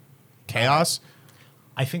chaos.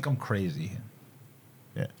 I think I'm crazy.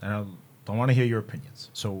 Yeah. And I don't want to hear your opinions.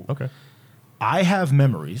 So Okay. I have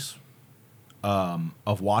memories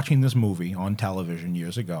of watching this movie on television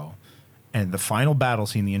years ago, and the final battle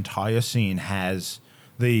scene, the entire scene has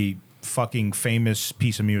the fucking famous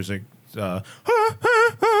piece of music. Okay.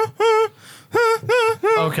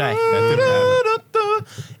 That didn't happen.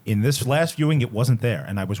 In this last viewing, it wasn't there,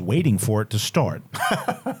 and I was waiting for it to start.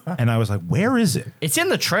 And I was like, where is it? It's in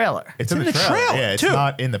the trailer. It's in the trailer, Yeah, it's too.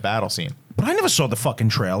 not in the battle scene. But I never saw the fucking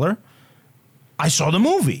trailer. I saw the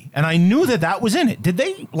movie, and I knew that was in it. Did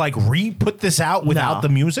they, like, re-put this out without No. the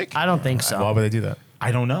music? I don't think so. Why would they do that?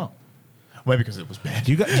 I don't know. Why? Because it was bad.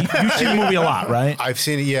 You see the movie a lot, right? I've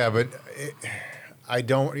seen it, yeah, but I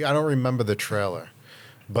don't remember the trailer.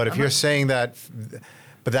 But if you're saying that,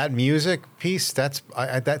 but that music piece, that's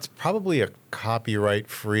probably a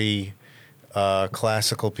copyright-free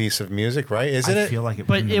classical piece of music, right? Isn't I it? feel like it.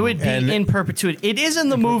 But it would be And- in perpetuity. It is in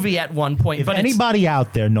the movie at one point. If but it's- anybody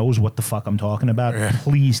out there knows what the fuck I'm talking about,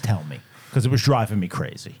 please tell me, because it was driving me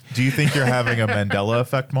crazy. Do you think you're having a Mandela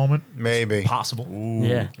effect moment? Maybe. Possible.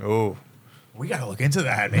 yeah. Oh, We got to look into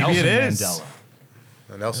that. Maybe Nelson it is. Mandela.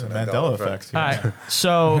 the Nelson Mandela effect. All right.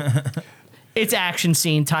 So it's action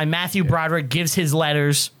scene time. Matthew Broderick gives his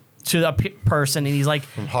letters to a person, and he's like,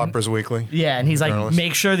 From Harper's Weekly. yeah, and he's like, Journalist.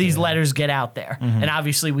 make sure these letters get out there. And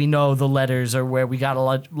obviously, we know the letters are where we got a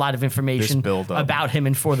lot of information build-up. about him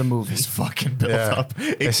and for the movie. This fucking build Yeah. up.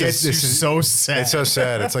 It This gets is- you so sad. It's so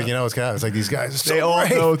sad. It's like, you know what's going on? It's like these guys are so they all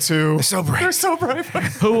brave. know too. They're so brave. They're so brave.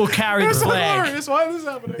 Who will carry the flag? Hilarious. Why is this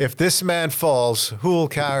happening? If this man falls, who will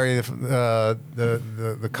carry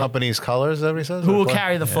the company's colors? Is that what he says? Who Or will flag?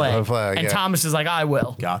 carry the flag? The flag, And yeah. Thomas is like, I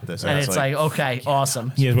will. Got this. And it's like, okay,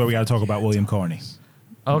 awesome. Here's where we got to talk about William Carney.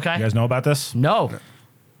 Okay. You guys know about this? No.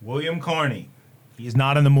 William Carney. He's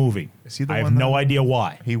not in the movie. Is he the I have one no that- idea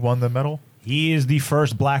why. he won the medal. He is the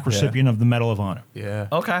first black recipient of the Medal of Honor Yeah.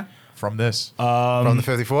 Okay. From this. From the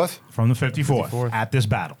 54th? from the 54th, 54th. at this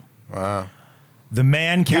battle. Wow. The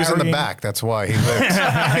man He carrying was in the back. That's why he lived.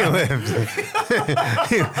 He lived.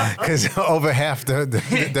 Because over half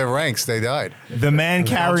the ranks, they died. The man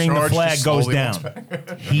carrying the charge, flag just goes slowly down.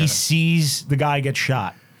 walks He sees the guy get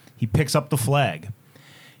shot. He picks up the flag.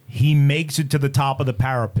 He makes it to the top of the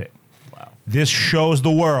parapet. Wow. This shows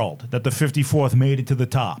the world that the 54th made it to the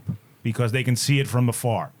top because they can see it from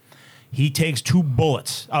afar. He takes 3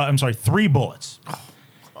 bullets,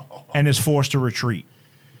 and is forced to retreat.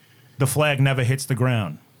 The flag never hits the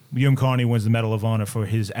ground. William Carney wins the Medal of Honor for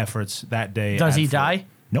his efforts that day. Does at he Fort- die?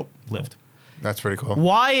 Nope, lived. That's pretty cool.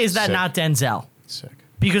 Why is that Sick. not Denzel? Sick.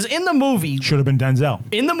 Because in the movie, Should have been Denzel.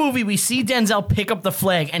 we see Denzel pick up the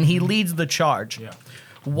flag and he leads the charge. Yeah.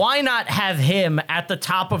 Why not have him at the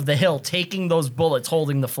top of the hill taking those bullets,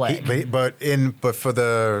 holding the flag? But for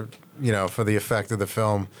the for the effect of the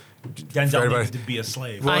film, Denzel everybody- needed to be a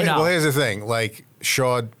slave. I know. Well, here's the thing: like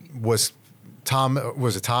Shaw was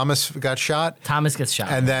Thomas got shot, Thomas gets shot.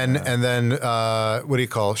 and then what do you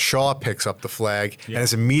call? Shaw picks up the flag and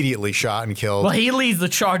is immediately shot and killed. well, he leads the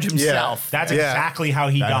charge himself. That's Yeah. exactly how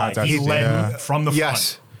he died. that's- He led yeah. from the front.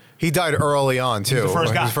 Yes, he died early on too. the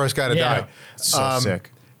first guy. He was the first guy to Yeah. die. So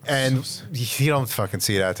sick. And you don't fucking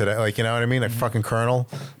see that today. Like, you know what I mean? Like fucking Colonel.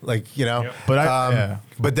 Like, you know. Yep. But yeah.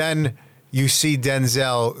 But then you see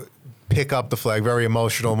Denzel pick up the flag, very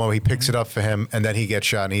emotional moment. He picks it up for him, and then he gets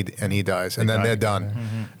shot, and he dies, and then die they're together.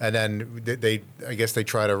 done. And then they I guess they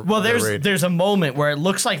try to. Well, raid. there's a moment where it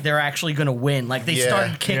looks like they're actually going to win. Like they Yeah.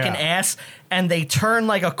 started kicking Yeah. ass, and they turn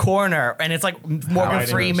like a corner, and it's like Morgan Howitzers.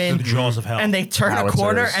 Freeman, The jaws of hell. and they turn a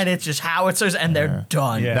corner, Howitzers. and it's just howitzers, and they're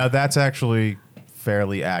done. Yeah. Now that's actually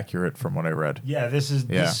fairly accurate from what I read. Yeah, this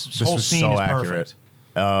Yeah, this whole was scene so is accurate.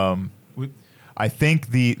 perfect. I think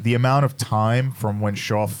the amount of time from when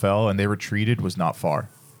Shaw fell and they retreated was not far.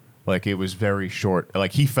 Like it was very short.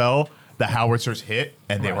 Like he fell, the howitzers hit,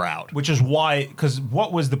 and they were out. Which is why, because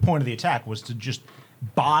what was the point of the attack was to just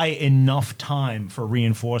buy enough time for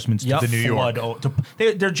reinforcements Yep. to To New York. flood.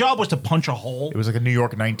 Their job was to punch a hole It was like a New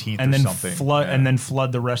York 19th and or then something. flood Yeah. and then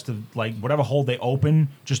flood the rest of like whatever hole they open,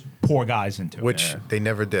 just pour guys into it. which they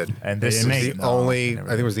never did. And They this didn't is make the it. only, never I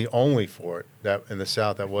think it was the only fort that in the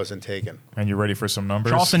South that wasn't taken. And you ready for some numbers?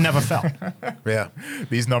 Charleston never fell. Yeah.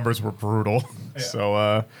 These numbers were brutal.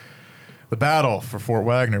 So the battle for Fort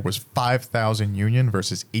Wagner was 5,000 Union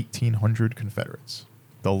versus 1,800 Confederates.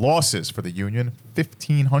 The losses for the Union,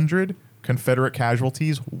 1,500. Confederate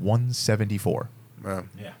casualties, 174. Yeah.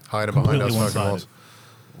 Yeah. Hiding behind those Completely fucking one-sided.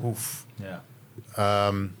 walls. Oof.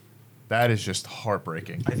 Yeah. That is just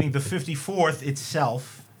heartbreaking. I think the 54th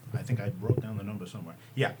itself, I think I wrote down the number somewhere.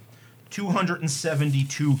 Yeah.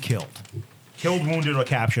 272 killed. Killed, wounded, or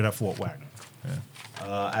captured at Fort Wagner.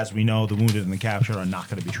 As we know, the wounded and the captured are not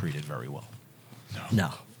going to be treated very well.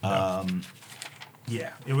 No.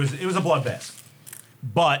 Yeah, it was a bloodbath.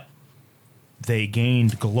 But they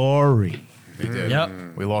gained glory. We did. Yep.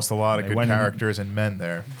 We lost a lot of They good went in- characters and men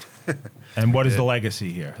there. And what is the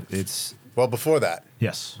legacy here? It's Well, before that,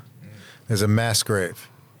 yes. there's a mass grave.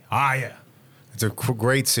 Ah, yeah. It's a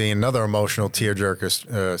great scene, another emotional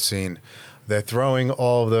tearjerker scene. They're throwing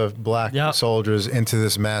all the black Yep. soldiers into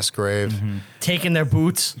this mass grave, Taking their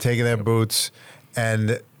boots. taking their boots,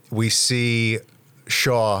 and we see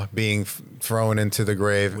Shaw being thrown into the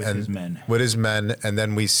grave With and his men. with his men, and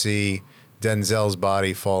then we see Denzel's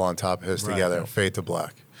body fall on top of his Right. together, fade to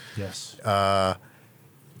black. Yes.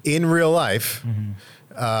 In real life,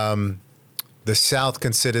 the South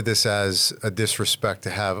considered this as a disrespect to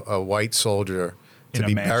have a white soldier to In a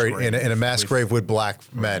be mass buried grave in a mass with- grave with black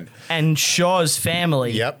men. And Shaw's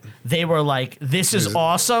family, Yep. they were like, this is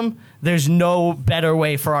awesome. There's no better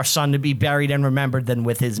way for our son to be buried and remembered than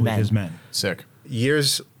with his With men. his men. Sick.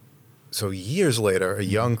 Years later, a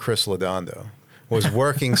young Chris Laudando was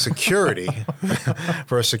working security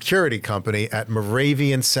for a security company at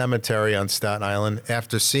Moravian Cemetery on Staten Island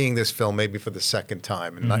after seeing this film maybe for the second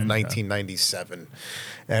time in 1997.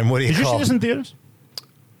 And what do you Did you see call this in theaters?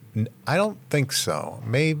 I don't think so.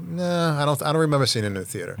 Maybe I don't remember seeing it in the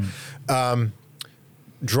theater.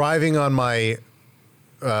 Driving on my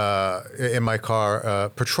in my car,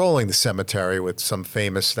 patrolling the cemetery with some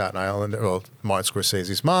famous Staten Island, well, Martin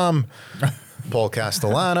Scorsese's mom, Paul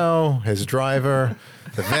Castellano, his driver,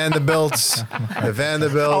 the Vanderbilts. I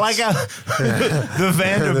like how the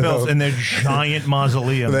Vanderbilts and their giant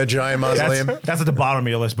mausoleum. Their giant mausoleum. That's at the bottom of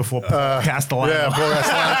your list before Castellano. Yeah, Paul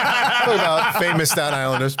Castellano. Talk about famous Staten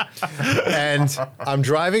Islanders. And I'm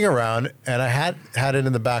driving around, and I had it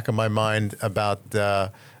in the back of my mind about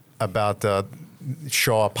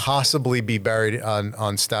Shaw possibly be buried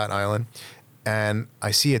on Staten Island. And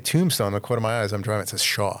I see a tombstone in the corner of my eyes. I'm driving. It says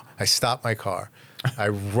Shaw. I stop my car. I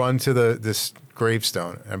run to this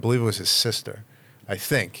gravestone. And I believe it was his sister, I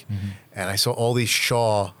think. Mm-hmm. And I saw all these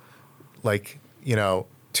Shaw,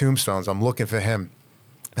 tombstones. I'm looking for him.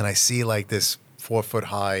 And I see this 4-foot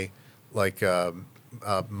high,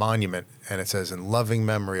 monument. And it says, in loving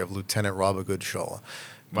memory of Lieutenant Robert Good Shaw.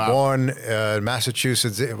 Wow. Born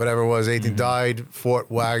Massachusetts, whatever it was, 18, died, Fort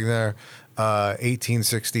Wagner,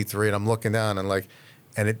 1863. And I'm looking down and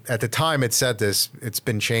at the time it said this, it's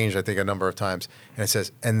been changed, I think, a number of times. And it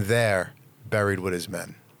says, and there, buried with his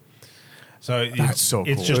men. So that's so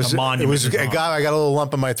cool. It's just a monument. It was, I got a little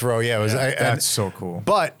lump in my throat. Yeah, it was. That's so cool.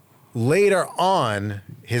 But later on,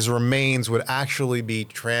 his remains would actually be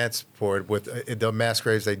transported with the mass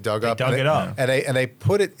graves they dug up. Dug it up. And they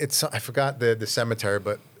put it, I forgot the cemetery,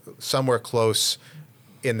 but somewhere close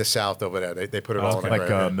in the south over there. They put it all in the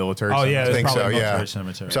grave. Military. Oh yeah, I think so. Military Yeah.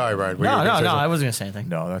 cemetery. Sorry, Brian. No, I wasn't gonna say anything.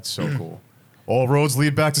 No, that's so cool. All roads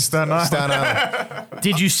lead back to Staten Island. Staten Island.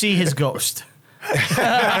 Did you see his ghost?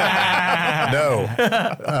 No,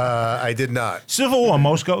 I did not. Civil War,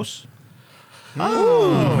 most ghosts. Yeah.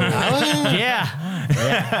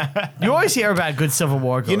 You always hear about good Civil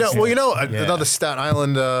War ghosts. Another Staten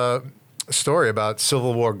Island story about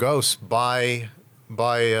Civil War ghosts by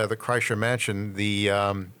the Kreischer Mansion, the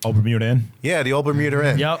Old Bermuda Inn. the Old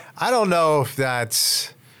Bermuda Inn. Yep. I don't know if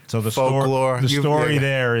that's So the folklore. The story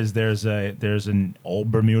there is there's an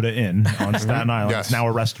Old Bermuda Inn on Staten Island. Yes. It's now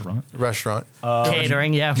a restaurant. Restaurant,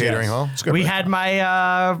 Catering, yeah. catering hall. We had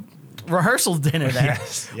my rehearsal dinner there.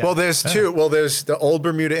 Yes. Yeah. Well, there's two. Well, there's the Old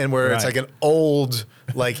Bermuda Inn where it's Right. like an old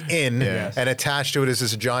inn, Yes. and attached to it is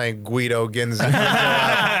this giant Guido Ginza,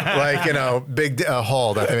 big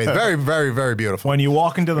hall. That they made. Very, very, very beautiful. When you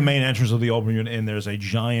walk into the main entrance of the Old Bermuda Inn, there's a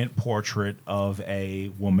giant portrait of a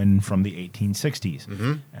woman from the 1860s.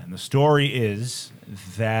 Mm-hmm. And the story is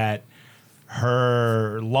that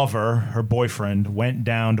her lover, her boyfriend, went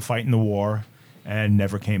down to fight in the war and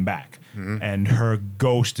never came back. Mm-hmm. And her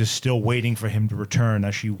ghost is still waiting for him to return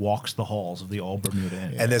as she walks the halls of the Old Bermuda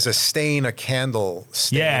Inn. And there's a candle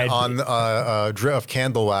stain on a drip of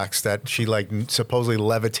candle wax that she supposedly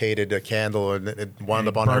levitated a candle and it wound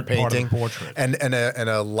up on her burnt part of the painting. portrait. And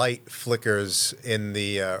a light flickers in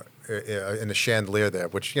the chandelier there,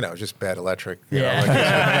 which is just bad electric.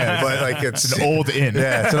 But it's an old inn.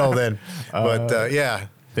 Yeah, it's an old inn. But yeah.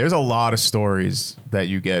 There's a lot of stories that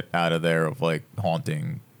you get out of there of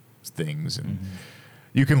haunting things, and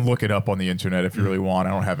you can look it up on the internet if you really want.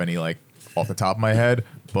 I don't have any off the top of my head,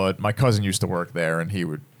 but my cousin used to work there, and he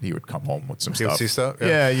would come home with some You stuff. see stuff?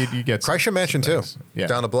 Yeah, you get Kreischer Mansion too. Yeah.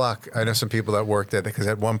 Down the block. I know some people that worked there because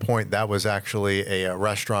at one point that was actually a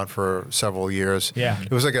restaurant for several years. Yeah.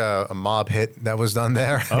 It was like a mob hit that was done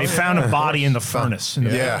there. They found a body in the furnace. In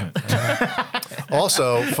the Yeah.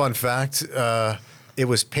 Also, fun fact, it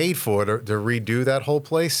was paid for to redo that whole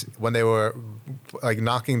place. When they were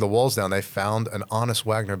knocking the walls down, they found an Honest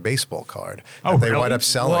Wagner baseball card that they wound up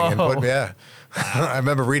selling. Whoa. And I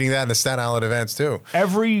remember reading that in the Staten Island events too.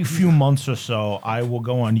 Every few months or so, I will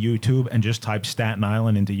go on YouTube and just type Staten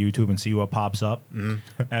Island into YouTube and see what pops up.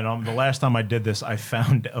 Mm-hmm. And the last time I did this, I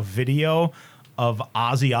found a video of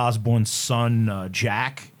Ozzy Osbourne's son,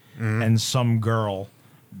 Jack, and some girl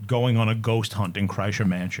going on a ghost hunt in Kreischer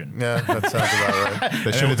Mansion. Yeah, that sounds about right.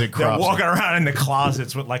 They should have did They're crops. walking around in the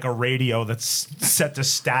closets with a radio that's set to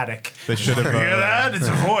static. They should have. Hear that? It's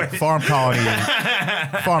a voice. Farm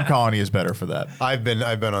colony is better for that. I've been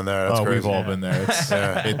on there. That's crazy. We've all been there.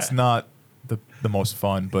 It's not the most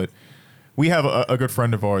fun, but we have a good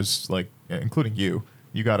friend of ours, including you.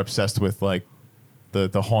 You got obsessed with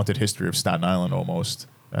the haunted history of Staten Island almost.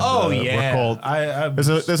 And, yeah. we're called,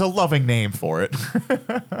 there's a loving name for it.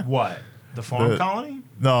 What? The farm colony?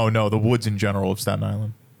 No, the woods in general of Staten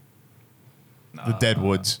Island. The dead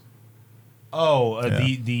woods.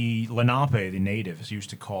 The Lenape, the natives, used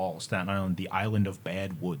to call Staten Island the Island of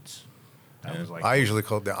Bad Woods. That was like I usually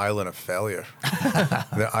call it the island of failure.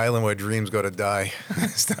 The island where dreams go to die.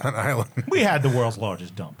 Staten Island. we had the world's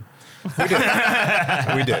largest dump.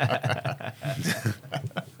 We did.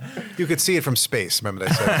 You could see it from space. Remember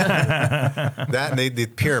they said that, and the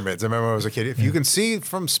pyramids. I remember when I was a kid. If you can see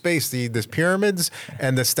from space the pyramids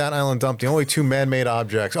and the Staten Island dump, the only two man-made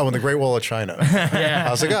objects. Oh, and the Great Wall of China. Yeah.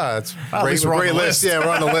 I was like, it's least we're on great the list. list. Yeah, we're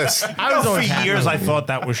on the list. I was For always happy. years, I thought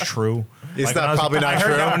that was true. It's when I was- probably not I heard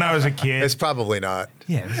true. that when I was a kid. It's probably not.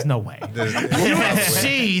 Yeah, there's no way. You would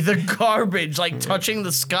see the garbage like touching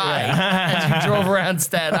the sky as you drove around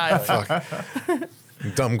Staten Island.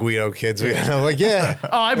 Dumb Guido kids. I'm like, yeah.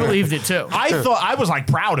 Oh, I believed it too. I was like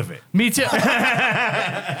proud of it. Me too.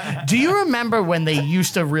 Do you remember when they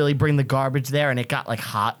used to really bring the garbage there and it got like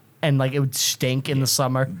hot and like it would stink in the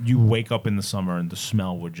summer? You wake up in the summer and the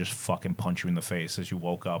smell would just fucking punch you in the face as you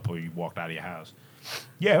woke up or you walked out of your house.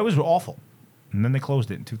 Yeah, it was awful. And then they closed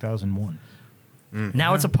it in 2001.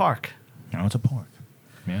 Now it's a park. Now it's a park.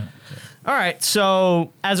 Yeah. All right.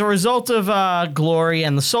 So as a result of Glory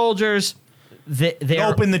and the soldiers, They they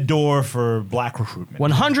opened the door for black recruitment.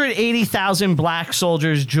 180,000 black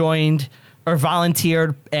soldiers joined or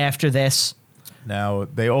volunteered after this. Now,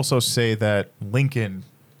 they also say that Lincoln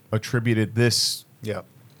attributed this Yeah.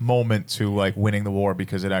 moment to like winning the war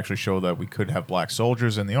because it actually showed that we could have black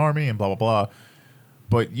soldiers in the army and blah blah blah.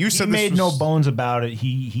 But you He said made this no was, bones about it.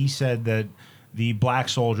 He said that the black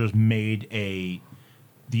soldiers made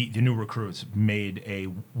the new recruits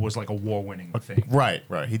was like a war winning thing. Right.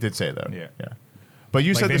 He did say that. Yeah. But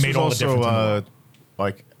you Like, said they this made was all the difference in the also world.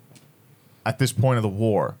 like at this point of the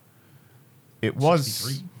war. It was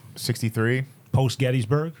 63. 63. Post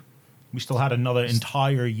Gettysburg, we still had another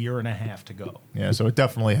entire year and a half to go. Yeah, so it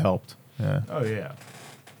definitely helped. Yeah. Oh yeah,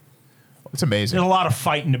 It's amazing. there's a lot of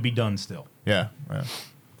fighting to be done still. Yeah.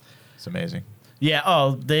 It's amazing. Yeah.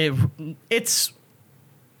 Oh,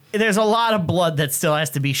 there's a lot of blood that still has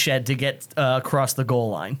to be shed to get across the goal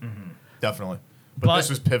line. Definitely. But But- this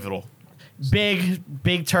was pivotal.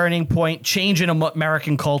 Big turning point, change in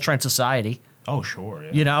American culture and society. Oh sure,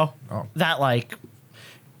 yeah. You know, Oh. that like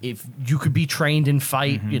if you could be trained and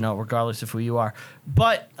fight, you know, regardless of who you are.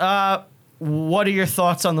 But what are your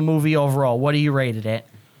thoughts on the movie overall? What do you rated it?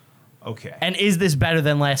 Okay. And is this better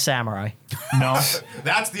than Last Samurai? No,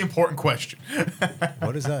 That's the important question.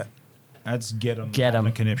 What is that? that's get them. Get 'em.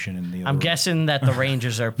 The conniption in the. I'm other guessing that the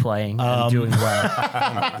Rangers are playing and doing well.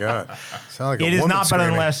 Oh my god. Sound like a It is woman not better than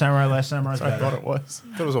screaming. Last Samurai. Last Samurai's I better. thought it was.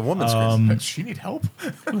 I thought it was a woman screaming. Does she need help?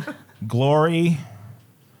 Glory.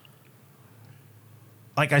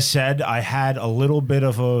 Like I said, I had a little bit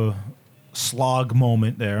of a slog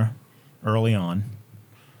moment there early on.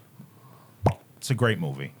 It's a great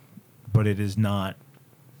movie, but it is not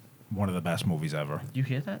one of the best movies ever. You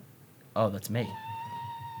hear that? Oh, that's me.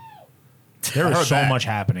 There heard is so that. much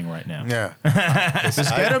happening right now. Yeah. Does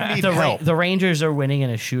get him need help? The Rangers are winning in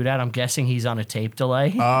a shootout. I'm guessing he's on a tape delay.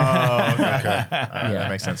 Okay. That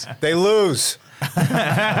makes sense. They lose.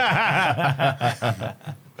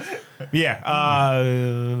 Yeah.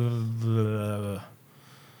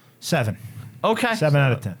 7. Okay. 7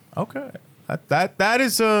 out of 10. Okay. That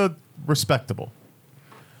is respectable.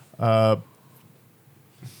 I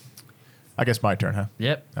guess my turn, huh?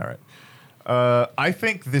 Yep. All right. I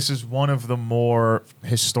think this is one of the more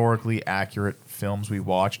historically accurate films we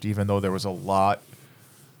watched, even though there was a lot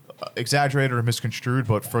exaggerated or misconstrued.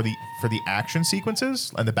 But for the action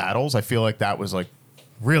sequences and the battles, I feel like that was like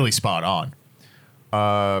really spot on.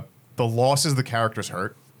 The losses the characters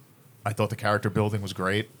hurt. I thought the character building was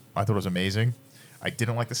great. I thought it was amazing. I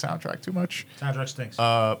didn't like the soundtrack too much, Soundtrack stinks.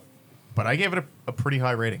 but I gave it a pretty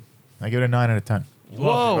high rating. I give it a 9 out of 10.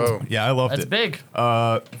 Whoa. Oh. Yeah, I loved That's it. big.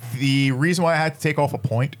 The reason why I had to take off a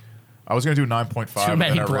point, I was going to do 9.5. Too and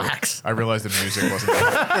many then blacks. I realized the music wasn't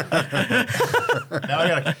there.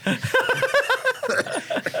 Now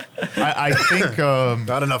I think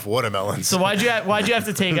Not enough watermelons. So why'd you have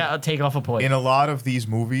to take off a point? in a lot of these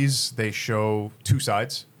movies, they show two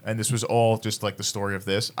sides. And this was all just like the story of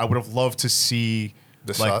this. I would have loved to see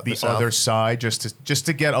The the South. other side just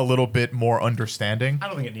to get a little bit more understanding. I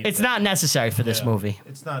don't think it needs It's not necessary for this movie.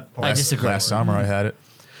 It's not. I disagree. Last Samurai had it.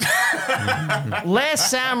 Last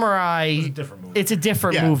Samurai. It's a different movie. It's a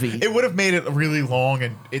different Yeah, movie. it would have made it really long,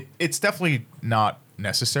 and it's definitely not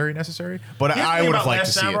necessary. But Here's the I thing would have about liked to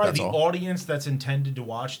Last see it. Samurai, That's the all. audience that's intended to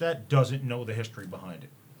watch that doesn't know the history behind it.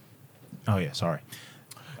 Oh yeah, sorry.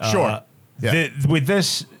 Sure. Yeah. With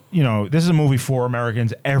this, this is a movie for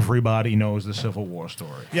Americans. Everybody knows the Civil War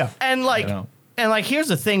story. Yeah. and like, You know. here's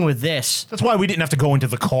the thing with this. That's why we didn't have to go into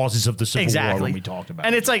the causes of the Civil War Exactly. when we talked about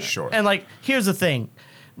And it. it's like, Sure. and like, here's the thing.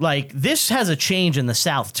 like this has a change in the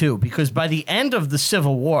South too, because by the end of the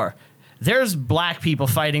Civil War, there's black people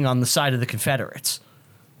fighting on the side of the Confederates.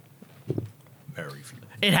 Very few.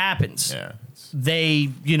 It happens. Yeah. They,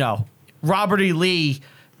 Robert E. Lee,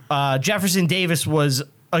 Jefferson Davis was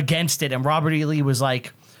against it, and Robert E. Lee was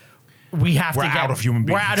like, we're out of human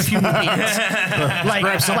beings. We're out of human beings.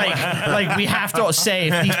 like we have to say,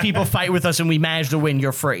 if these people fight with us and we manage to win,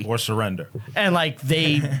 you're free. Or surrender. And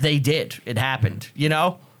they did. It happened,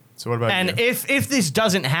 So what about And you? if this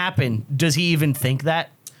doesn't happen, does he even think that,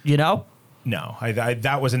 No,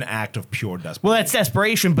 that was an act of pure desperation. Well, that's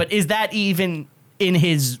desperation, but is that even in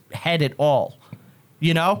his head at all?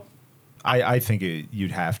 I think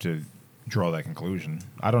you'd have to draw that conclusion.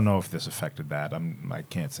 I don't know if this affected that. I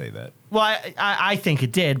can't say that. Well, I think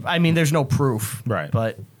it did. I mean, there's no proof. Right.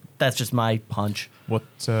 But that's just my punch. What?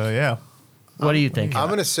 Yeah. What do you think? I'm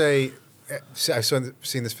going to say, I've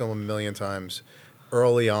seen this film a million times.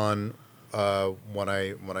 Early on, when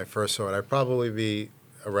I first saw it, I'd probably be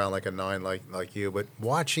around like a 9, like you. But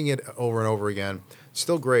watching it over and over again,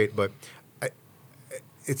 still great. But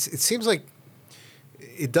it seems like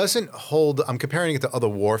it doesn't hold. I'm comparing it to other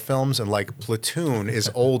war films, and like Platoon is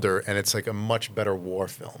older, and it's like a much better war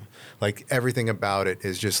film. Like everything about it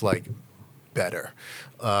is just like better.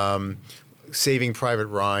 Saving Private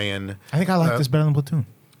Ryan. I think I like this better than Platoon.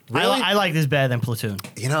 Really? I like this better than Platoon.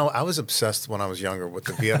 I was obsessed when I was younger with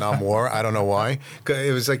the Vietnam War. I don't know why. 'Cause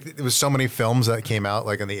it was so many films that came out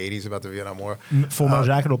like in the 80s about the Vietnam War. Full Metal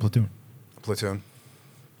Jacket or Platoon? Platoon.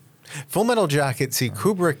 Full Metal Jacket. See,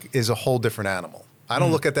 Kubrick is a whole different animal. I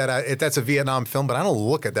don't look at that. That's a Vietnam film, but I don't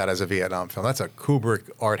look at that as a Vietnam film. That's a Kubrick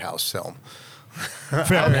art house film.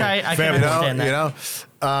 Fair. Okay, I can understand that.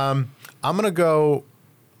 I'm gonna go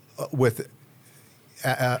with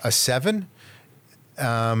a 7.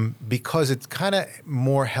 Because it's kind of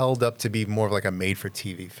more held up to be more of like a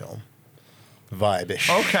made-for-TV film, vibe-ish.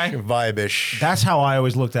 Okay. Vibe-ish. That's how I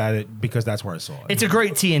always looked at it because that's where I saw it. It's a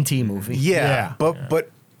great TNT movie. Yeah, Yeah. but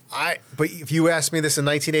if you asked me this in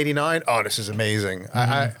 1989, oh, this is amazing. I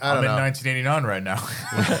I'm don't in know. 1989 right now.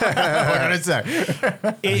 What can I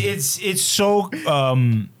say? It's so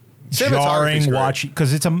Cinematography's jarring great. watching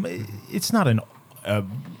because it's not a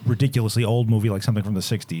ridiculously old movie like something from the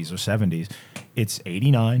 60s or 70s. It's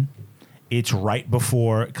 89. It's right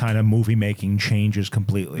before kind of movie making changes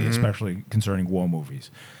completely, especially concerning war movies.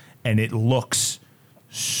 And it looks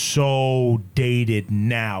so dated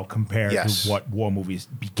now compared Yes. to what war movies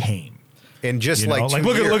became. And just You know? like 2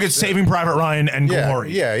 look years. at Saving Private Ryan and Yeah,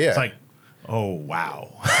 Glory. yeah. It's like, oh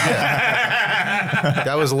wow.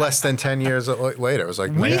 That was less than 10 years later. It was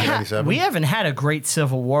like 1997. We haven't had a great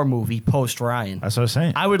Civil War movie post Ryan. That's what I was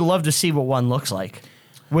saying. I would love to see what one looks like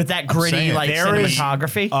with that gritty saying, like there is,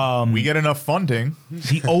 cinematography. We get enough funding.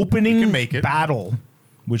 The opening can make it. battle,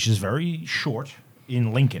 which is very short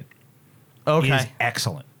in Lincoln, is okay,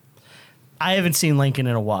 excellent. I haven't seen Lincoln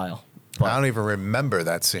in a while. I don't even remember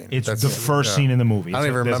that scene. It's That's the first scene in the movie. I don't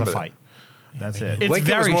even There's remember a that. fight. That's it. It's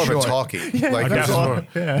Lincoln was very more short. of a talkie. Like, that's there's all- more-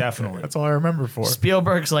 yeah, Definitely. That's all I remember for.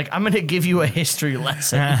 Spielberg's like, I'm going to give you a history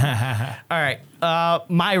lesson. All right,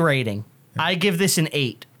 my rating. I give this an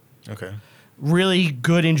 8. Okay. Really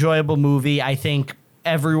good, enjoyable movie. I think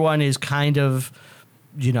everyone is kind of,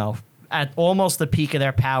 at almost the peak of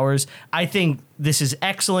their powers. I think this is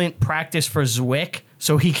excellent practice for Zwick,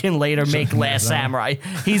 so he can later make Last Samurai.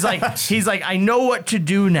 He's like, I know what to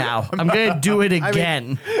do now. I'm gonna do it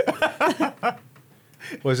again.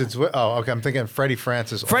 Was it? Oh, okay. I'm thinking Freddie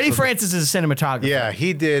Francis. Freddie also- Francis is a cinematographer. Yeah,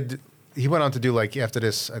 he did. He went on to do like after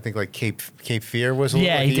this. I think like Cape Fear was.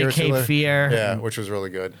 Yeah, like he a year did or two Cape later. Fear. Yeah, which was really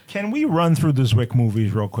good. Can we run through the Zwick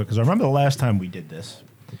movies real quick? Because I remember the last time we did this,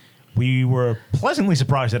 we were pleasantly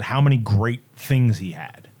surprised at how many great things he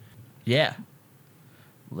had. Yeah.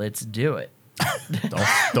 Let's do it.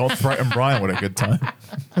 Don't threaten Brian with a good time.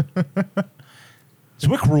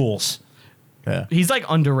 Zwick rules. Yeah. He's like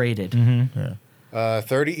underrated. Yeah.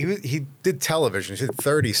 30. He did television. He did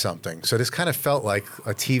 30 something. So this kind of felt like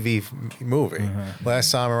a TV movie.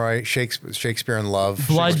 Last Samurai, Shakespeare in Love,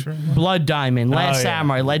 Blood Diamond, Last yeah.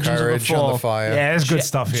 Samurai, Legends Courage of the on Fall, the Fire, Yeah, there's good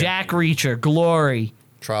stuff here. Jack Reacher, Glory,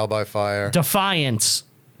 Trial by Fire. Defiance.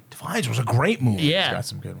 Defiance was a great movie. Yeah. Got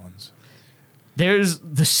some good ones. There's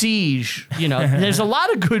The Siege. There's a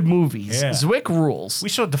lot of good movies. Yeah. Zwick rules. We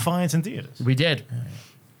saw Defiance in theaters. We did.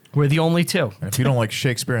 We're the only two. And if you don't like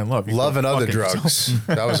Shakespeare in Love, you Love go and Other fuck yourself. Drugs.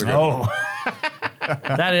 That was a good one.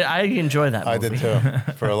 I enjoy that movie. I did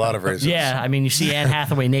too, for a lot of reasons. Yeah, I mean, you see Anne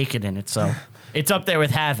Hathaway naked in it, so it's up there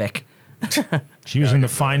with Havoc. She was in the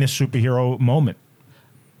finest superhero moment.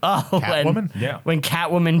 Oh, Catwoman? Yeah. When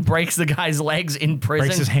Catwoman breaks the guy's legs in prison.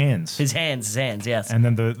 Breaks his hands. His hands, yes. And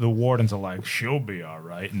then the wardens are like, she'll be all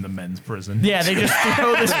right in the men's prison. Yeah, they just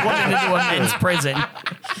throw this woman into a men's prison.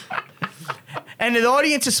 And the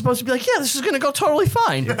audience is supposed to be like, yeah, this is going to go totally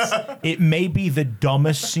fine. It may be the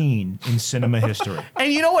dumbest scene in cinema history.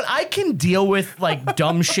 And you know what? I can deal with like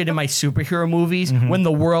dumb shit in my superhero movies when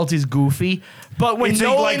the world is goofy. But when It's a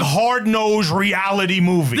Nolan, like hard-nosed reality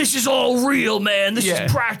movie. this is all real, man. This Yeah.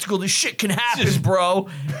 is practical. This shit can happen, bro.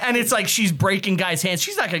 And it's like she's breaking guys' hands.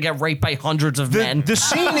 She's not going to get raped by hundreds of men. The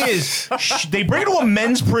scene is they bring her to a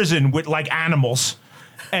men's prison with like animals,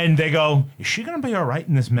 and they go, "Is she gonna be all right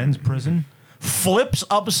in this men's prison?" Flips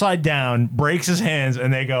upside down, breaks his hands,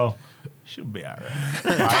 and they go, "She'll be all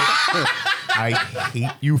right." I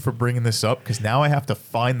hate you for bringing this up because now I have to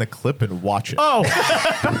find the clip and watch it. Oh,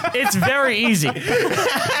 it's very easy.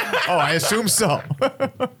 Oh, I assume so. I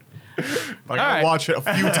gotta right. watch it a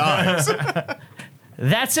few times.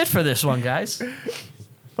 That's it for this one, guys.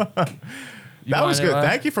 That was good. wanna,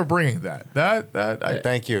 Thank you for bringing that.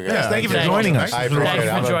 Thank you, guys. Yeah, Thank you for Thank joining you. us. I appreciate Thank it.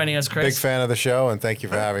 you I'm for a joining us, Chris. Big fan of the show, and thank you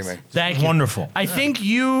for having me. Thank you. Wonderful. I think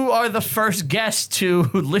you are the first guest to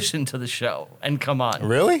listen to the show and come on.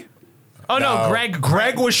 Really? Oh, no, No.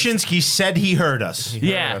 Greg Wyszynski said he heard us.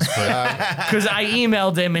 Yeah, because I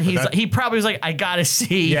emailed him and he probably was like, I gotta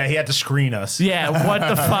see. Yeah, he had to screen us. Yeah, what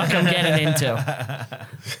the fuck I'm getting into.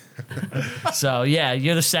 So yeah,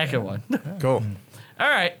 you're the second one. Cool. All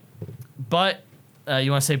right, but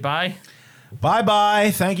you want to say bye?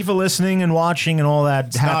 Bye-bye. Thank you for listening and watching and all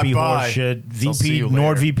that happy not horse bye. shit. I'll see VP, you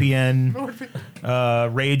later.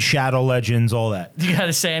 NordVPN, Raid Shadow Legends, all that. You got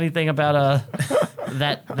to say anything about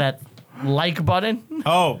that like button?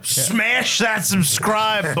 Oh, smash that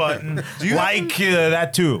subscribe button. Like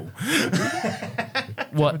that too.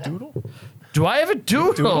 What? Do I have a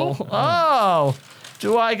doodle? Oh,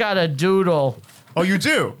 do I got a doodle? Oh, you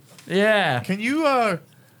do? Yeah. Can you What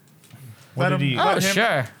let did he? him- Oh, let him-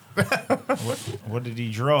 sure. What did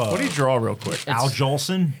he draw? What do you draw real quick? Al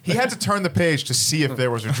Jolson? He had to turn the page to see if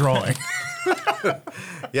there was a drawing.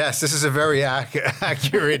 Yes, this is a very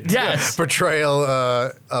accurate Yes. portrayal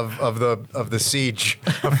of the siege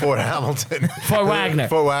of Fort Hamilton. Fort Wagner.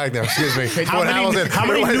 Fort Wagner, excuse me. Fort many- how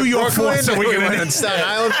many We went New to York Brooklyn, forts are we we gonna went need? in Staten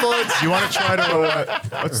Island forts. You want to try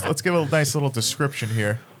to let's give a nice little description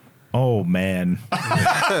here. Oh man.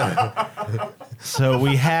 So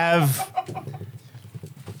we have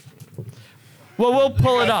Well, we'll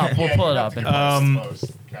pull it up. We'll pull it up.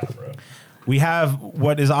 we have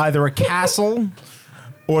what is either a castle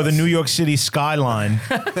or the New York City skyline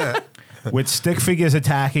with stick figures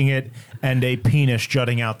attacking it and a penis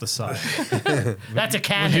jutting out the side. That's a Would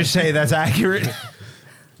cannon. you say that's accurate?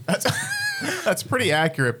 That's pretty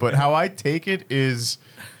accurate, but how I take it is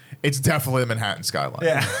it's definitely the Manhattan skyline.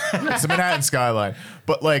 Yeah. It's the Manhattan skyline.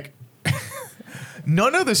 But like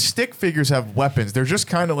none of the stick figures have weapons. They're just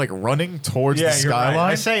kind of like running towards the You're skyline.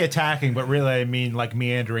 right. I say attacking, but really I mean like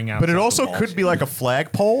meandering out. But it also could be like a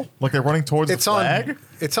flagpole, like they're running towards It's the flag. on.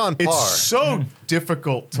 It's on par. It's so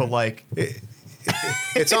difficult to like.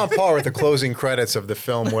 It's on par with the closing credits of the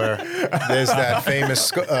film where there's that famous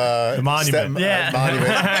the monument. Yeah. monument.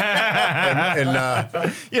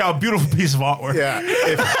 a beautiful piece of artwork.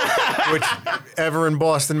 Whichever in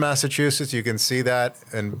Boston, Massachusetts, you can see that.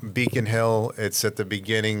 And Beacon Hill, it's at the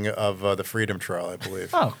beginning of the Freedom Trail, I believe.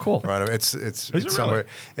 Oh, cool. Right, it's it somewhere.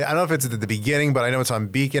 I don't know if it's at the beginning, but I know it's on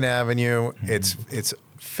Beacon Avenue. It's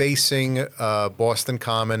facing Boston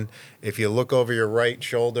Common. If you look over your right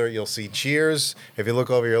shoulder, you'll see Cheers. If you look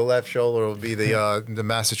over your left shoulder, it'll be the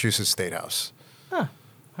Massachusetts State House. All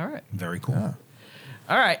right. Very cool.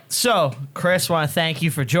 All right. So, Chris, want to thank you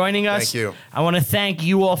for joining us. Thank you. I want to thank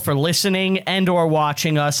you all for listening and or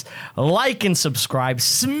watching us. Like and subscribe.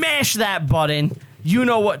 Smash that button. You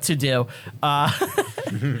know what to do.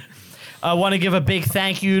 I want to give a big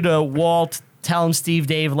thank you to Walt. Tell him Steve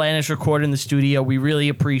Dave Lannis recorded in the studio. We really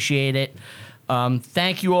appreciate it.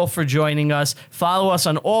 Thank you all for joining us. Follow us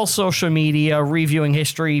on all social media, Reviewing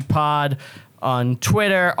History Pod on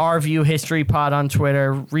Twitter, RView History Pod on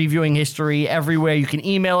Twitter, Reviewing History everywhere. You can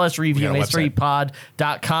email us,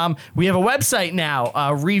 reviewinghistorypod.com. We have a website now,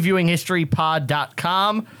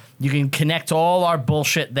 reviewinghistorypod.com. You can connect all our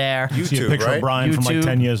bullshit there. See a YouTube, picture right? of Brian from like YouTube.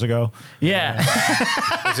 10 years ago. Yeah. There's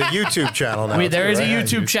a YouTube channel now. There too, is a right?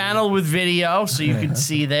 YouTube channel with video, so you can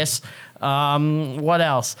see this. What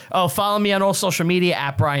else? Oh, follow me on all social media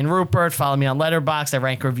at Brian Rupert. Follow me on Letterboxd. I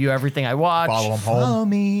rank review everything I watch. Follow him home.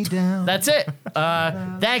 me down. That's it.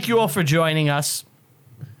 Thank you all for joining us.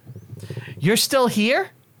 You're still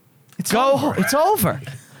here? It's over.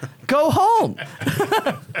 Go home.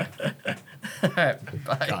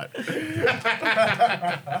 Bye. God.